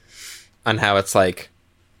 and how it's like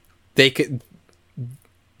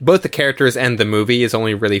both the characters and the movie is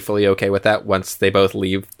only really fully okay with that once they both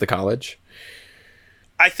leave the college.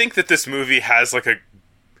 I think that this movie has like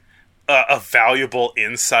a valuable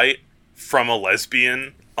insight from a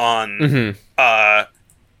lesbian on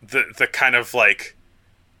the kind of like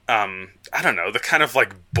I don't know, the kind of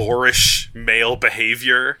like boorish male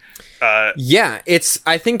behavior.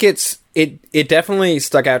 I think it definitely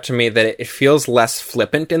stuck out to me that it feels less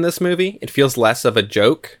flippant in this movie. It feels less of a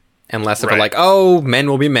joke and less of a like, oh, men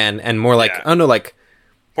will be men, and more like, oh no, like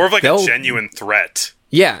more of like a genuine threat.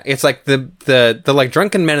 Yeah, it's like the like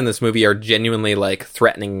drunken men in this movie are genuinely like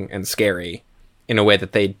threatening and scary in a way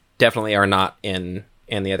that they definitely are not in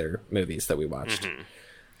the other movies that we watched.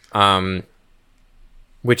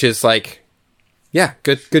 Which is like, yeah,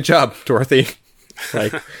 good job, Dorothy.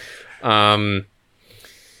 Like, although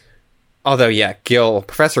yeah,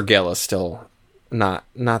 Professor Gill is still not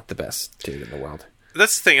the best dude in the world.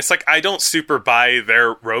 That's the thing. It's like I don't super buy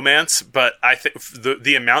their romance, but I think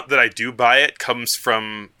the amount that I do buy it comes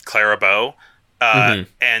from Clara Bow,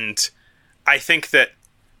 and I think that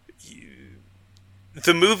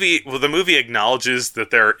the movie acknowledges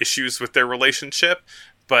that there are issues with their relationship,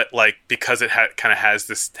 but like because it kind of has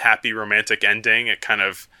this happy romantic ending, it kind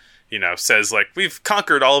of says like we've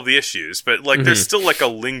conquered all of the issues, but like there's still like a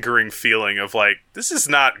lingering feeling of like this is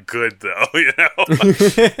not good though,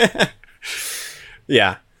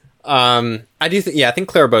 Yeah. I do think, I think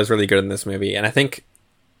Clara Bow is really good in this movie, and I think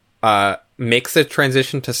makes the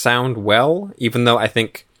transition to sound well, even though I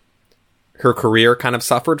think her career kind of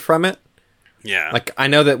suffered from it. Yeah. Like, I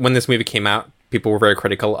know that when this movie came out, people were very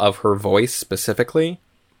critical of her voice specifically.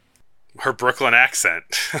 Her Brooklyn accent.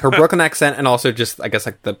 And also just, I guess,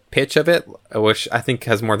 like the pitch of it, which I think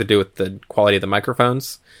has more to do with the quality of the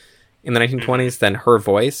microphones in the 1920s than her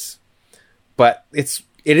voice. But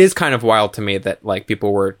it is kind of wild to me that like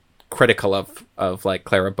people were critical of like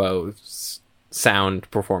Clara Bow's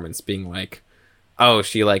sound performance being like, oh,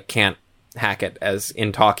 she like can't hack it as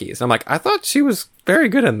in talkies. I'm like, I thought she was very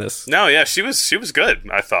good in this. No, yeah, she was good,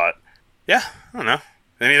 I thought. Yeah, I don't know.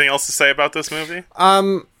 Anything else to say about this movie?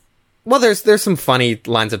 Well, there's some funny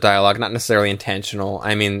lines of dialogue, not necessarily intentional.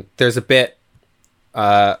 I mean, there's a bit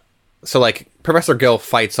so like Professor Gill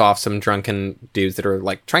fights off some drunken dudes that are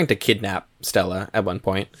like trying to kidnap Stella at one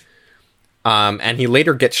point. And he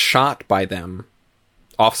later gets shot by them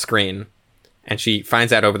off screen, and she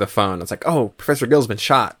finds out over the phone. It's like, oh, Professor Gill's been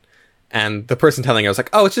shot. And the person telling her was like,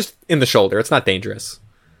 oh, it's just in the shoulder. It's not dangerous.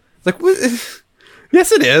 It's like, what?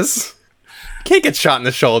 Yes, it is. You can't get shot in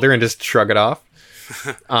the shoulder and just shrug it off.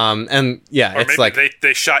 And yeah, or it's maybe like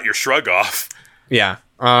they shot your shrug off. Yeah.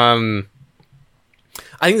 I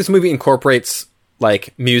think this movie incorporates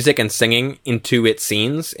like music and singing into its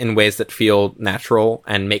scenes in ways that feel natural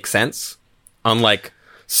and make sense, unlike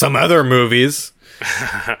some other movies.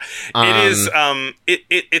 It's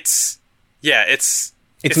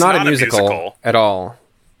not a musical at all.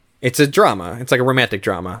 It's a drama. It's like a romantic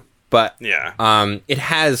drama, but yeah, it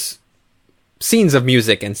has scenes of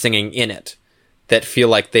music and singing in it that feel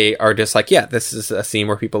like they are just like, yeah, this is a scene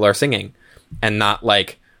where people are singing, and not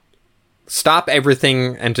like stop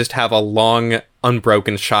everything and just have a long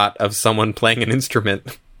unbroken shot of someone playing an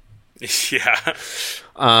instrument. Yeah.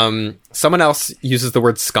 Someone else uses the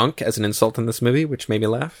word skunk as an insult in this movie, which made me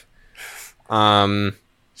laugh.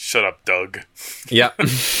 Shut up, Doug. Yeah.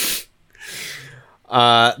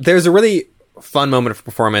 There's a really fun moment of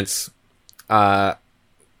performance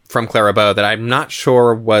from Clara Bow that I'm not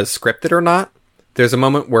sure was scripted or not. There's a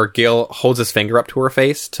moment where Gill holds his finger up to her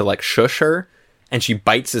face to like shush her, and she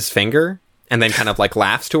bites his finger and then kind of like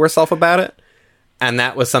laughs to herself about it. And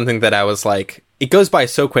that was something that I was like, it goes by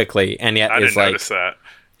so quickly, and yet is like, that.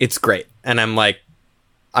 It's great. And I'm like,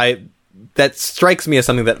 that strikes me as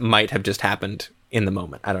something that might have just happened in the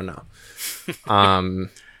moment. I don't know.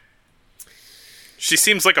 She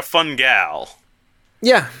seems like a fun gal.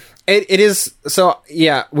 Yeah, it is. So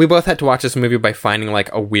yeah, we both had to watch this movie by finding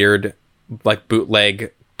like a weird, like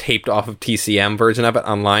bootleg taped off of TCM version of it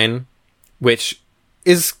online, which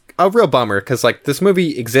is a real bummer because like this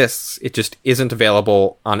movie exists, it just isn't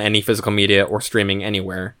available on any physical media or streaming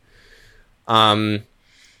anywhere.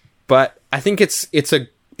 But I think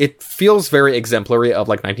it feels very exemplary of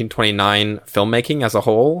like 1929 filmmaking as a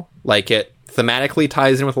whole. Like it thematically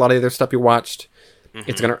ties in with a lot of the other stuff you watched.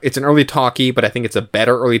 Mm-hmm. It's an early talkie, but I think it's a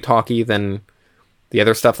better early talkie than the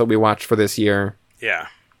other stuff that we watched for this year. Yeah.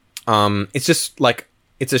 It's just like,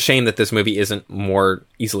 it's a shame that this movie isn't more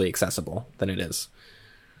easily accessible than it is.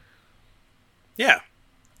 Yeah.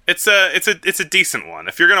 It's a decent one.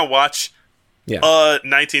 If you're going to watch a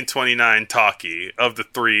 1929 talkie of the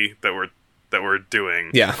three that we're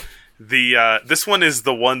doing. Yeah. This one is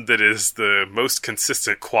the one that is the most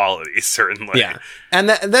consistent quality, certainly. Yeah. And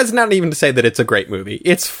that's not even to say that it's a great movie.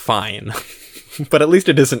 It's fine. But at least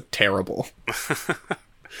it isn't terrible.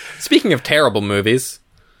 Speaking of terrible movies.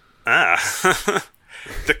 The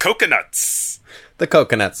Coconuts. The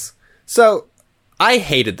Coconuts. So, I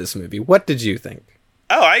hated this movie. What did you think?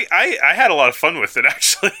 Oh, I had a lot of fun with it,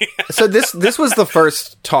 actually. So this was the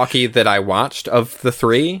first talkie that I watched of the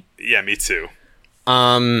three. Yeah, me too.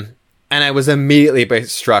 And I was immediately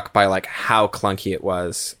struck by like how clunky it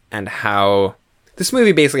was, and how this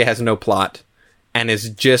movie basically has no plot and is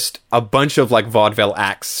just a bunch of like vaudeville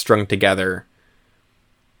acts strung together.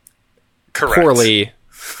 Correct. Poorly.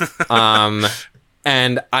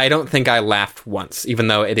 And I don't think I laughed once, even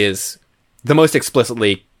though it is the most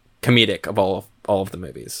explicitly comedic of all of the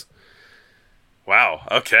movies. Wow.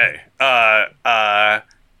 Okay.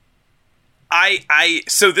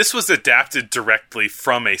 So this was adapted directly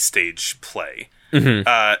from a stage play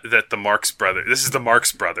that the Marx Brothers. This is the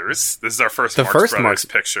Marx Brothers. This is our first Marx Brothers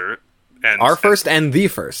picture, and the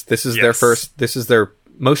first. This is their first. This is their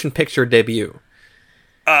motion picture debut.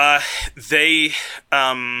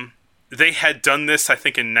 They had done this, I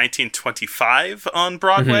think, in 1925 on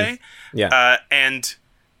Broadway. Mm-hmm. Yeah, and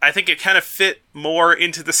I think it kind of fit more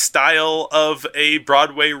into the style of a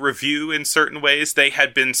Broadway revue in certain ways. They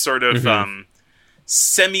had been sort of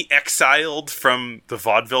semi-exiled from the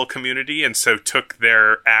vaudeville community, and so took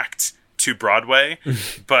their act to Broadway,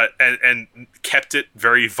 but and kept it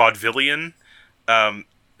very vaudevillian.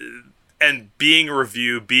 And being a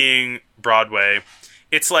revue, being Broadway,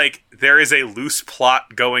 it's like there is a loose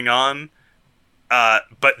plot going on,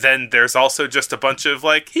 but then there's also just a bunch of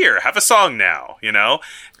like, here, have a song now, you know?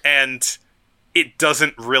 And it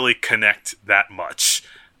doesn't really connect that much.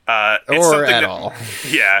 Or at all.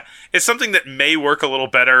 Yeah. It's something that may work a little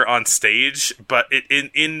better on stage, but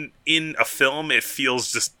in a film, it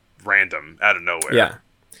feels just random out of nowhere. Yeah.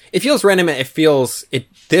 It feels random.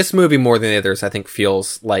 This movie, more than the others, I think,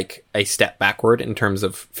 feels like a step backward in terms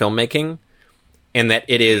of filmmaking. And that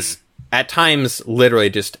it is, at times, literally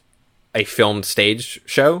just a filmed stage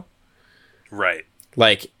show. Right.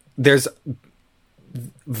 Like, there's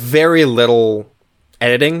very little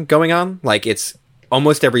editing going on. Like, it's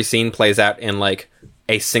almost every scene plays out in, like,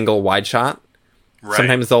 a single wide shot. Right.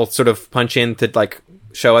 Sometimes they'll sort of punch in to, like,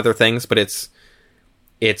 show other things, but it's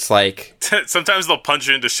like... Sometimes they'll punch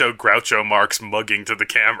in to show Groucho Marx mugging to the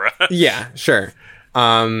camera. Yeah, sure.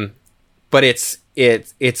 But it's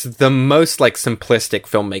the most like simplistic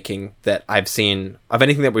filmmaking that I've seen of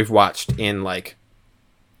anything that we've watched in like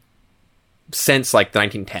since like the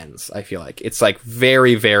 1910s. I feel like it's like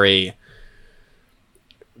very, very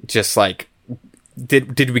just like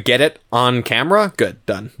did we get it on camera? Good,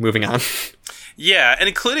 done. Moving on. Yeah, and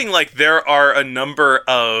including like there are a number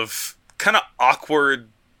of kind of awkward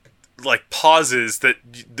like pauses that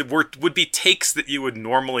would be takes that you would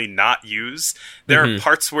normally not use. There are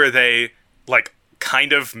parts where they like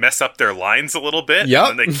kind of mess up their lines a little bit, and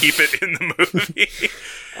then they keep it in the movie.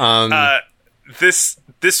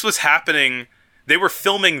 This was happening. They were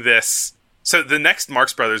filming this. So the next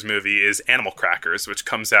Marx Brothers movie is Animal Crackers, which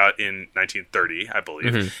comes out in 1930, I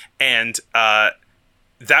believe. And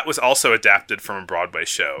that was also adapted from a Broadway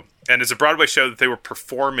show. And it's a Broadway show that they were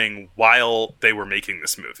performing while they were making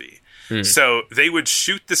this movie. So they would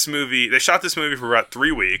shoot this movie. They shot this movie for about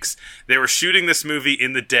 3 weeks. They were shooting this movie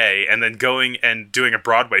in the day and then going and doing a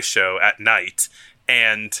Broadway show at night.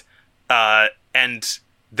 And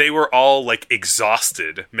they were all like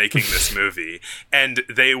exhausted making this movie. And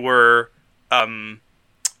they were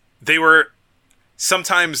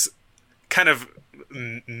sometimes kind of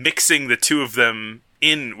mixing the two of them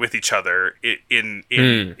in with each other in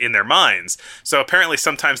their minds. So apparently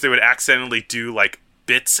sometimes they would accidentally do like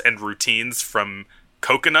bits and routines from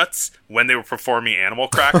Coconuts when they were performing Animal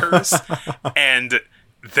Crackers. And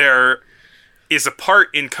there is a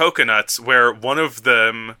part in Coconuts where one of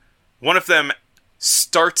them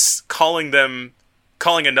starts calling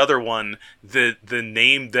another one the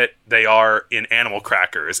name that they are in Animal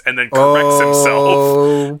Crackers, and then corrects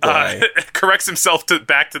himself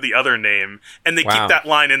back to the other name, and they keep that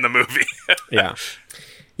line in the movie.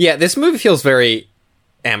 Yeah, this movie feels very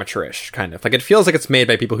amateurish, kind of. Like, it feels like it's made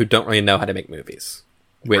by people who don't really know how to make movies.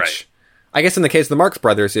 Which, I guess in the case of the Marx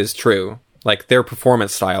Brothers is true, Like, their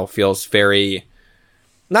performance style feels very,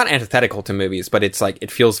 not antithetical to movies, but it's like,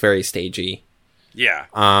 it feels very stagey. Yeah.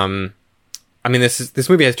 I mean, this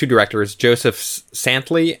movie has two directors, Joseph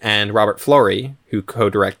Santley and Robert Florey, who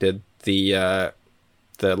co-directed the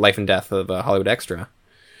Life and Death of Hollywood Extra.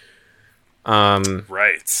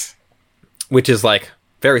 Right. Which is, like,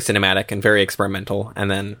 very cinematic and very experimental,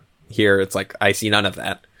 and then here it's like, I see none of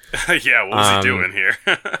that. Yeah, what was he doing here?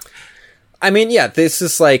 I mean, yeah, this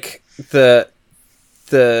is, like, I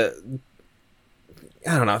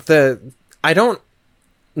don't know, I don't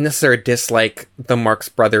necessarily dislike the Marx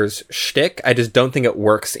Brothers shtick. I just don't think it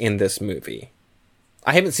works in this movie.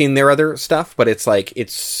 I haven't seen their other stuff, but it's like,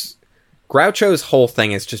 Groucho's whole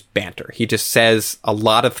thing is just banter. He just says a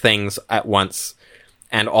lot of things at once,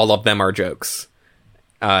 and all of them are jokes.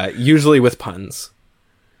 Usually with puns.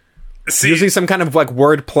 Usually some kind of, like,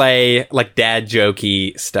 wordplay, like, dad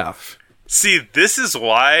jokey stuff. See, this is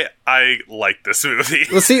why I like this movie.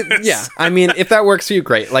 Well, see, yeah. I mean, if that works for you,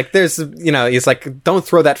 great. Like, there's, you know, he's like, don't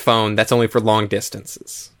throw that phone. That's only for long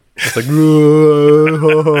distances. It's like,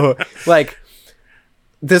 like,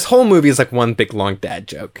 this whole movie is like one big long dad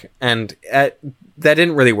joke. And that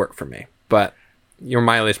didn't really work for me. But your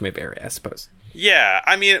mileage may vary, I suppose. Yeah,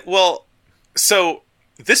 I mean, well, so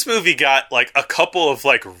this movie got, like, a couple of,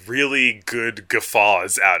 like, really good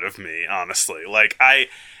guffaws out of me, honestly.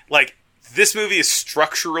 This movie is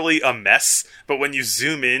structurally a mess, but when you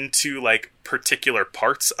zoom into, like, particular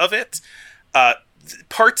parts of it,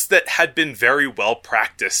 parts that had been very well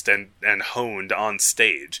practiced and honed on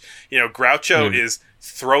stage. You know, Groucho is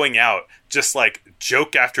throwing out just, like,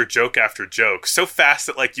 joke after joke after joke so fast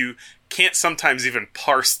that, like, you can't sometimes even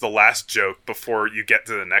parse the last joke before you get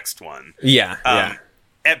to the next one. Yeah, yeah.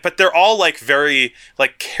 But they're all, like, very,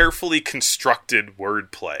 like, carefully constructed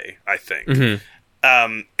wordplay, I think.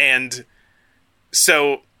 Mm-hmm. And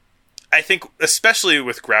so I think, especially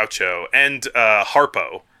with Groucho and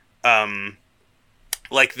Harpo,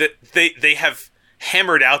 like, they have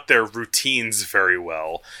hammered out their routines very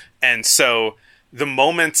well. And so the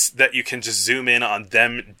moments that you can just zoom in on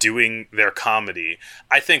them doing their comedy,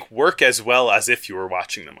 I think work as well as if you were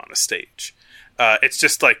watching them on a stage. It's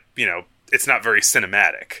just, like, you know, it's not very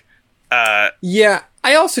cinematic. Yeah,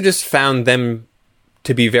 I also just found them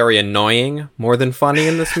to be very annoying more than funny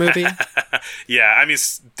in this movie. Yeah, I mean,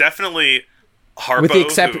 definitely Harpo.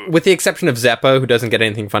 With the exception of Zeppo, who doesn't get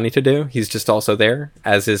anything funny to do. He's just also there,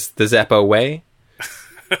 as is the Zeppo way.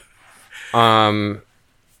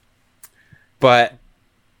 But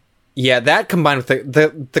yeah, that combined with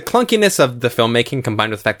the clunkiness of the filmmaking,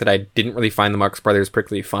 combined with the fact that I didn't really find the Marx Brothers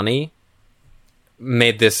particularly funny,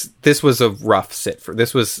 made this was a rough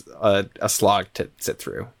this was a slog to sit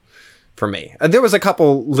through for me. There was a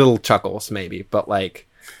couple little chuckles maybe, but, like,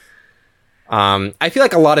 I feel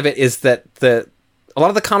like a lot of it is that a lot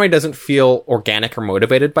of the comedy doesn't feel organic or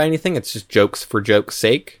motivated by anything. It's just jokes for joke's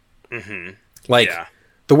sake. Mm-hmm. Like, yeah.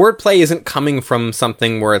 The wordplay isn't coming from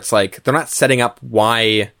something where it's like, they're not setting up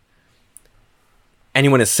why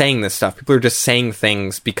anyone is saying this stuff. People are just saying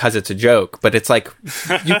things because it's a joke. But it's like,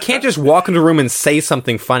 you can't just walk into a room and say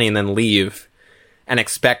something funny and then leave and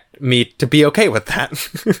expect me to be okay with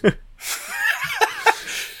that.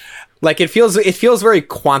 Like, it feels very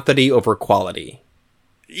quantity over quality.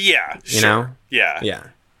 Yeah, sure. You know? Yeah.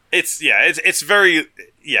 It's very,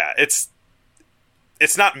 it's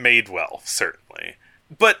not made well, certainly.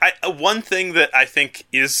 But one thing that I think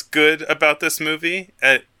is good about this movie,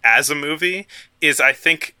 as a movie, is I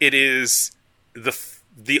think it is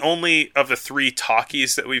the only of the three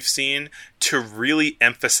talkies that we've seen to really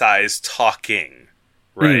emphasize talking,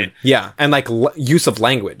 right? Yeah, and, like, use of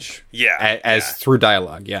language. Yeah. As through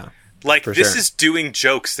dialogue, yeah. Like, this is doing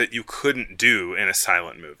jokes that you couldn't do in a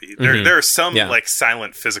silent movie. There are some, like,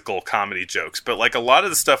 silent physical comedy jokes, but, like, a lot of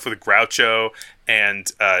the stuff with Groucho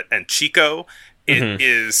and Chico, it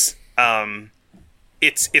is,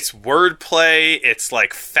 it's wordplay, it's,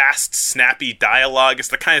 like, fast, snappy dialogue. It's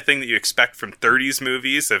the kind of thing that you expect from 30s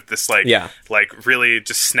movies, of this, like, like, really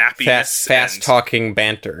just snappiness. Fast talking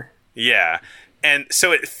banter. Yeah. And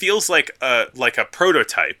so it feels like a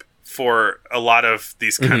prototype for a lot of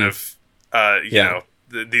these kind of, you know,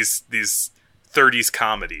 these 30s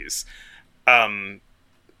comedies. And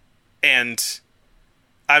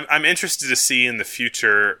I'm interested to see in the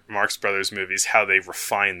future Marx Brothers movies how they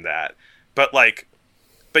refine that. But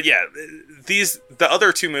yeah, the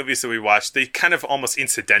other two movies that we watched, they kind of almost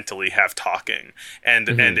incidentally have talking, and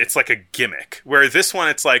it's like a gimmick. Where this one,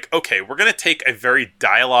 it's like, okay, we're going to take a very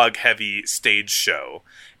dialogue heavy stage show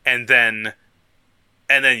and then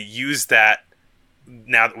use that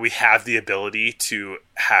now that we have the ability to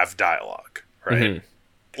have dialogue, right?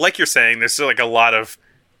 like you're saying, there's like a lot of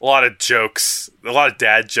jokes, a lot of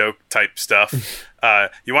dad joke type stuff.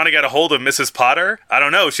 You want to get a hold of Mrs. Potter? I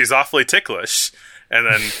don't know. She's awfully ticklish. And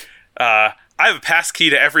then, I have a pass key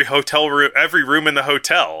to every every room in the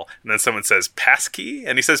hotel. And then someone says, pass key?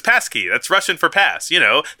 And he says, pass key. That's Russian for pass.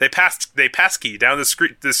 They pass key down the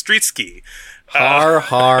street ski. Har,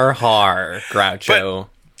 Groucho.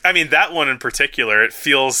 But, I mean, that one in particular, it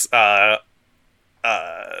feels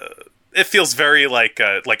very like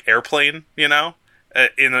Airplane, in a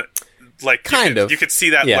like kind of. You could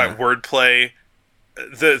see that like wordplay,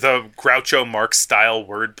 the Groucho Marx style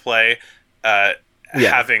wordplay,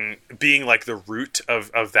 being like the root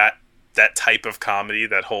of that type of comedy.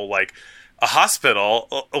 That whole like a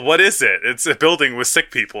hospital. What is it? It's a building with sick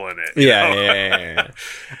people in it. Yeah.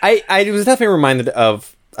 I was definitely reminded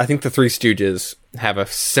of. I think the Three Stooges have a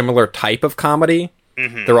similar type of comedy.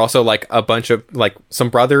 Mm-hmm. They're also like a bunch of like some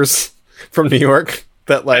brothers from New York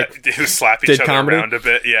that like who slap each other around a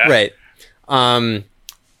bit. Yeah, right.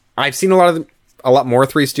 I've seen a lot more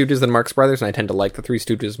Three Stooges than Marx Brothers, and I tend to like the Three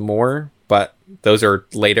Stooges more. But those are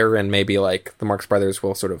later, and maybe like the Marx Brothers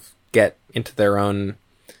will sort of get into their own.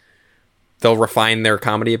 They'll refine their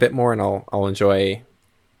comedy a bit more, and I'll enjoy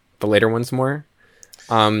the later ones more.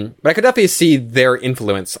 But I could definitely see their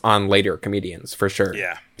influence on later comedians for sure.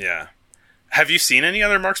 Yeah. Have you seen any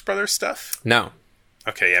other Marx Brothers stuff? No.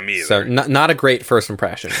 Okay, yeah, me either. So not a great first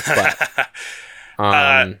impression. But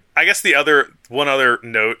I guess one other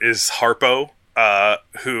note is Harpo,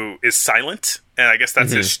 who is silent, and I guess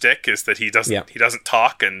that's his shtick, is that he doesn't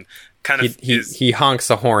talk and kind of he honks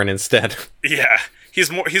a horn instead. Yeah,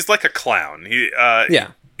 he's like a clown.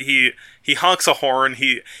 He honks a horn.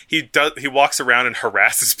 He walks around and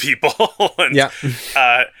harasses people. And,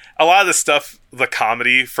 a lot of the stuff, the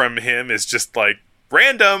comedy from him is just like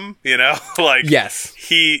random, like yes.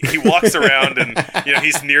 He walks around and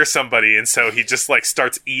he's near somebody, and so he just like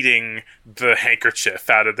starts eating the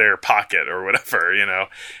handkerchief out of their pocket or whatever.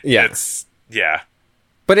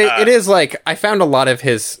 But it is like I found a lot of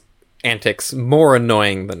his antics more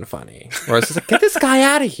annoying than funny. Where it's just like, get this guy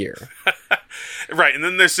out of here. Right, and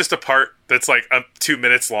then there's just a part that's like 2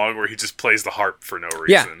 minutes long where he just plays the harp for no reason.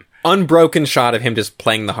 Yeah, unbroken shot of him just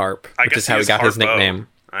playing the harp, which is how he got his nickname.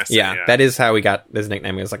 That is how he got his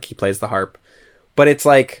nickname. It was like he plays the harp. But it's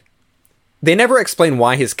like, they never explain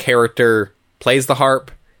why his character plays the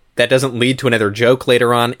harp. That doesn't lead to another joke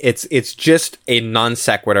later on. It's just a non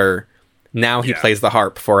sequitur. Now he plays the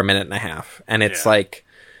harp for a minute and a half. And it's like...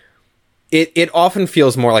 It often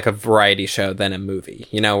feels more like a variety show than a movie,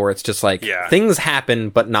 where it's just like things happen,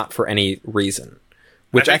 but not for any reason.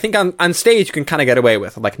 Which I think on stage you can kind of get away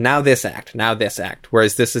with. Like, now this act.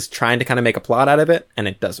 Whereas this is trying to kind of make a plot out of it, and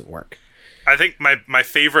it doesn't work. I think my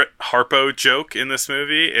favorite Harpo joke in this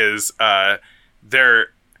movie is they're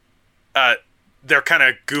kind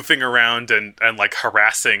of goofing around and like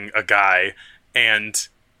harassing a guy, and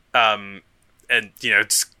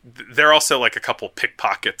they're also like a couple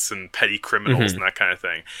pickpockets and petty criminals and that kind of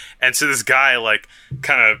thing. And so this guy like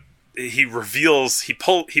kind of he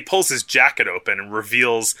pulls his jacket open and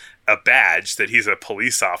reveals a badge that he's a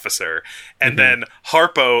police officer. And then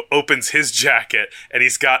Harpo opens his jacket and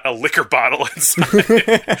he's got a liquor bottle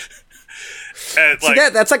inside. And, see,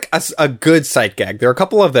 that's like a good sight gag. There are a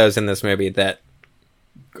couple of those in this movie that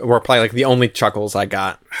were probably like the only chuckles I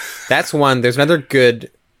got. That's one. There's another good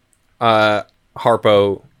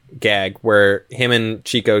Harpo gag where him and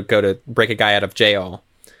Chico go to break a guy out of jail,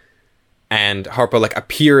 and Harpo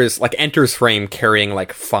like enters frame carrying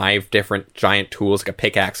like 5 different giant tools, like a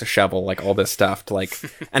pickaxe, a shovel, like all this stuff to like,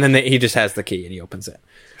 and then he just has the key and he opens it.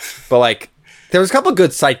 But like, there was a couple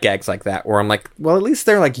good sight gags like that where I'm like, well, at least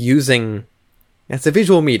they're like using, it's a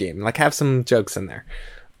visual medium, like have some jokes in there.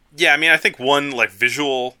 Yeah, I mean, I think one like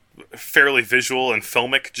fairly visual and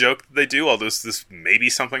filmic joke that they do, although this may be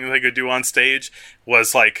something that they could do on stage,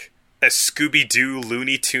 was like a Scooby-Doo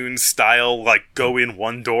Looney Tunes style, like go in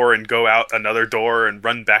one door and go out another door and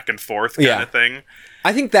run back and forth kind of thing.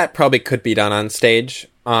 I think that probably could be done on stage.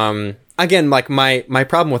 Again, like my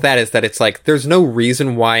problem with that is that it's like there's no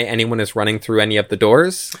reason why anyone is running through any of the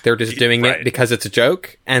doors. They're just doing it because it's a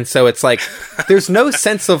joke. And so it's like there's no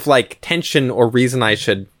sense of like tension or reason I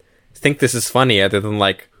should think this is funny other than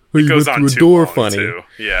like, it goes on too door long funny. Too.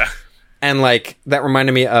 Yeah. And like that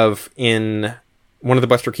reminded me of in one of the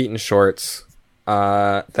Buster Keaton shorts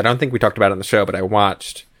that I don't think we talked about on the show, but I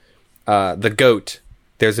watched The Goat.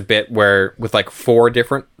 There's a bit where with like 4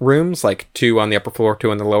 different rooms, like 2 on the upper floor,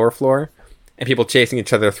 2 on the lower floor, and people chasing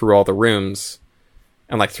each other through all the rooms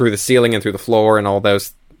and like through the ceiling and through the floor and all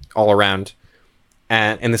those all around,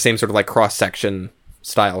 and in the same sort of like cross section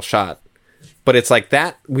style shot. But it's like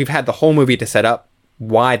that, we've had the whole movie to set up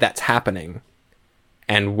why that's happening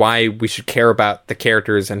and why we should care about the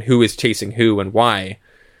characters and who is chasing who and why.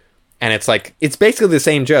 And it's like, it's basically the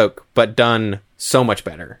same joke, but done so much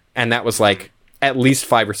better. And that was like at least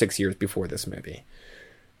 5 or 6 years before this movie.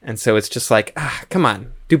 And so it's just like, come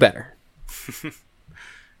on, do better.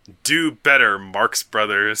 Do better, Marx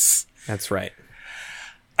Brothers. That's right.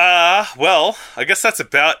 Well, I guess that's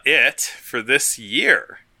about it for this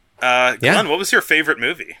year. Glenn, what was your favorite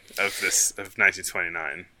movie of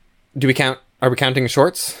 1929? Are we counting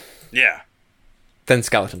shorts? Yeah. Then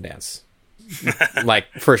Skeleton Dance. Like,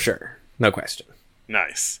 for sure. No question.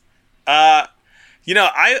 Nice. I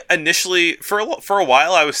initially, for a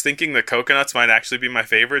while, I was thinking the Coconuts might actually be my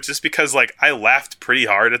favorite, just because, like, I laughed pretty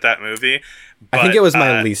hard at that movie. But, I think it was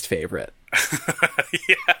my least favorite.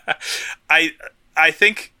 Yeah. I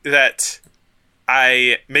think that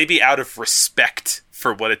maybe out of respect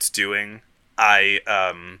for what it's doing, I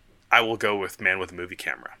will go with Man with a Movie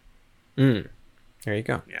Camera. There you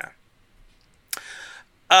go. Yeah.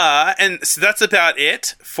 And so that's about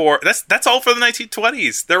it for that's all for the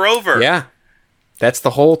 1920s. They're over. Yeah. That's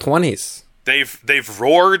the whole 20s. They've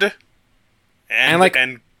roared and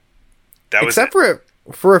that was except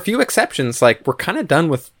for a few exceptions, like we're kind of done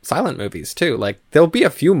with silent movies too. Like there'll be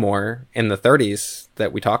a few more in the 30s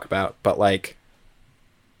that we talk about, but like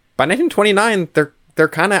by 1929 they're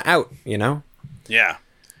kind of out, you know? Yeah.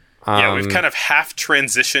 Yeah, we've kind of half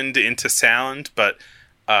transitioned into sound, but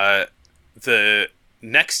the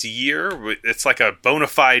next year it's like a bona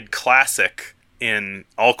fide classic in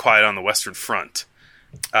All Quiet on the Western Front.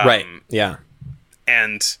 Right. Yeah.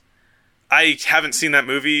 And I haven't seen that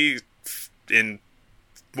movie in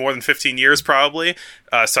more than 15 years probably,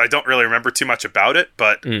 so I don't really remember too much about it,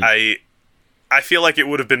 but I feel like it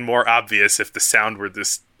would have been more obvious if the sound were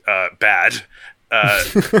this bad.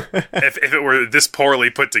 If it were this poorly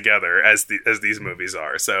put together as these movies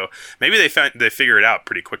are. So maybe they figure it out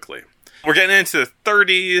pretty quickly. We're getting into the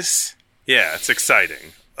 30s. Yeah, it's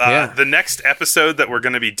exciting. The next episode that we're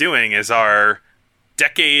going to be doing is our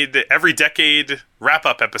every decade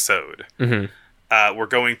wrap-up episode. Mm-hmm. We're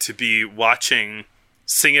going to be watching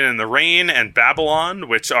Singin' in the Rain and Babylon,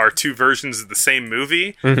 which are two versions of the same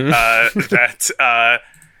movie that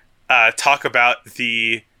talk about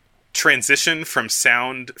the transition from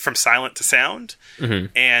silent to sound. Mm-hmm.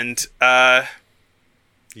 And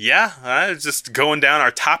just going down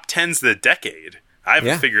our top 10s of the decade. I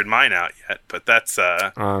haven't figured mine out yet, but that's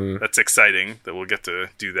exciting that we'll get to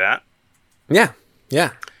do that. Yeah.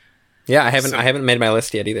 I haven't made my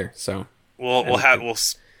list yet either. So we'll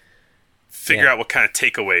figure out what kind of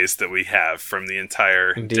takeaways that we have from the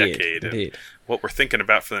entire decade and what we're thinking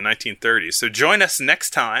about for the 1930s. So join us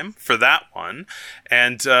next time for that one,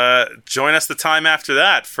 and join us the time after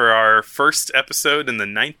that for our first episode in the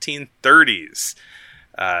 1930s.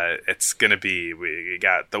 It's going to be, we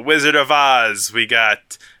got The Wizard of Oz, we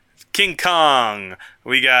got King Kong,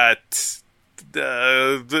 we got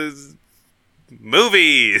the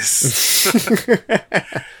movies.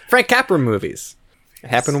 Frank Capra movies. It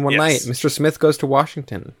happened one night. Mr. Smith Goes to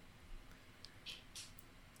Washington.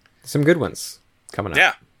 Some good ones coming up.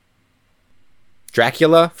 Yeah.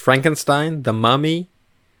 Dracula, Frankenstein, The Mummy.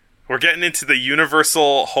 We're getting into the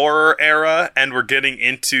Universal horror era, and we're getting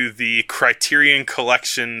into the Criterion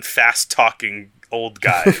Collection fast-talking old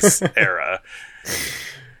guys era.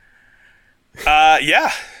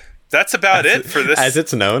 That's about it for this. As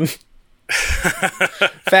it's known.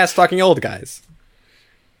 Fast-talking old guys.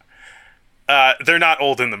 They're not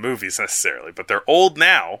old in the movies necessarily, but they're old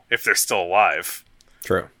now if they're still alive.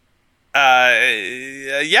 True. That's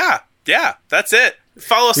it.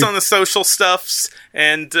 Follow us on the social stuffs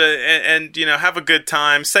and have a good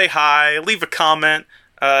time. Say hi, leave a comment,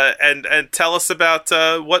 and tell us about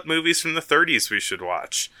what movies from the 30s we should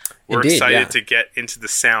watch. We're excited to get into the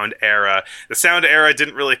sound era. The sound era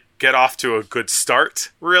didn't really get off to a good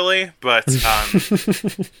start, really, but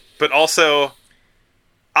but also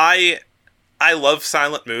I love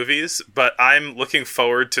silent movies, but I'm looking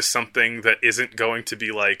forward to something that isn't going to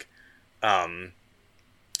be like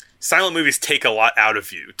silent movies take a lot out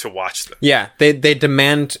of you to watch them. Yeah, they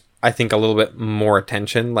demand, I think, a little bit more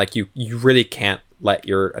attention. Like, you really can't let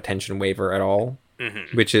your attention waver at all.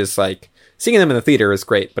 Mm-hmm. Which is, like, seeing them in the theater is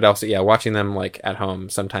great, but also, watching them, like, at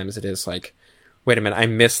home, sometimes it is like, wait a minute, I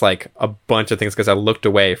missed, like, a bunch of things because I looked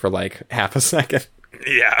away for, like, half a second.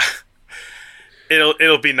 Yeah.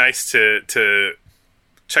 It'll be nice to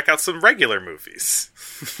check out some regular movies.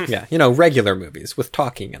 Yeah, regular movies with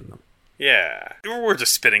talking in them. Yeah. We're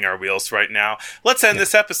just spinning our wheels right now. Let's end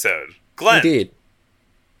this episode. Glenn. Indeed.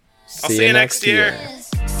 I'll see you next year.